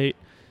Oklahoma State.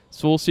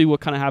 So we'll see what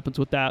kind of happens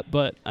with that.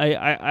 But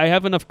I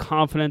have enough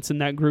confidence in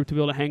that group to be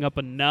able to hang up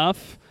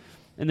enough.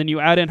 and then you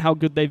add in how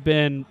good they've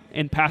been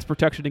in pass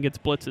protection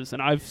against blitzes.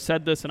 And I've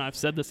said this, and I've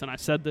said this, and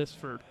I've said this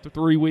for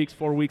 3 weeks,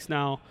 4 weeks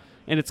now.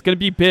 And it's going to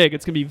be big.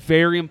 It's going to be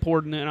very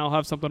important, and I'll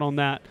have something on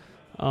that.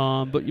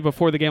 But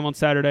before the game on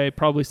Saturday,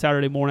 probably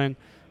Saturday morning,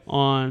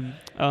 on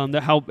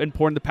how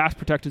important the pass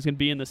protection is going to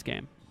be in this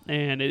game.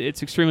 And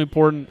it's extremely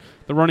important.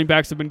 The running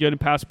backs have been good in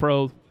pass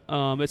pro,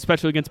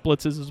 especially against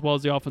blitzes, as well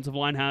as the offensive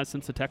line has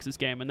since the Texas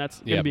game. And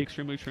that's going to be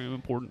extremely, extremely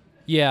important.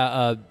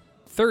 Yeah,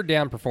 third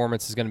down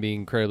performance is going to be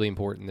incredibly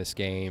important in this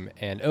game.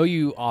 And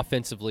OU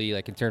offensively,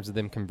 like in terms of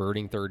them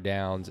converting third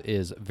downs,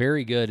 is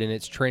very good, and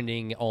it's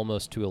trending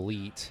almost to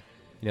elite.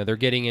 You know, they're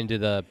getting into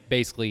the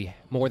basically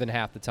more than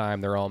half the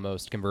time they're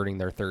almost converting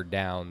their third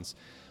downs,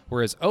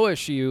 whereas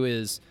OSU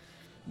is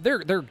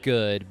they're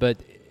good, but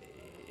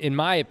in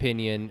my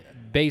opinion,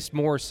 based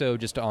more so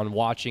just on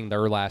watching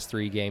their last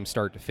 3 games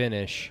start to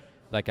finish,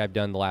 like I've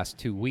done the last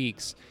 2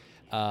 weeks,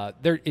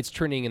 it's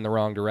trending in the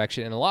wrong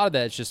direction, and a lot of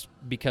that is just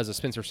because of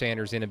Spencer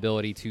Sanders'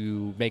 inability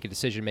to make a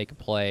decision, make a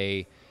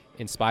play,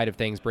 in spite of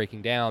things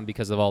breaking down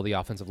because of all the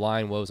offensive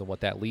line woes and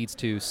what that leads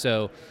to.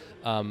 So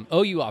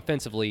OU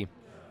offensively,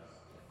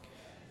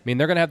 I mean,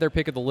 they're going to have their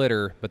pick of the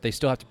litter, but they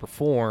still have to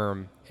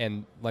perform.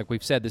 And like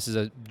we've said, this is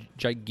a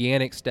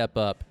gigantic step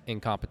up in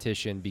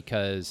competition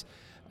because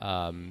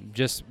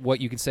just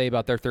what you can say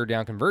about their third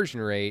down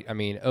conversion rate. I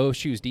mean,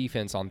 OSU's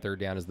defense on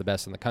third down is the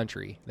best in the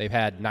country. They've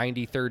had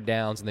 90 third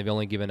downs, and they've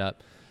only given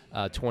up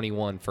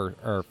 21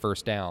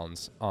 first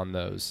downs on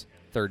those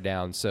third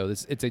downs. So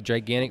it's a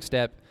gigantic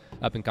step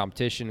up in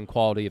competition and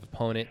quality of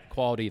opponent,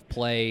 quality of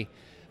play.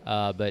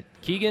 But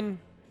Keegan,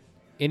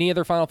 any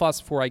other final thoughts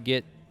before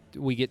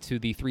we get to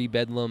the 3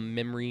 Bedlam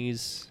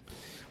memories?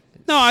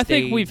 No, I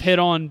think we've hit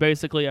on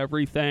basically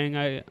everything.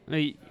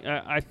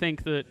 I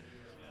think that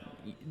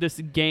this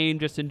game,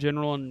 just in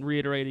general, and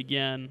reiterate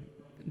again,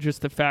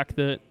 just the fact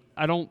that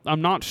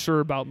I'm not sure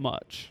about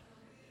much.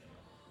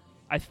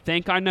 I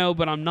think I know,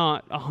 but I'm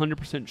not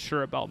 100%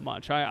 sure about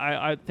much.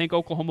 I think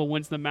Oklahoma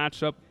wins the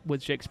matchup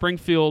with Jake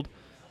Springfield.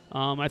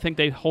 I think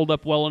they hold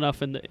up well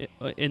enough in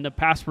the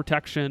pass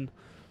protection.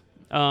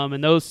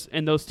 And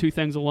those 2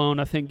 things alone,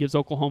 I think, gives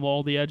Oklahoma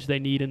all the edge they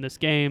need in this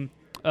game.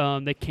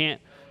 They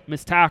can't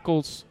miss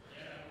tackles,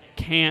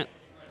 can't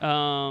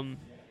get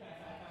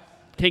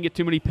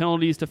too many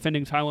penalties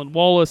defending Tylan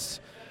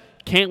Wallace,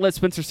 can't let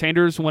Spencer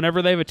Sanders,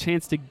 whenever they have a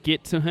chance to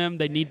get to him,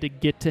 they need to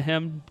get to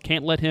him.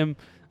 Can't let him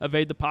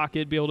evade the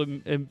pocket, be able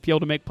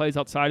to make plays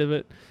outside of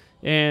it.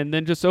 And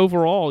then just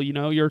overall,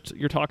 you're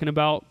talking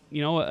about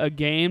a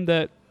game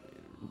that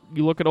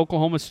you look at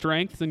Oklahoma's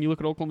strength and you look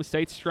at Oklahoma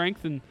State's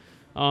strength, and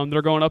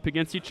they're going up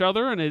against each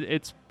other, and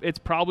it's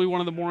probably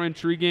one of the more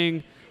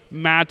intriguing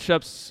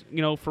matchups,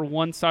 for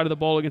one side of the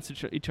ball against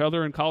each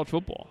other in college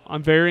football.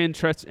 I'm very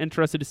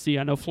interested to see.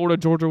 I know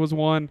Florida-Georgia was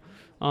one,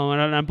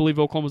 and I believe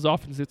Oklahoma's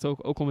offense,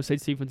 Oklahoma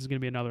State's defense is going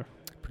to be another.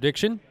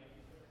 Prediction?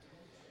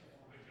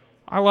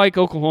 I like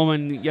Oklahoma,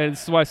 and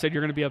this is why I said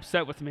you're going to be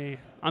upset with me.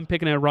 I'm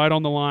picking it right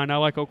on the line. I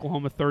like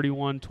Oklahoma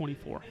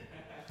 31-24.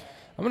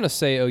 I'm going to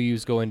say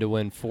OU's going to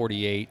win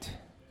 48-38.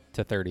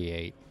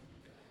 I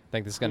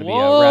think this is going to be a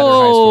rather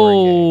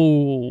high-scoring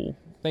game.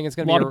 I think it's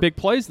going to be a lot of big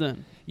plays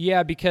then.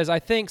 Yeah, because I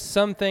think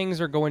some things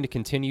are going to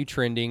continue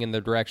trending in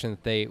the direction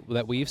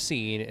that we've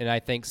seen, and I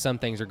think some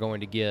things are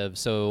going to give.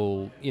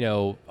 So,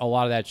 a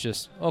lot of that's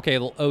just, okay,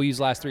 OU's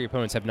last 3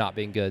 opponents have not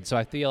been good. So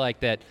I feel like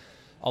that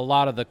a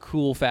lot of the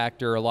cool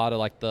factor, a lot of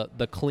like the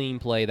clean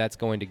play, that's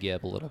going to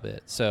give a little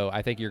bit. So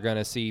I think you're going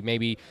to see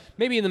maybe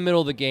in the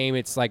middle of the game,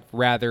 it's like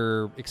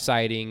rather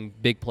exciting,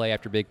 big play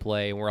after big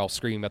play, and we're all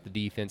screaming about the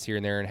defense here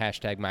and there and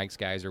hashtag Mike's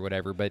guys or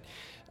whatever. But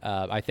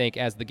I think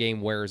as the game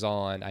wears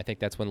on, I think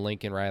that's when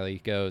Lincoln Riley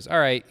goes, all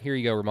right, here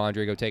you go,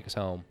 Ramondre, go take us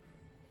home.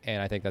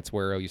 And I think that's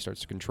where OU starts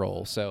to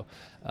control. So,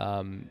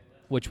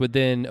 which would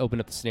then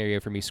open up the scenario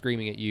for me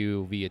screaming at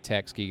you via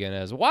text, Keegan,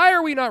 as why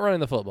are we not running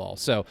the football?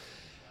 So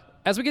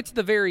as we get to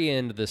the very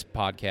end of this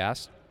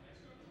podcast,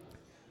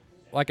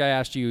 like I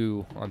asked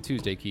you on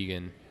Tuesday,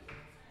 Keegan,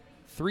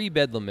 3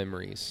 Bedlam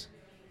memories.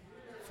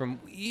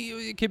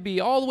 It could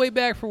be all the way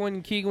back from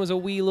when Keegan was a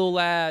wee little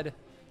lad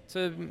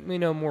to,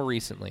 more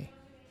recently.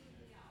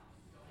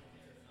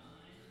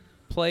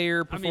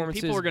 Player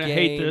performances, people are going to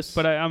hate this,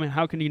 but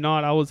how can you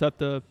not? I was at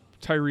the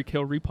Tyreek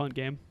Hill repunt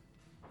game.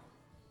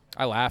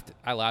 I laughed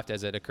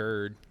as it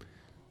occurred.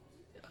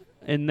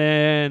 And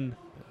then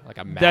like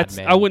a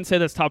madman. I wouldn't say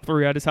that's top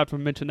 3. I just have to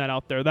mention that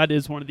out there. That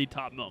is one of the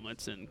top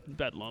moments in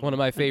Bedlam. One of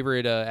my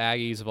favorite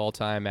Aggies of all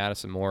time,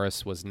 Madison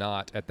Morris, was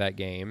not at that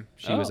game.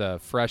 She was a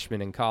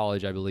freshman in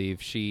college, I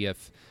believe. She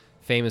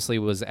famously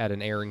was at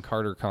an Aaron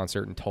Carter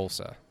concert in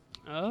Tulsa.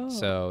 Oh.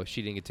 So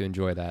she didn't get to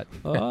enjoy that.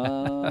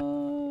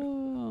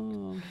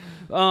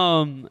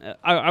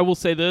 I will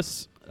say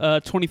this,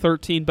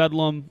 2013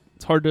 Bedlam,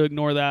 it's hard to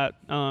ignore that.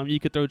 You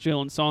could throw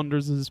Jalen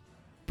Saunders'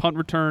 punt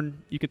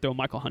return. You could throw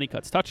Michael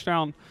Honeycutt's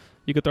touchdown.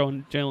 You could throw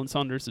in Jalen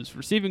Saunders'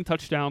 receiving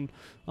touchdown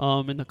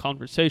in the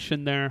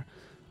conversation there.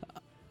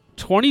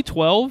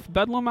 2012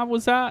 Bedlam I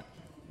was at,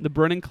 the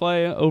Brennan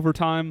Clay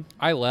overtime.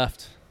 I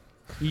left.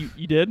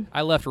 You did?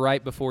 I left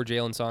right before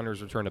Jalen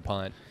Saunders returned a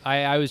punt.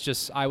 I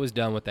was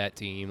done with that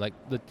team. Like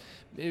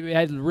it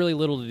had really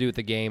little to do with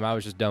the game. I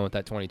was just done with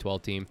that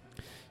 2012 team.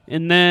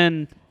 And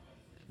then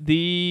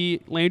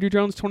the Landry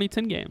Jones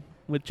 2010 game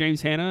with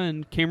James Hanna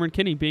and Cameron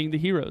Kinney being the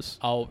heroes.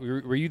 Oh,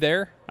 were you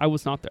there? I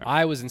was not there.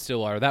 I was in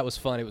Stillwater. That was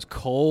fun. It was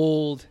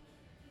cold.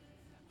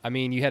 I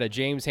mean, you had a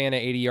James Hanna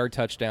 80-yard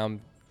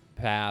touchdown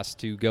pass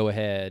to go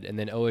ahead, and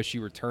then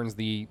OSU returns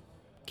the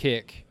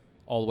kick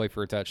all the way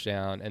for a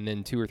touchdown, and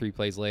then 2 or 3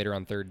 plays later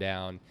on third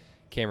down,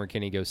 Cameron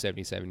Kinney goes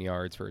 77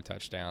 yards for a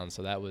touchdown.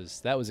 So that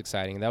was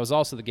exciting. That was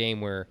also the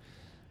game where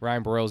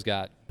Ryan Broyles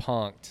got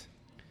punked,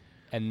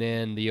 and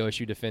then the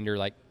OSU defender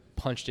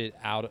punched it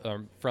out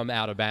from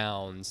out of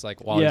bounds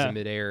while he was in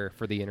midair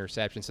for the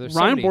interception. So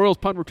Ryan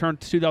Broyles' punt return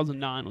to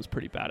 2009 was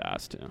pretty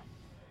badass too.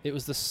 It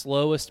was the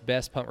slowest,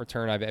 best punt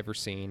return I've ever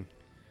seen.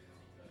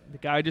 The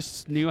guy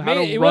just knew how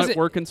to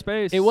work in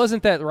space. It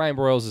wasn't that Ryan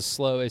Broyles is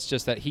slow. It's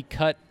just that he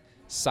cut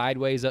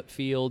sideways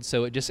upfield,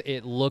 so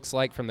it looks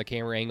like from the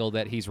camera angle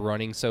that he's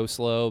running so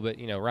slow. But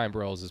Ryan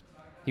Broyles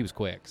he was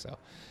quick. So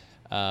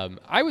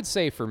I would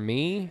say for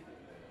me,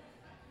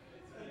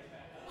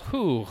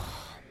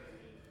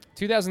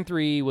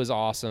 2003 was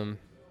awesome.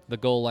 The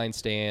goal line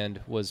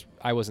stand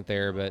I wasn't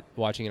there, but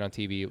watching it on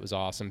TV, it was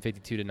awesome.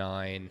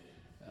 52-9.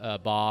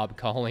 Bob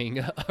calling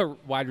a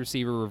wide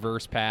receiver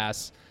reverse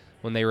pass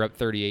when they were up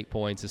 38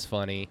 points is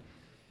funny.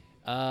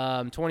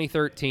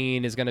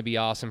 2013 is going to be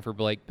awesome for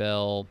Blake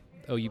Bell.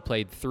 OU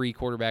played 3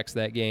 quarterbacks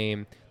that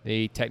game.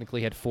 They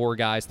technically had 4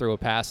 guys throw a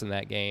pass in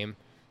that game.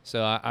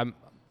 So I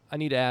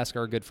need to ask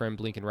our good friend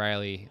Blinken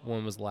Riley,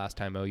 when was the last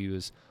time OU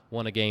has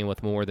won a game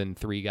with more than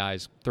 3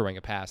 guys throwing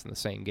a pass in the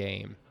same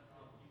game?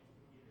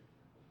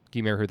 Do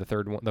you remember who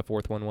the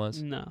fourth one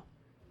was? No.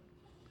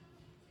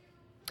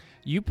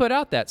 You put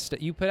out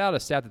you put out a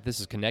stat that this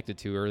is connected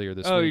to earlier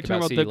this week. You're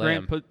talking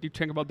about you're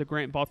talking about the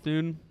Grant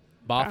Bothune.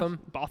 Botham?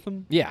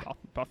 Yeah.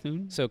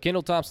 Bothune. So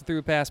Kendall Thompson threw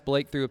a pass,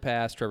 Blake threw a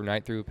pass, Trevor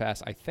Knight threw a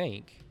pass, I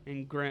think.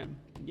 And Grant,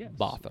 yes.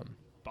 Botham.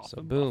 Botham.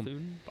 So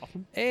boom.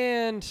 Botham.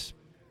 And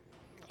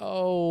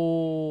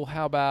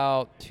how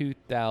about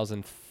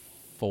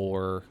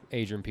 2004?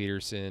 Adrian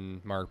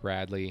Peterson, Mark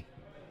Bradley,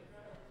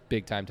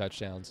 big time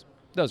touchdowns.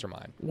 Those are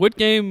mine. What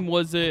game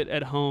was it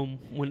at home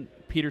when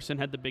Peterson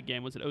had the big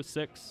game? Was it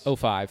 06?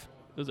 05.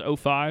 It was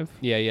 05?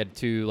 Yeah, he had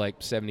 2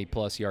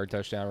 70-plus yard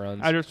touchdown runs.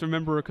 I just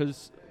remember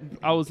because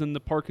I was in the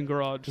parking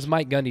garage. This is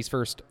Mike Gundy's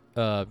first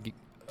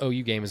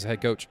OU game as a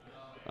head coach.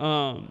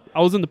 I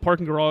was in the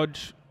parking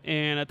garage,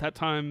 and at that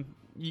time,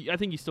 I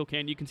think you still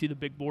can. You can see the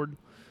big board,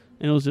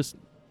 and it was just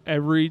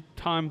every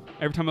time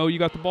OU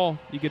got the ball,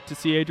 you get to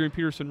see Adrian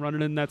Peterson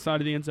running in that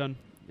side of the end zone.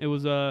 It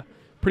was a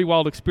pretty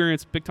wild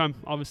experience, big time.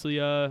 Obviously,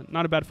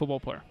 not a bad football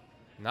player.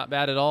 Not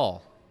bad at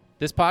all.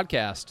 This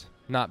podcast,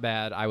 not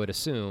bad, I would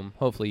assume.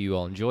 Hopefully you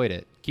all enjoyed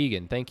it.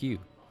 Keegan, thank you.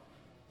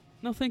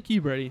 No, thank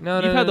you, Brady. No,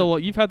 you've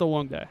had the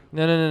long day.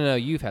 No.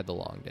 You've had the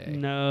long day.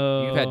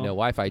 No. You've had no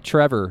Wi-Fi.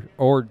 Trevor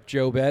or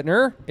Joe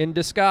Bettner in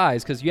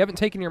disguise because you haven't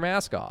taken your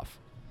mask off.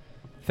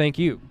 Thank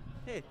you.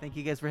 Hey, thank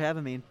you guys for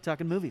having me and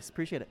talking movies.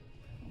 Appreciate it.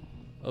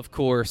 Of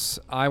course,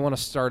 I want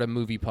to start a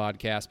movie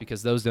podcast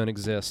because those don't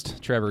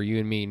exist. Trevor, you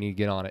and me need to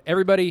get on it.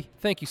 Everybody,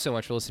 thank you so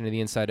much for listening to the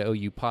Inside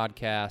OU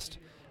podcast.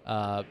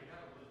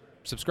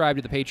 Subscribe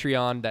to the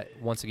Patreon. That,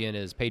 once again,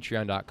 is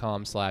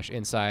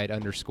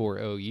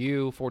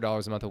patreon.com/inside_OU.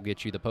 $4 a month will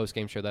get you the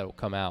post-game show that will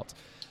come out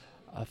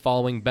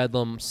following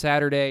Bedlam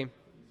Saturday.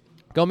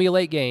 Going to be a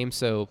late game,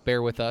 so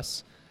bear with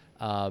us.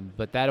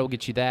 But that'll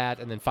get you that.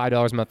 And then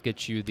 $5 a month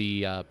gets you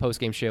the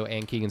post-game show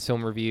and Keegan's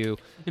film review.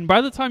 And by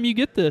the time you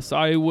get this,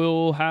 I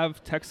will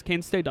have Texas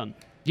Kansas State done.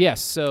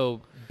 Yes,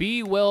 so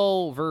be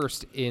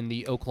well-versed in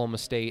the Oklahoma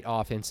State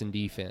offense and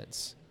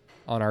defense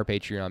on our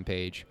Patreon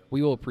page.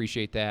 We will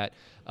appreciate that.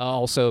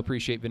 Also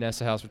appreciate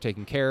Vanessa House for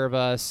taking care of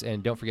us.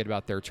 And don't forget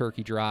about their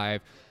turkey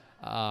drive.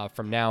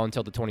 From now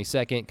until the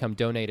 22nd, come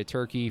donate a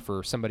turkey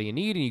for somebody in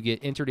need, and you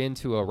get entered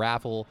into a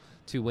raffle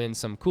to win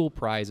some cool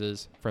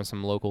prizes from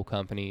some local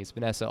companies.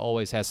 Vanessa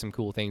always has some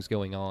cool things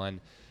going on,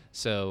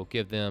 so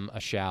give them a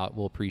shout.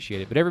 We'll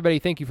appreciate it. But everybody,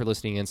 thank you for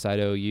listening Inside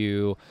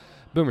OU.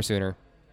 Boomer Sooner.